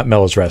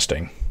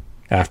resting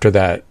after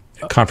that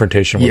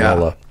confrontation with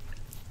Lola?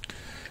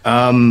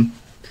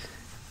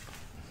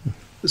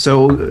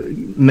 So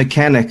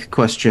mechanic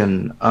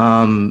question.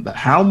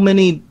 How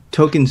many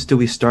tokens do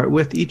we start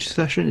with each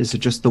session? Is it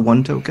just the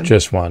one token?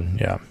 Just one,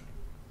 yeah.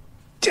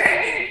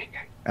 Dang,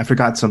 I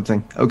forgot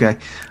something. Okay,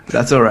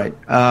 that's all right.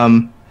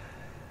 Now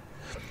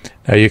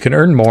you can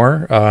earn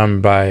more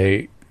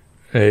by,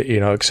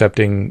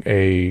 accepting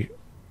a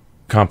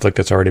conflict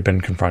that's already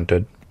been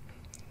confronted.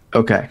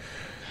 Okay.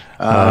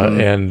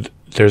 And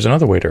there's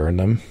another way to earn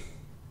them.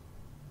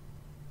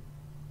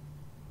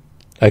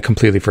 I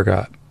completely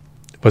forgot.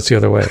 What's the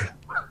other way?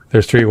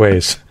 There's 3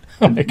 ways.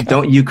 Oh my God.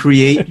 Don't you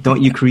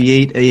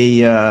create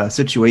a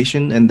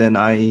situation and then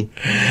I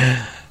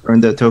earn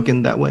the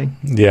token that way?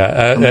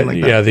 Yeah, Like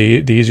yeah.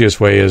 The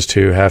easiest way is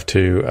to have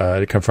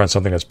to confront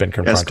something that's been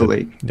confronted.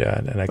 Escalate. Yeah,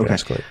 and I can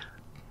escalate.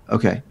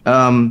 Okay.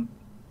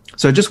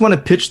 So I just want to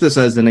pitch this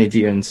as an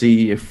idea and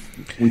see if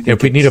we think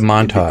If we need a it'd be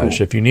montage,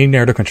 cool. if you need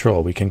narrative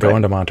control, we can go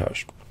into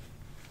montage.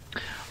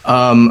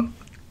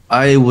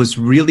 I was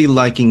really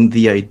liking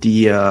the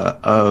idea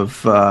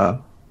of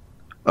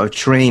a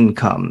train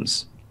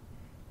comes,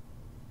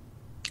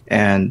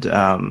 and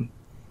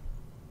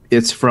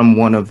it's from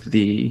one of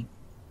the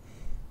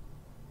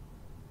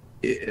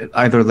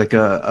either like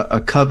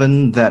a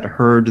coven that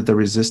heard the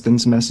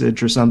resistance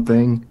message or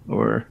something,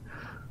 or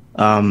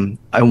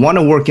I want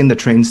to work in the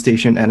train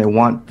station and I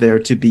want there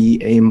to be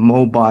a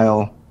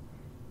mobile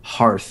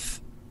hearth.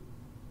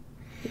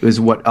 Is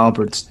what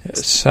Albert's It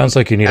sounds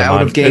like you need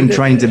out a of game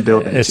trying to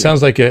build into. It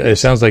sounds like you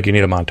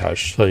need a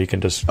montage, so you can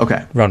just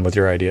run with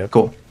your idea.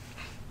 Cool.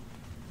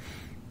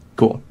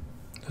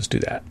 Let's do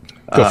that.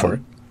 Go for it.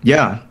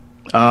 Yeah.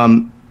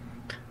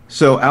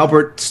 So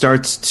Albert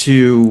starts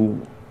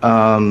to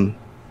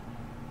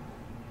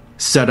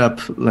set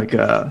up like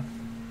a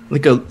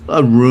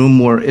room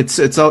where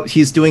it's all,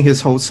 he's doing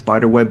his whole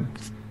spiderweb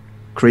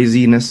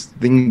craziness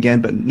thing again,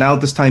 but now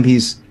this time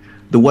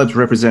the webs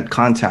represent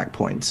contact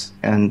points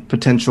and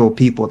potential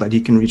people that he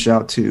can reach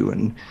out to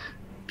and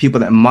people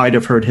that might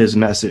have heard his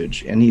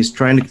message. And he's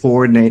trying to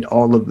coordinate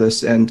all of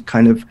this and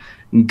kind of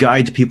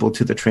guide people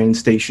to the train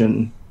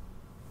station.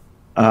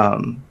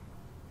 And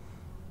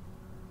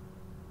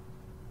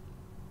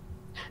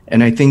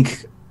I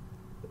think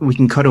we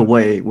can cut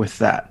away with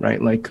that,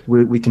 right? Like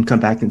we can come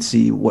back and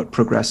see what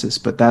progresses,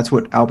 but that's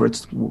what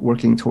Albert's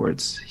working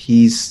towards.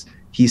 He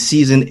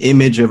sees an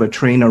image of a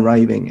train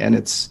arriving and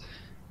it's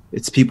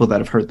people that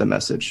have heard the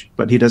message,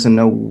 but he doesn't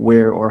know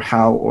where or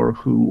how or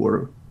who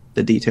or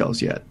the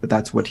details yet. But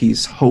that's what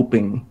he's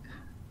hoping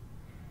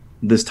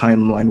this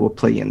timeline will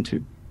play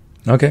into.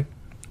 Okay.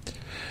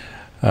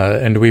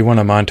 And we want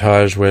a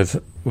montage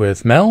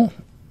with Mel.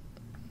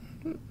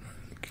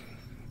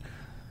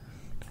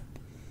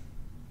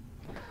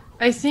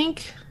 I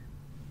think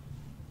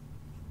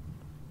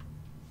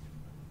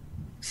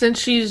since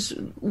she's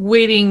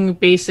waiting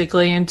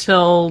basically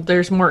until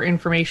there's more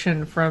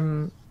information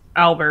from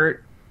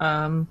Albert,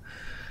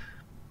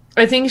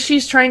 I think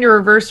she's trying to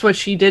reverse what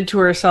she did to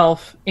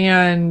herself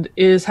and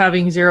is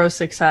having 0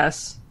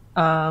 success.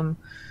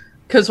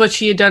 Because what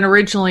she had done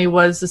originally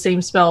was the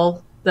same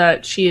spell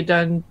that she had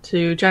done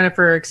to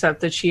Jennifer,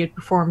 except that she had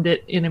performed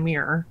it in a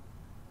mirror.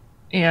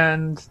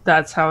 And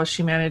that's how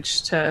she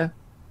managed to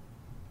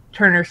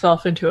turn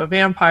herself into a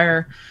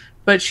vampire.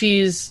 But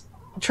she's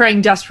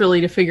trying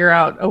desperately to figure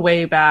out a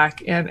way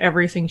back, and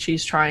everything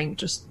she's trying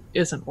just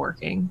isn't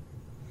working.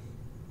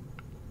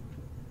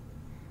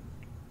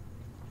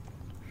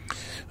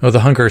 Well,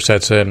 the hunger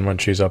sets in when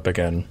she's up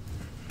again.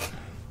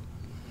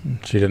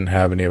 She didn't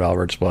have any of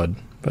Albert's blood,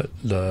 but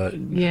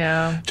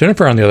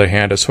Jennifer, on the other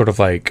hand, is sort of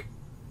like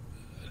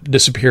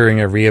disappearing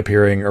and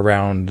reappearing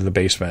around the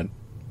basement.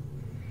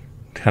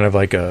 Kind of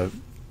like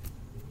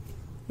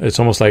it's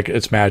almost like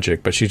it's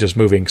magic, but she's just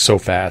moving so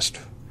fast.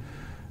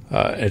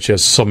 And she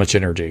has so much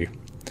energy.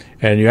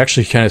 And you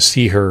actually kind of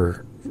see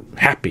her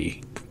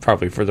happy,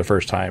 probably for the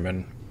first time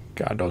in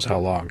God knows how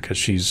long, because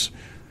she's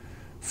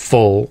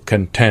full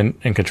content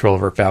and control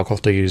of her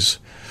faculties,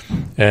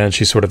 and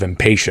she's sort of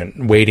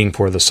impatient, waiting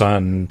for the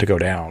sun to go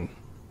down.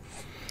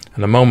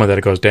 And the moment that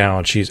it goes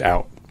down, she's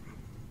out.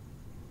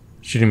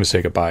 She didn't even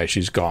say goodbye.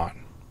 She's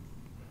gone.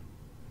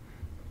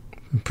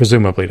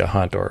 Presumably to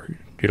hunt or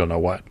you don't know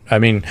what. I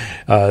mean,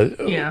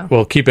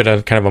 we'll keep it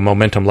at kind of a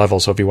momentum level,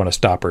 so if you want to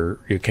stop her,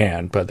 you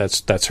can, but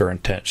that's her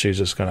intent. She's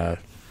just going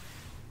to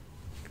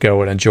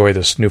go and enjoy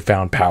this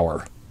newfound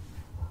power.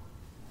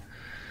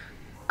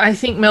 I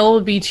think Mel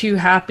would be too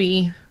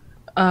happy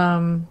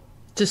to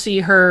see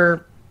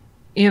her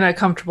in a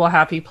comfortable,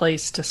 happy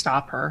place to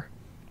stop her.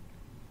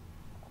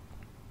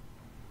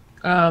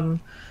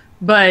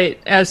 But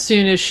as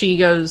soon as she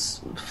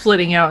goes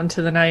flitting out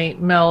into the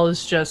night, Mel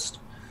is just...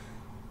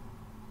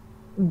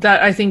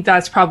 I think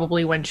that's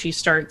probably when she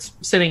starts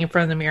sitting in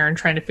front of the mirror and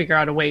trying to figure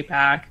out a way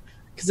back.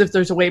 Because if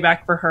there's a way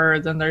back for her,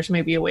 then there's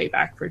maybe a way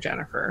back for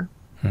Jennifer.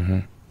 Mm-hmm.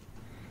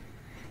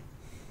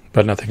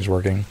 But nothing's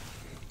working.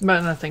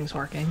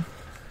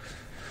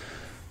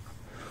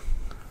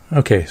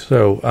 Okay,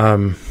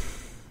 so...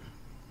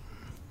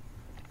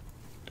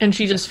 And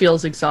she just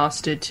feels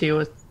exhausted, too,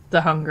 with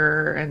the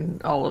hunger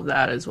and all of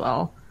that as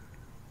well.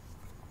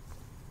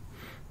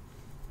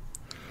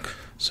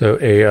 So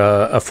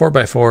a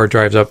 4x4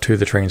 drives up to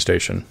the train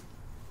station.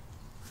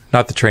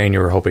 Not the train you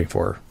were hoping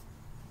for.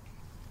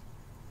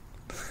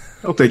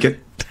 I'll take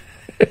it.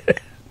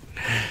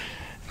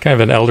 Kind of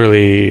an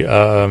elderly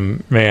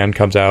man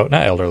comes out.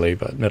 Not elderly,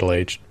 but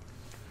middle-aged.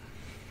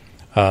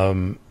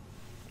 And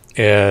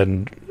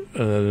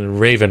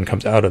Raven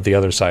comes out of the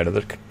other side of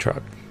the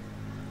truck.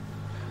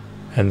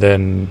 And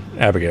then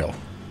Abigail.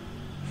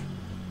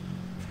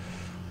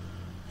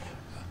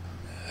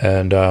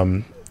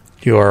 And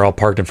you are all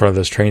parked in front of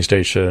this train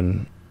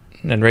station.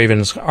 And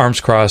Raven's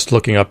arms crossed,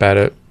 looking up at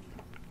it.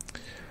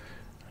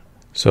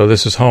 So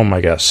this is home,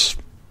 I guess.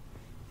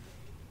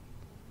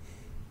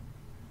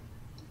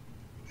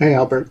 Hey,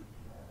 Albert.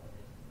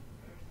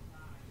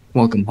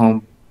 Welcome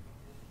home.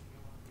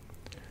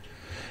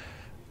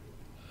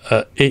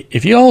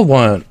 If you all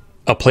want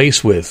a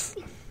place with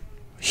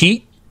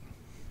heat,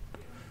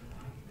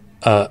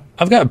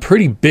 I've got a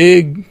pretty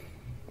big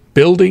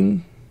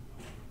building.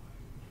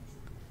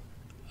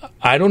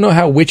 I don't know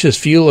how witches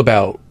feel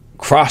about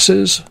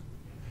crosses,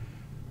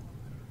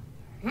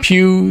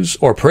 pews,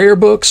 or prayer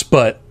books,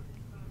 but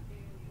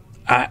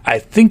I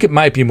think it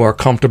might be more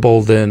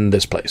comfortable than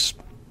this place.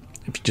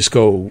 If you just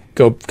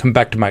come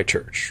back to my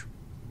church.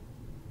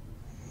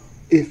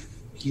 If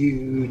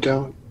you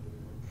don't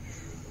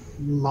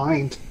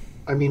mind,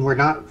 I mean, we're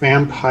not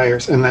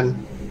vampires. And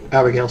then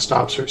Abigail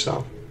stops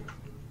herself.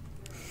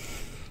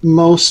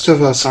 Most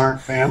of us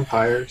aren't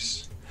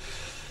vampires.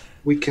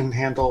 We can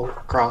handle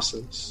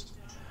crosses.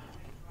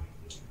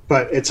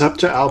 But it's up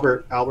to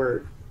Albert.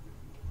 Albert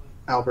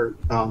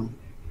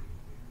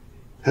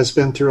has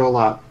been through a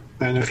lot.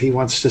 And if he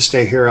wants to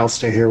stay here, I'll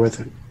stay here with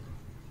him.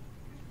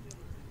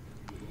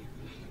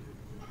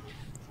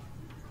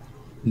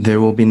 There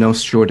will be no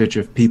shortage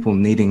of people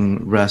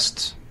needing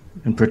rest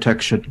and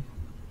protection.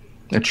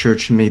 A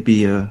church may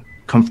be a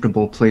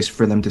comfortable place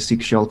for them to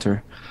seek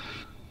shelter.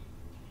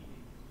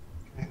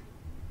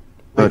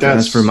 But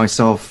as for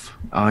myself,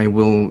 I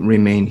will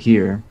remain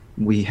here.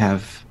 We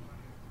have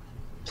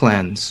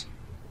plans.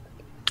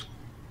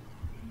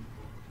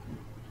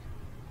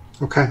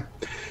 Okay.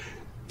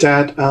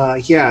 Dad,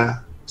 yeah,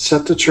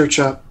 set the church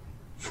up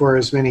for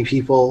as many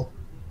people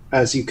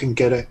as you can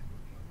get it.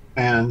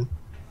 And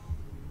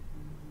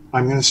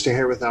I'm going to stay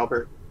here with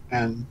Albert.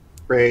 And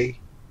Ray,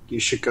 you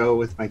should go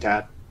with my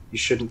dad. You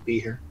shouldn't be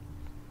here.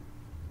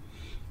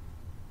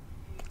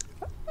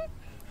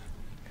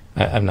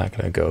 I'm not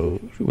going to go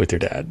with your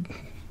dad.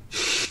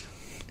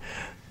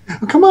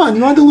 Oh, come on,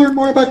 you wanted to learn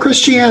more about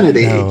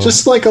Christianity. No.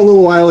 Just like a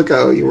little while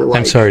ago, you were like...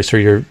 I'm sorry, sir.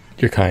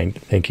 You're kind.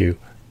 Thank you.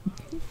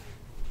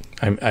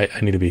 I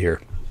need to be here.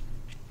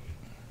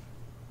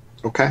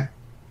 Okay.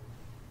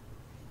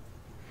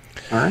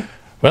 All right.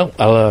 Well,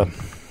 I'll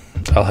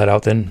head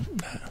out then.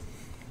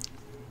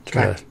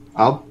 Okay.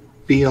 I'll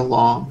be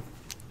along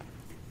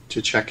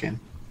to check in.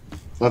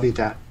 Love you,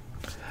 Dad.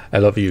 I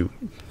love you.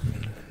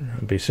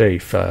 Be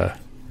safe.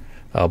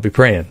 I'll be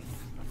praying.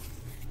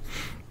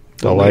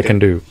 That's all I can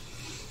do.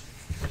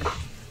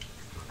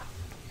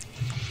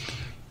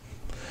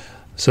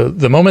 So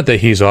the moment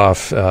that he's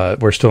off,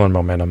 we're still in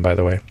momentum, by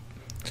the way.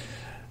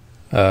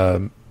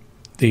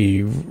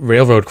 The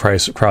railroad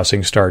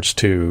crossing starts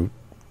to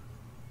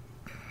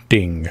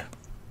ding,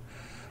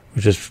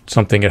 which is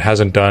something it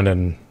hasn't done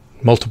in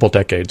multiple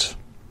decades.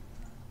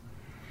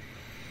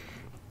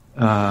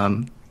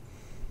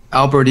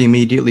 Albert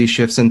immediately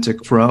shifts into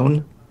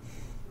crone,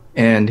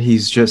 and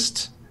he's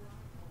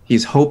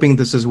hoping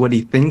this is what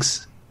he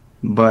thinks,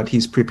 but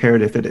he's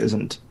prepared if it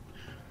isn't.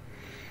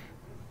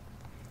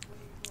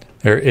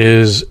 There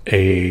is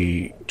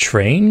a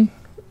train.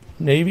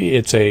 Maybe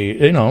it's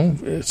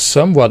it's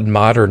somewhat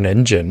modern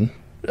engine,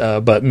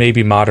 but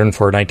maybe modern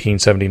for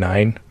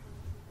 1979.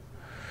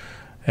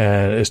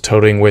 And is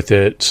toting with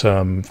it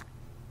some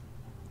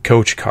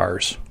coach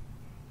cars.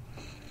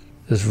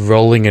 Is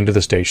rolling into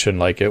the station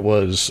like it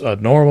was a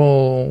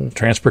normal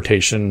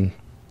transportation,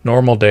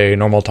 normal day,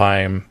 normal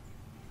time.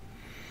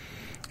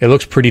 It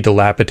looks pretty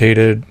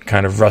dilapidated,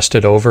 kind of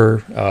rusted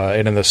over,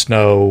 and in the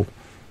snow,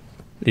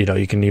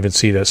 you can even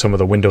see that some of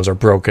the windows are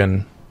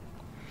broken.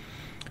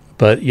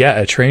 But yeah,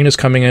 a train is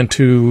coming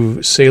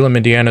into Salem,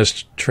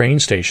 Indiana's train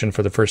station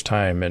for the first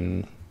time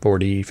in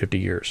 40, 50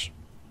 years.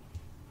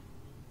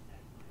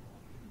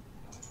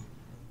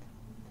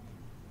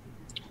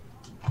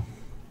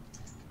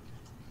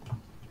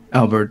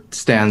 Albert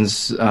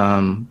stands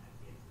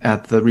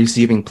at the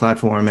receiving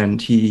platform,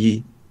 and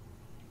he's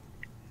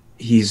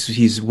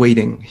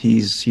waiting.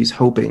 He's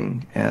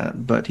hoping,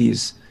 but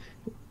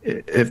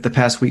if the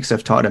past weeks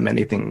have taught him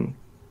anything,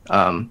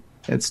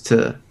 it's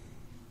to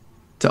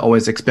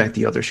always expect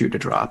the other shoe to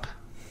drop.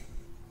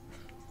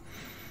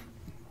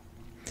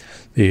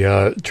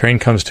 The train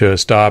comes to a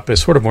stop.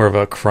 It's sort of more of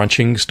a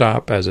crunching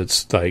stop, as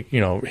it's like,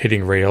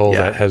 hitting rail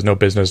that has no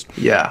business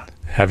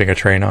having a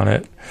train on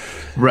it.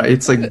 Right,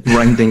 it's like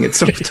grinding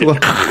itself to a...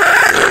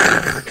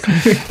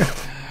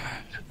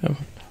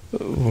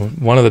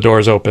 One of the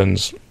doors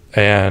opens,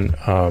 and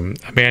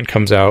a man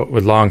comes out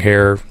with long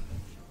hair,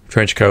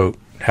 trench coat,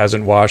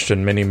 hasn't washed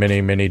in many,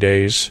 many, many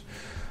days.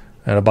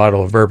 and a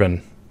bottle of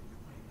bourbon.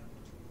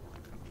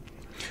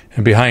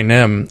 And behind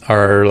them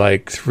are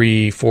like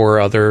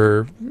 3-4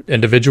 other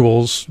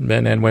individuals,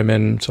 men and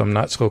women, so I'm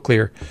not so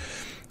clear.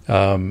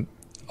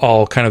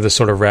 All kind of this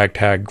sort of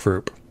ragtag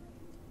group.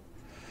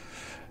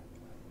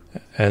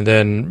 And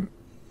then,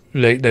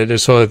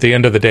 so at the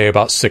end of the day,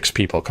 about 6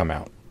 people come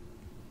out.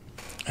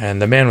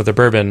 And the man with the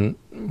bourbon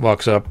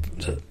walks up.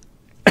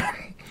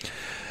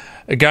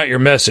 I got your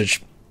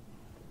message.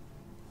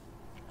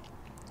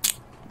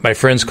 My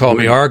friends call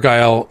me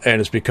Argyle, and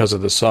it's because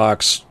of the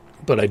socks,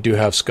 but I do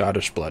have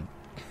Scottish blood.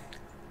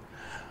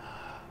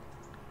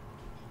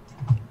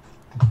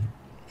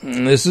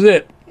 And this is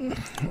it.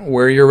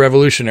 We're your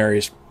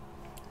revolutionaries.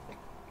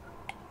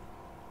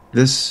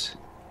 This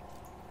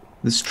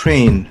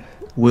train,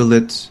 will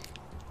it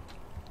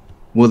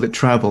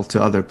travel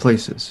to other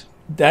places?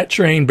 That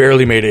train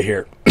barely made it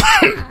here.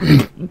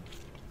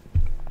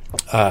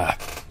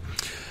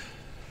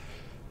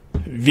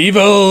 Viva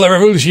la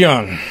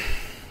revolution.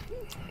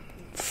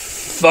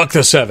 Fuck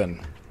the 7.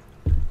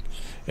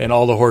 And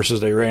all the horses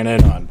they ran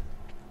in on.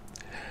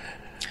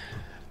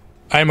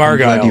 I'm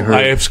Argyle.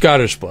 I have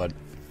Scottish blood.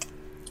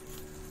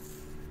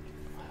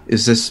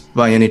 Is this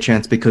by any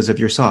chance because of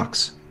your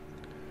socks?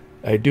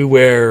 I do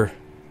wear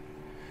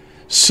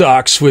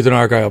socks with an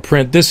Argyle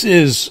print. This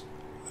is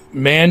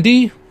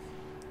Mandy,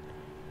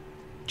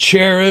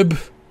 Cherub.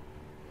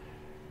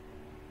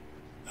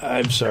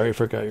 I'm sorry, I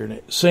forgot your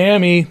name.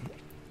 Sammy.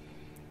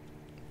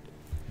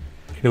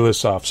 He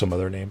lists off some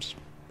other names.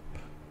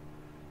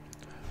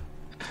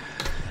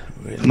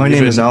 My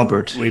name is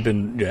Albert. We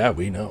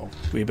know.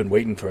 We've been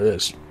waiting for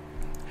this.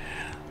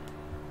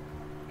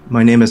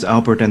 My name is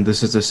Albert, and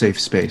this is a safe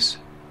space.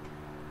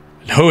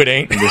 No, it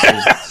ain't. This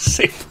is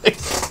safe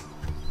place.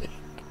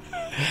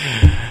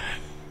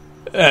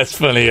 That's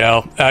funny,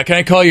 Al. Can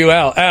I call you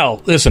Al?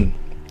 Al, listen.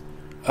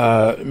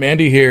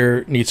 Mandy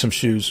here needs some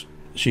shoes.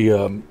 She,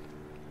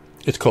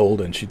 it's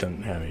cold and she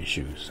doesn't have any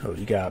shoes. So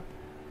you got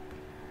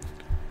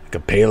like a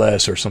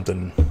Payless or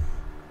something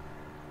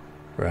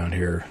around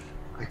here.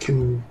 I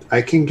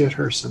can get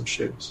her some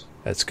shoes.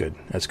 That's good.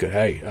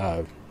 Hey,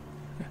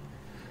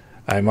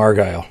 I'm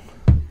Argyle.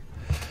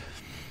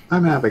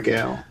 I'm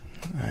Abigail.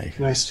 Hi.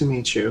 Nice to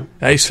meet you.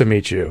 Nice to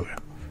meet you.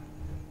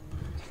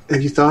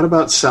 Have you thought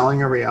about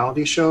selling a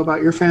reality show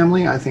about your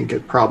family? I think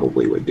it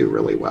probably would do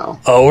really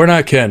well. Oh, we're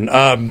not kidding.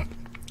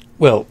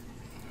 Well,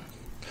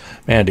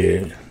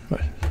 Mandy,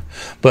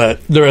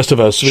 but the rest of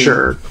us...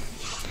 Sure.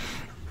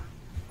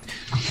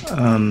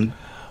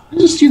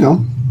 Just,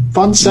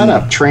 fun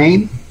setup.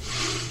 Train,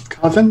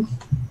 coven.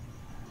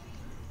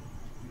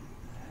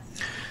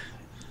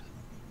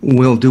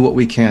 We'll do what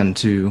we can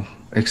to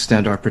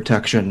extend our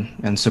protection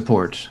and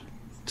support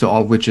to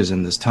all witches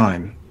in this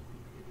time.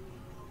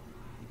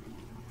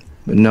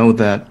 But know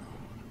that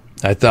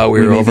I thought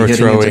we were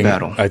overthrowing...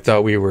 battle. I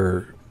thought we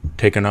were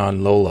taking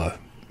on Lola.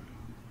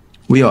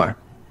 We are.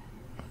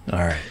 All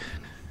right.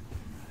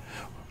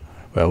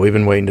 Well, we've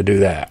been waiting to do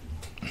that.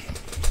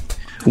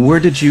 Where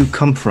did you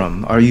come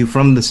from? Are you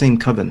from the same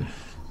coven?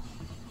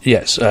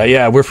 Yes.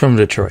 Yeah, we're from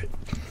Detroit.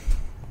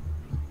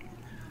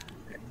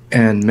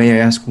 And may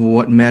I ask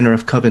what manner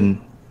of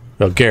coven?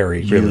 Well,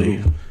 Gary,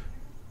 really.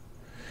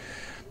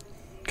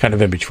 Kind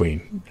of in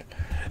between.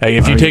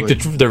 If you take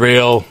the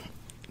rail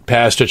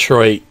past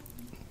Detroit,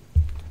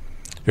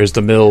 there's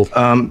the mill.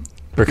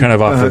 We're kind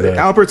of off of the...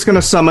 Albert's going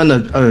to summon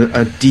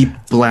a deep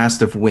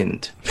blast of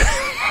wind.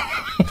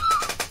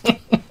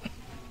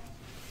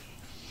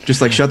 Just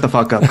like shut the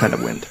fuck up kind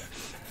of wind.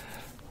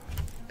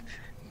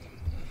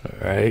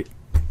 All right.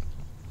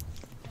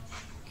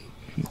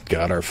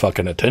 Got our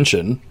fucking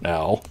attention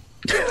now.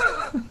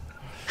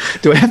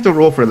 Do I have to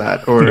roll for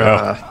that? Or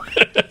no.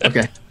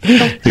 Okay.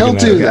 He'll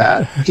do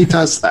that. He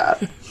does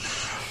that.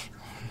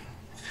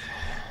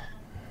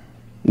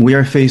 We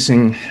are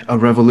facing a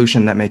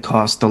revolution that may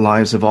cost the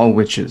lives of all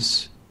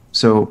witches.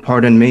 So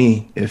pardon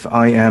me if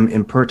I am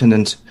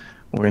impertinent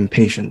or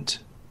impatient.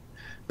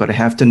 But I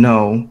have to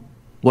know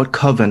what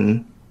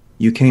coven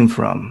you came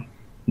from.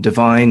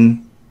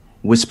 Divine,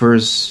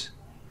 Whispers,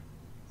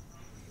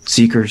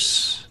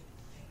 Seekers,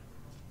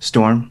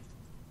 Storm?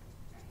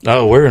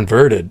 Oh, we're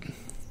inverted.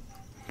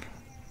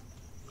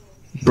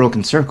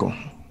 Broken Circle.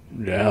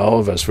 Yeah, all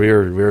of us. We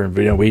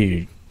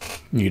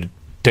need to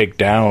take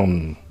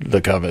down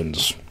the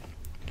covens.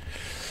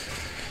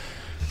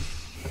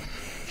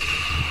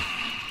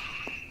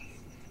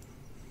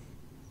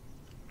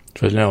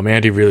 But no,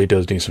 Mandy really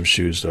does need some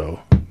shoes,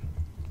 though.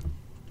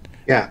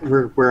 Yeah,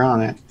 we're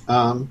on it.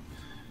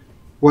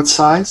 What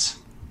size?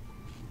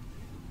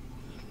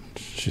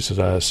 She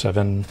says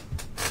 7.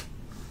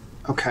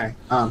 Okay.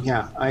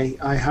 Yeah,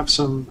 I have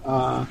some.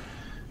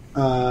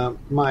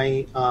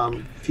 My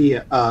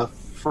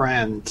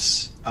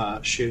friend's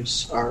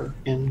shoes are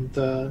in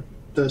the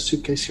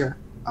suitcase here.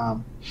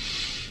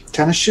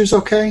 Tennis shoes,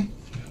 okay?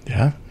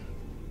 Yeah.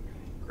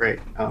 Great.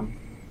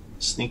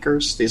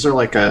 Sneakers. These are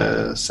like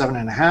a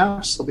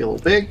 7.5. So they'll be a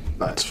little big,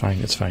 but It's fine.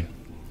 It's fine.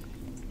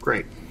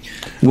 great.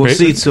 We'll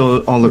see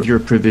to all of your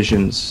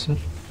provisions.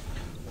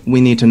 We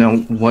need to know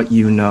what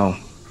you know.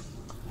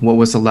 What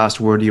was the last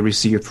word you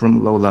received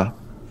from Lola?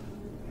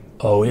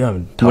 Oh, we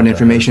haven't talked What to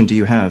information her. do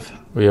you have?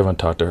 We haven't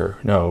talked to her.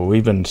 No,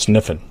 we've been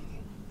sniffing.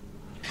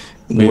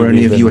 Were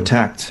any we've of you been-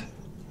 attacked?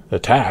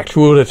 Attacked?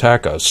 Who would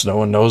attack us? No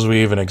one knows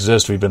we even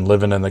exist. We've been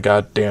living in the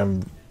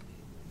goddamn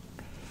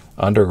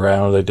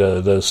underground.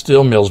 The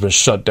steel mill's been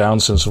shut down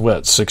since,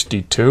 what,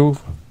 62?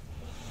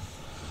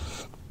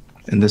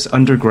 In this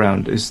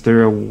underground, is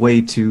there a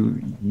way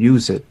to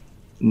use it,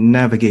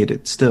 navigate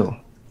it still,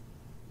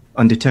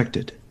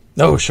 undetected?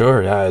 Oh,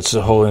 sure. Yeah, it's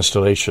a whole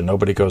installation.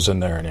 Nobody goes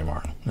in there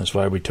anymore. That's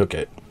why we took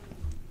it.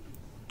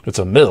 It's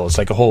a mill. It's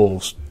like a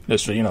whole,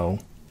 it's,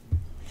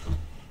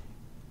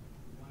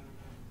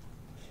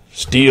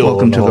 steel.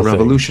 Welcome and to the whole thing.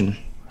 revolution.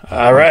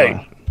 All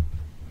right.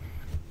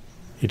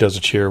 He does a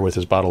cheer with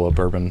his bottle of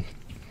bourbon.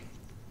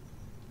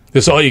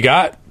 This all you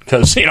got?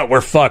 Because,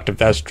 we're fucked if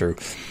that's true.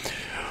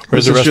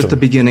 Where's This the is rest just of the them?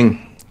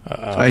 beginning.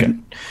 Okay.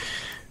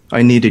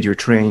 I needed your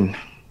train.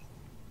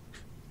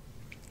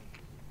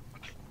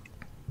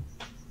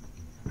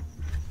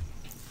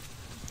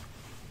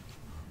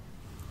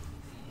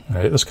 All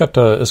right, let's cut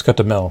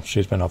to Mel.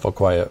 She's been awful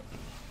quiet.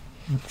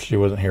 She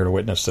wasn't here to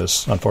witness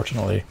this,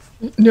 unfortunately.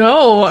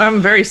 No, I'm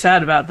very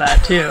sad about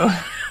that too.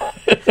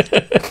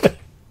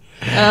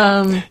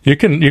 You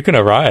can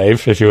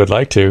arrive if you would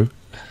like to.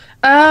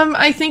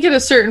 I think at a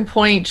certain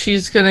point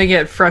she's gonna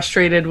get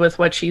frustrated with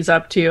what she's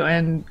up to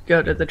and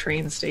go to the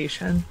train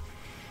station.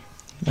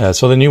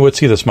 So then you would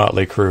see this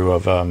motley crew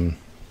of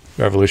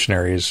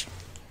revolutionaries.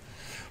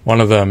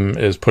 One of them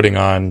is putting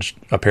on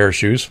a pair of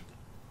shoes.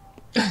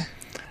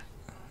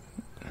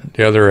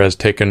 The other has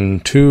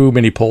taken too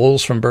many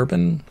pulls from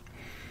bourbon.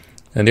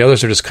 And the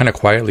others are just kind of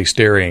quietly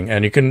staring.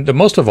 And you can,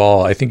 most of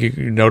all, I think you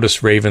can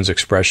notice Raven's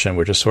expression,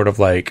 which is sort of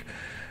like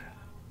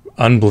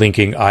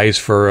unblinking, eyes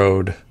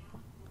furrowed,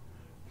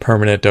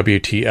 permanent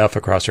WTF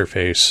across her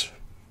face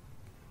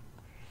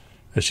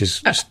as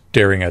she's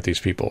staring at these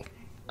people.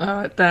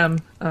 At them.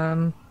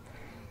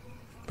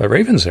 But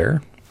Raven's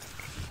there.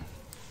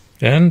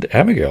 And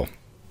Abigail.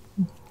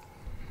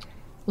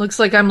 Looks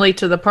like I'm late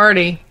to the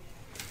party.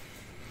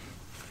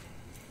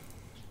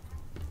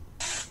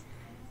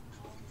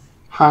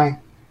 Hi.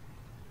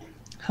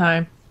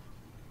 Hi.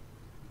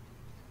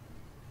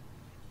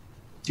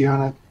 Do you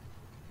want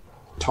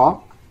to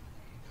talk?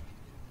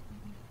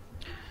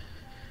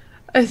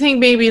 I think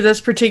maybe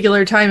this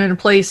particular time and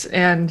place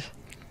and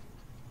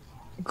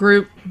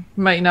group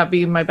might not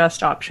be my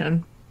best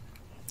option.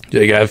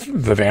 You got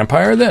the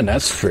vampire then?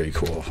 That's pretty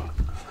cool.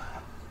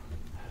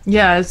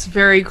 Yeah, it's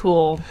very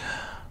cool.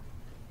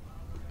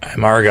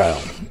 I'm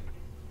Argyle.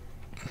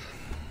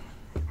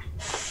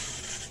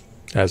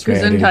 That's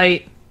Mandy.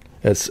 Gesundheit.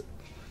 That's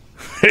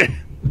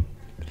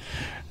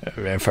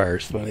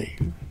vampire's funny.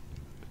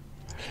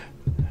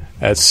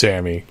 That's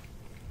Sammy.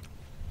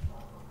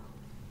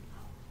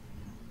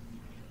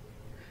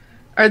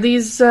 Are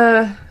these,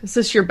 is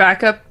this your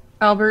backup,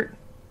 Albert?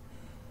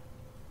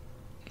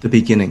 The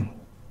beginning.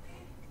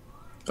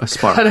 A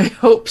spark. God, I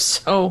hope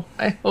so.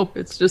 I hope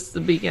it's just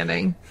the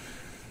beginning.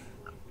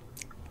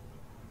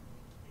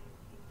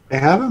 They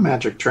have a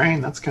magic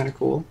train. That's kind of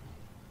cool.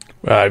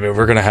 Well, I mean,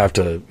 we're gonna have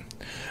to.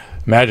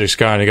 Magic's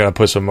gone. You gotta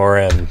put some more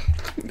in.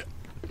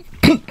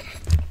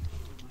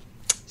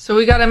 So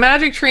we got a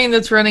magic train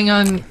that's running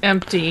on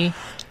empty,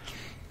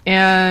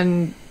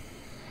 and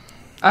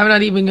I'm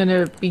not even going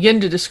to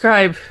begin to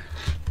describe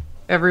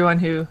everyone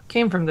who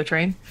came from the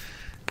train.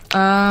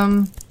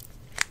 Our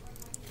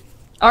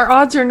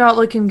odds are not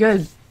looking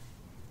good.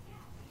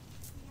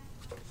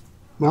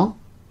 Well,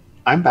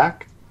 I'm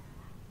back.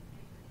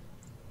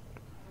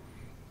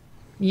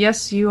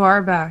 Yes, you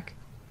are back.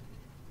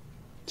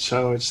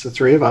 So it's the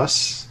three of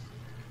us.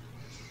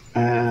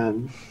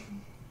 And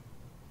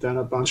then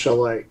a bunch of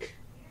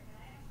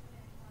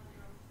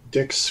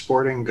Dick's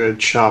Sporting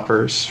Goods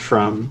shoppers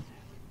from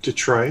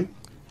Detroit.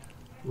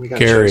 We got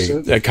Gary,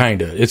 Joseph.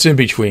 kinda. It's in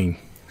between.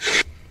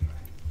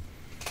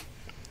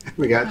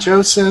 We got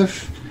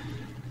Joseph.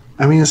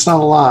 I mean, it's not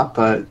a lot,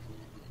 but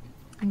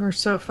We're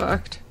so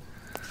fucked.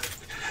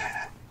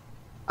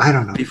 I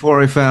don't know.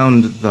 Before I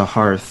found the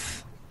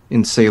hearth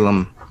in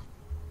Salem,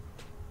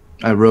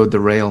 I rode the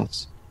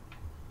rails,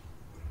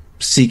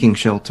 seeking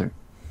shelter,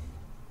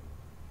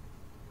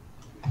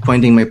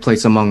 finding my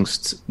place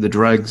amongst the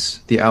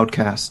dregs, the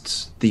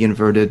outcasts, the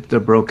inverted, the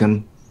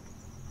broken.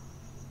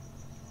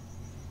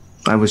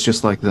 I was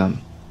just like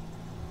them.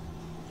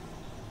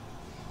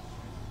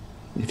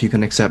 If you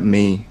can accept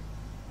me,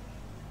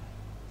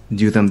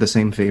 do them the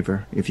same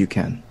favor if you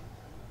can.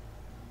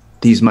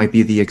 These might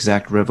be the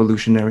exact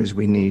revolutionaries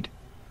we need.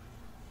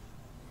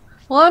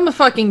 Well, I'm a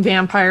fucking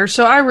vampire,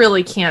 so I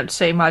really can't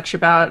say much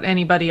about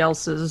anybody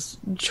else's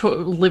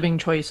living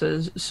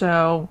choices.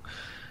 So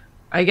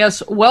I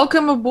guess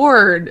welcome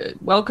aboard.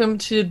 Welcome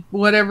to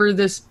whatever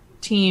this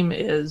team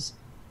is.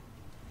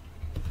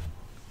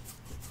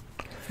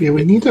 Yeah,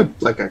 we need a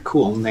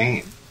cool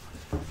name,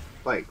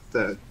 like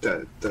the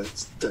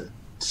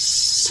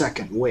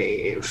second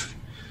wave,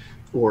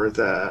 or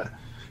the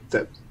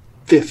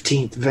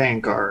 15th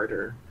Vanguard,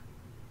 or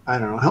I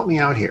don't know. Help me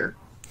out here.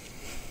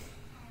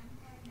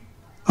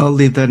 I'll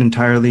leave that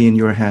entirely in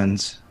your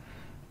hands.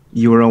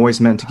 You were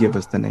always meant to give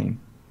us the name.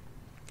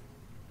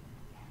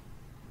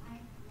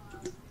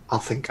 I'll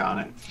think on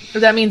it.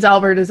 That means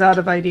Albert is out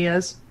of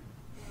ideas.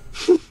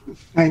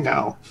 I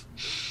know.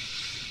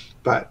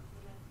 But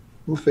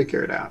we'll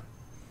figure it out.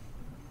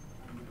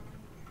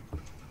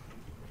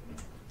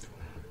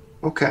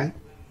 Okay.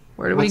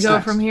 Where do What's we go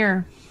next? from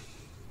here?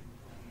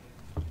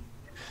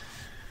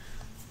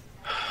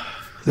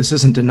 This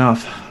isn't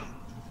enough,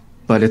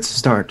 but it's a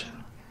start.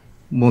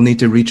 We'll need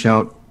to reach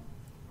out,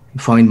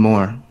 find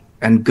more,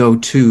 and go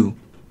to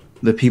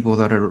the people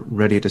that are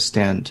ready to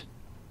stand.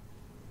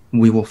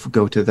 We will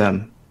go to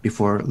them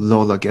before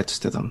Lola gets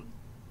to them.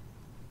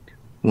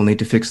 We'll need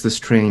to fix this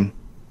train.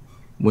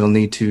 We'll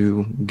need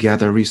to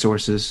gather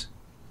resources.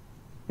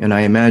 And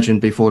I imagine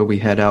before we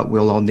head out,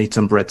 we'll all need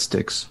some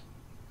breadsticks.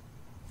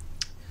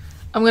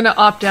 I'm going to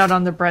opt out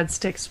on the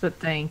breadsticks, but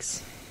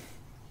thanks.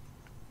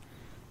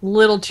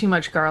 Little too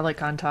much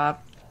garlic on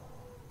top.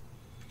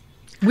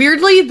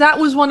 Weirdly, that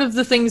was one of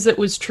the things that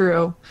was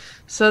true.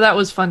 So that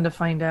was fun to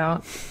find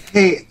out.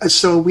 Hey,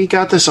 so we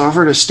got this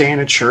offer to stay in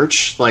a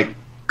church. Like,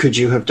 could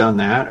you have done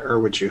that, or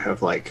would you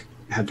have, like,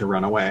 had to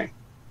run away?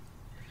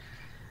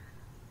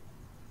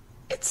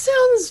 It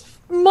sounds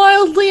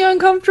mildly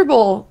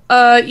uncomfortable,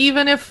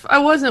 even if I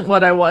wasn't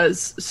what I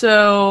was.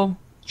 So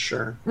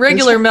Sure.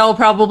 regular Mel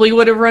probably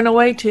would have run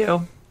away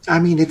too. I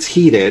mean, it's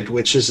heated,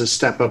 which is a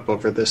step up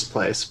over this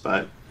place,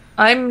 but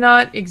I'm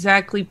not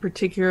exactly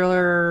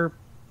particular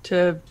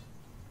to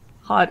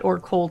hot or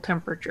cold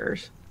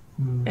temperatures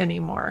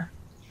anymore.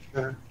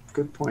 sure.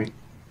 Good point.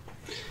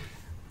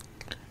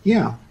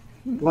 Yeah.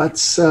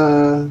 Let's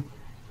send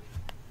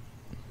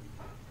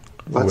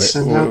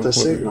out the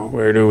signal.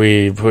 Where do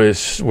we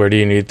push? Where do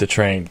you need the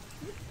train?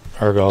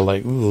 Argal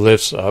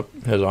lifts up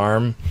his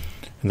arm,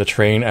 and the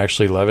train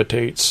actually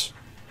levitates,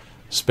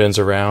 spins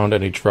around,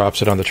 and he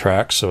drops it on the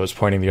tracks, so it's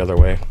pointing the other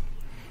way,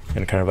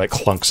 and kind of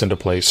clunks into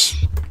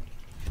place.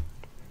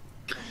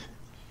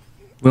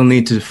 We'll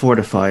need to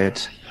fortify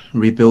it,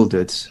 rebuild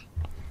it,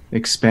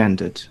 expand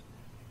it.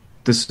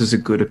 This is as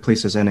good a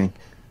place as any.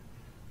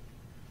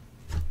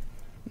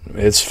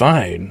 It's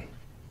fine.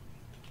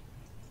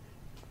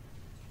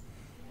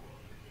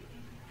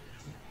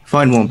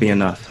 Fine won't be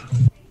enough.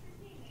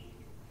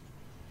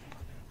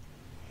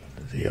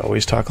 You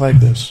always talk like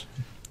this.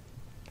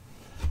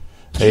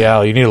 Hey,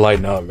 Al, you need to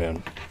lighten up,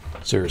 man.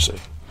 Seriously.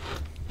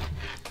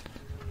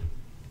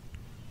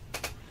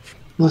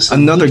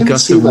 Listen, Another he can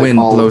gust see, of like, wind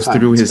all blows time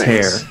through and his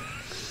space. hair.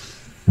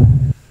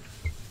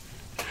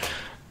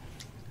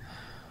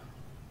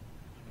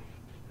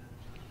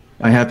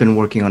 I have been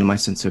working on my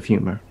sense of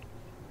humor.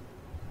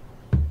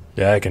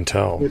 Yeah, I can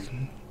tell.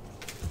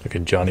 Look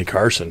at Johnny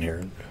Carson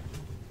here.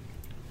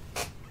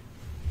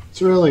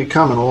 It's really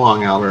coming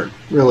along, Albert.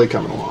 Really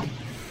coming along.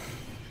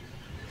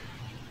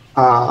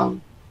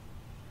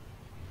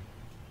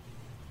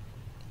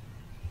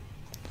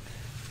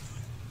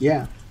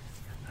 Yeah.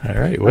 All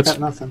right, I got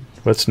nothing.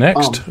 what's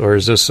next? Or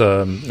is this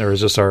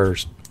our?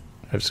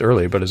 It's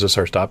early, but is this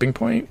our stopping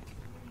point?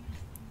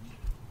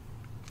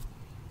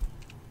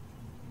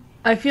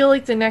 I feel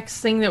like the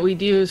next thing that we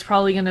do is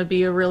probably going to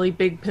be a really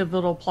big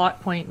pivotal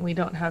plot point, and we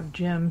don't have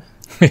Jim.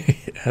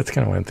 That's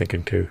kind of what I'm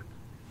thinking too.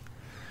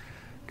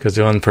 Because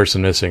the one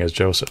person missing is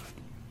Joseph.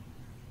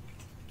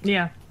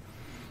 Yeah.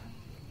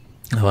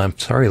 Well, I'm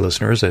sorry,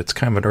 listeners. It's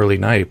kind of an early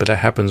night, but that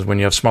happens when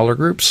you have smaller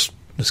groups.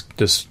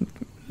 This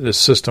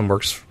system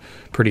works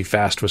pretty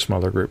fast with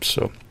smaller groups,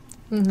 so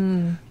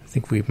I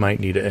think we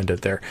might need to end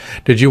it there.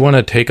 Did you want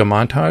to take a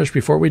montage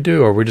before we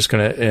do, or are we just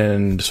going to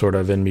end sort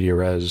of in media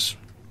res?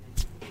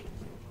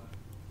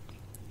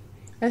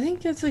 I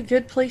think it's a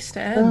good place to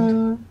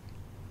end.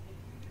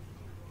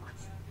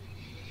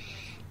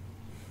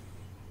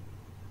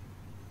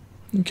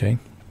 Okay.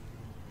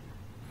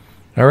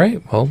 All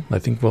right. Well, I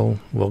think we'll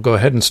go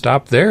ahead and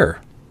stop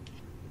there.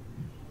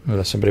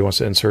 Unless somebody wants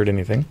to insert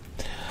anything.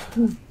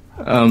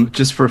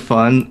 Just for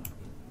fun,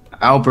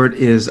 Albert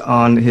is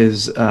on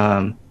his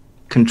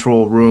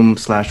control room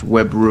 /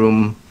 web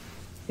room,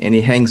 and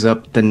he hangs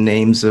up the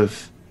names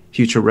of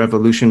future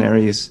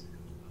revolutionaries,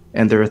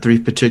 and there are 3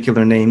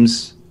 particular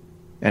names,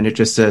 and it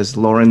just says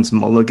Lawrence,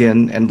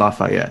 Mulligan, and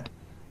Lafayette.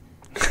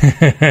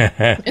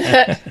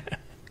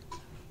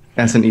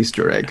 As an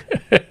Easter egg.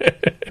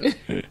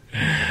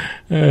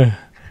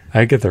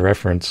 I get the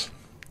reference.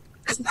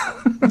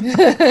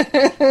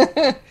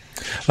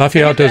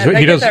 Lafayette does.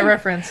 I get that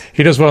reference.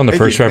 He does well in the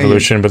first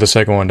revolution, but the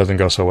second one doesn't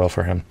go so well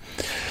for him.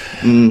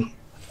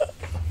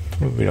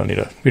 We don't need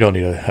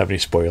to have any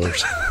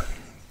spoilers.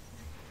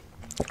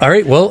 All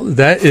right. Well,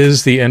 that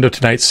is the end of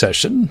tonight's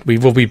session. We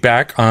will be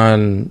back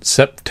on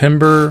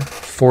September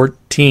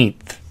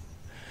 14th.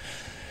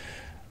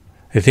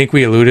 I think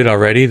we alluded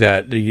already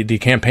that the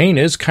campaign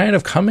is kind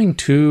of coming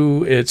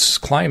to its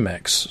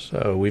climax.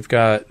 So we've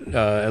got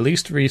at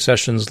least 3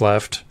 sessions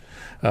left.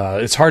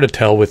 It's hard to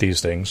tell with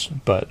these things,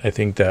 but I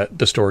think that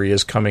the story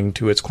is coming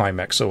to its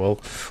climax. So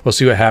we'll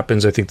see what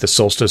happens. I think the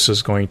solstice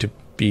is going to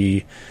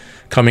be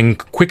coming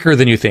quicker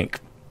than you think.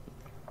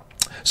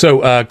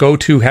 So go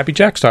to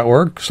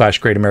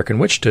happyjacks.org/Great American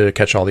Witch to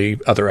catch all the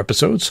other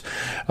episodes.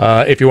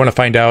 If you want to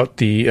find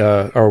out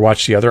or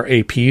watch the other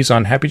APs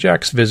on Happy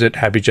Jacks, visit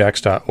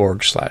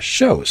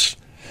happyjacks.org/shows.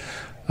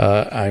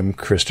 I'm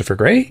Christopher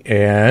Gray,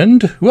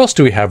 and who else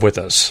do we have with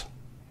us?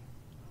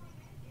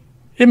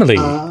 Emily.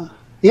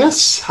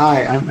 Yes.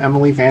 Hi, I'm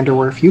Emily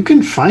Vanderwerf. You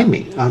can find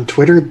me on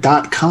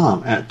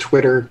twitter.com at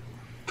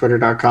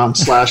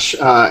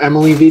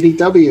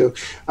twitter.com/EmilyVDW.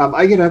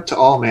 I get up to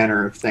all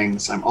manner of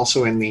things. I'm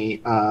also in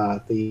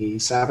the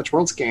Savage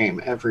Worlds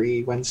game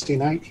every Wednesday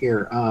night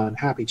here on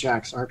Happy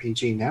Jacks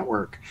RPG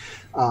Network.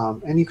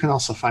 And you can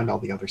also find all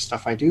the other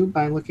stuff I do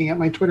by looking at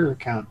my Twitter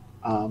account.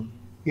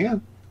 Yeah.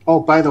 Oh,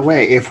 by the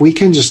way, if we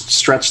can just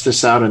stretch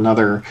this out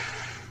another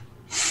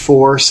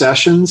 4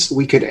 sessions,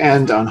 we could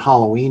end on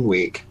Halloween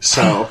week.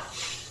 So,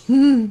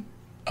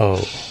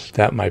 oh,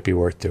 that might be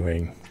worth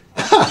doing.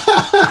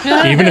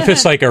 Even if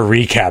it's like a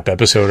recap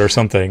episode or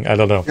something. I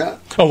don't know. Yeah.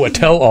 Oh, a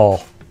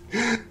tell-all.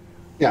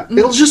 Yeah,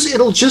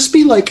 it'll just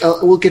be like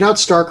we'll get out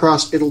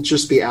Starcross. It'll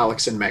just be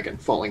Alex and Megan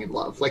falling in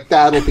love. Like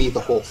that'll be the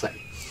whole thing.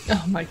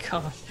 Oh my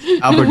god!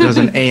 Albert does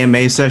an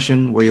AMA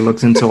session where he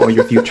looks into all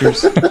your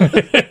futures.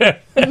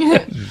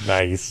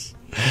 Nice.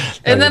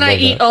 And then I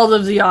eat all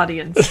of the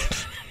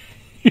audience.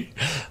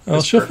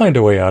 Well, she'll find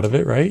a way out of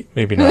it, right?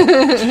 Maybe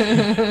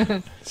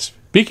not.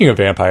 Speaking of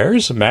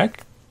vampires,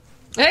 Mac.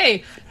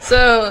 Hey,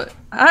 so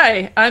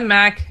hi, I'm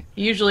Mac,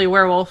 usually a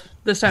werewolf,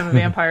 this time a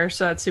vampire,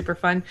 so that's super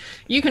fun.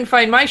 You can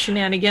find my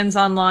shenanigans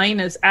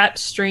online as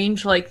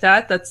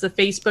 @StrangeLikeThat. That's the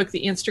Facebook,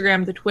 the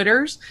Instagram, the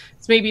Twitters.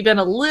 It's maybe been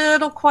a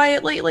little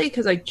quiet lately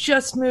because I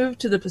just moved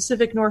to the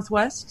Pacific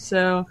Northwest,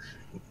 so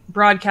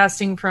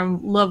broadcasting from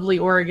lovely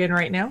Oregon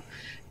right now.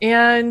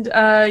 And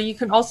you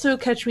can also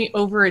catch me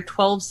over at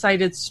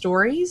 12-Sided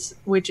Stories,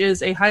 which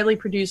is a highly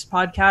produced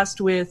podcast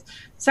with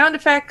sound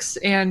effects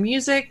and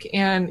music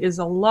and is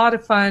a lot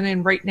of fun.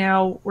 And right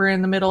now we're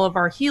in the middle of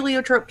our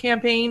Heliotrope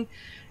campaign.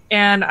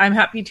 And I'm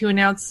happy to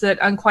announce that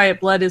Unquiet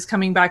Blood is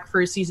coming back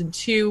for season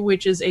 2,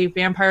 which is a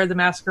Vampire the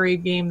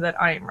Masquerade game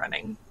that I am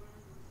running.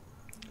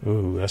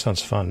 Ooh, that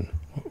sounds fun.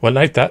 What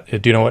night do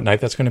you know what night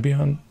that's going to be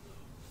on?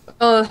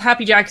 Oh,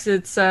 Happy Jacks,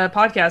 it's a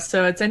podcast,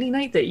 so it's any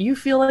night that you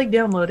feel like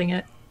downloading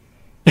it.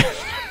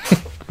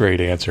 Great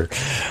answer.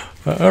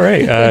 All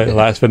right.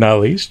 Last but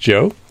not least,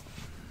 Joe.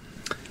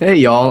 Hey,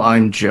 y'all.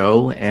 I'm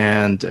Joe,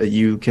 and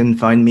you can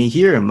find me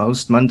here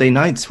most Monday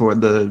nights for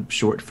the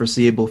short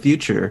foreseeable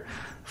future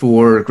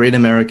for Great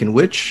American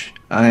Witch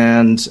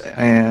and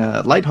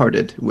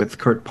Lighthearted with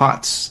Kurt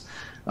Potts.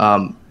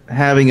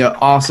 Having an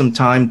awesome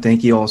time.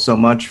 Thank you all so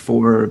much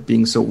for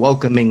being so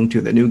welcoming to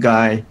the new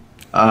guy.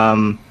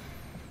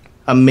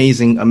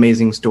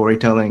 Amazing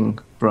storytelling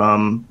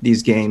from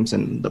these games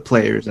and the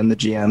players and the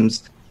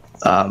GMs.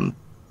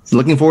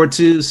 Looking forward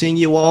to seeing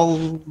you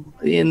all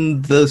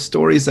in the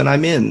stories that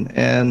I'm in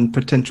and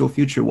potential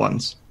future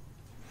ones.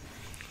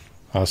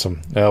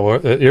 Awesome. Well,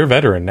 you're a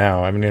veteran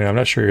now. I mean, I'm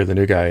not sure you're the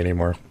new guy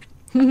anymore.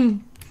 I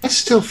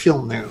still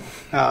feel new,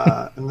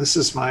 and this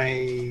is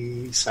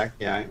my second.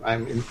 Yeah,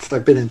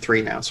 I've been in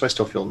 3 now, so I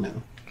still feel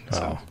new.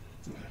 So. Oh.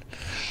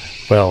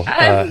 Well,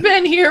 I've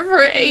been here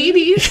for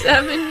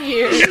 87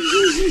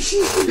 years.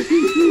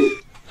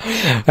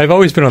 I've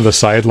always been on the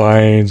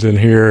sidelines and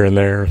here and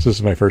there. This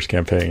is my first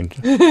campaign.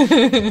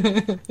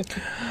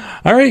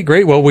 All right,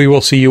 great. Well, we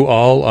will see you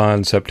all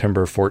on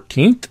September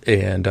 14th,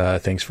 and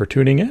thanks for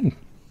tuning in.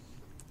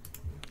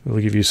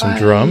 We'll give you some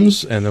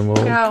drums, and then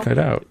we'll cut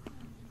out.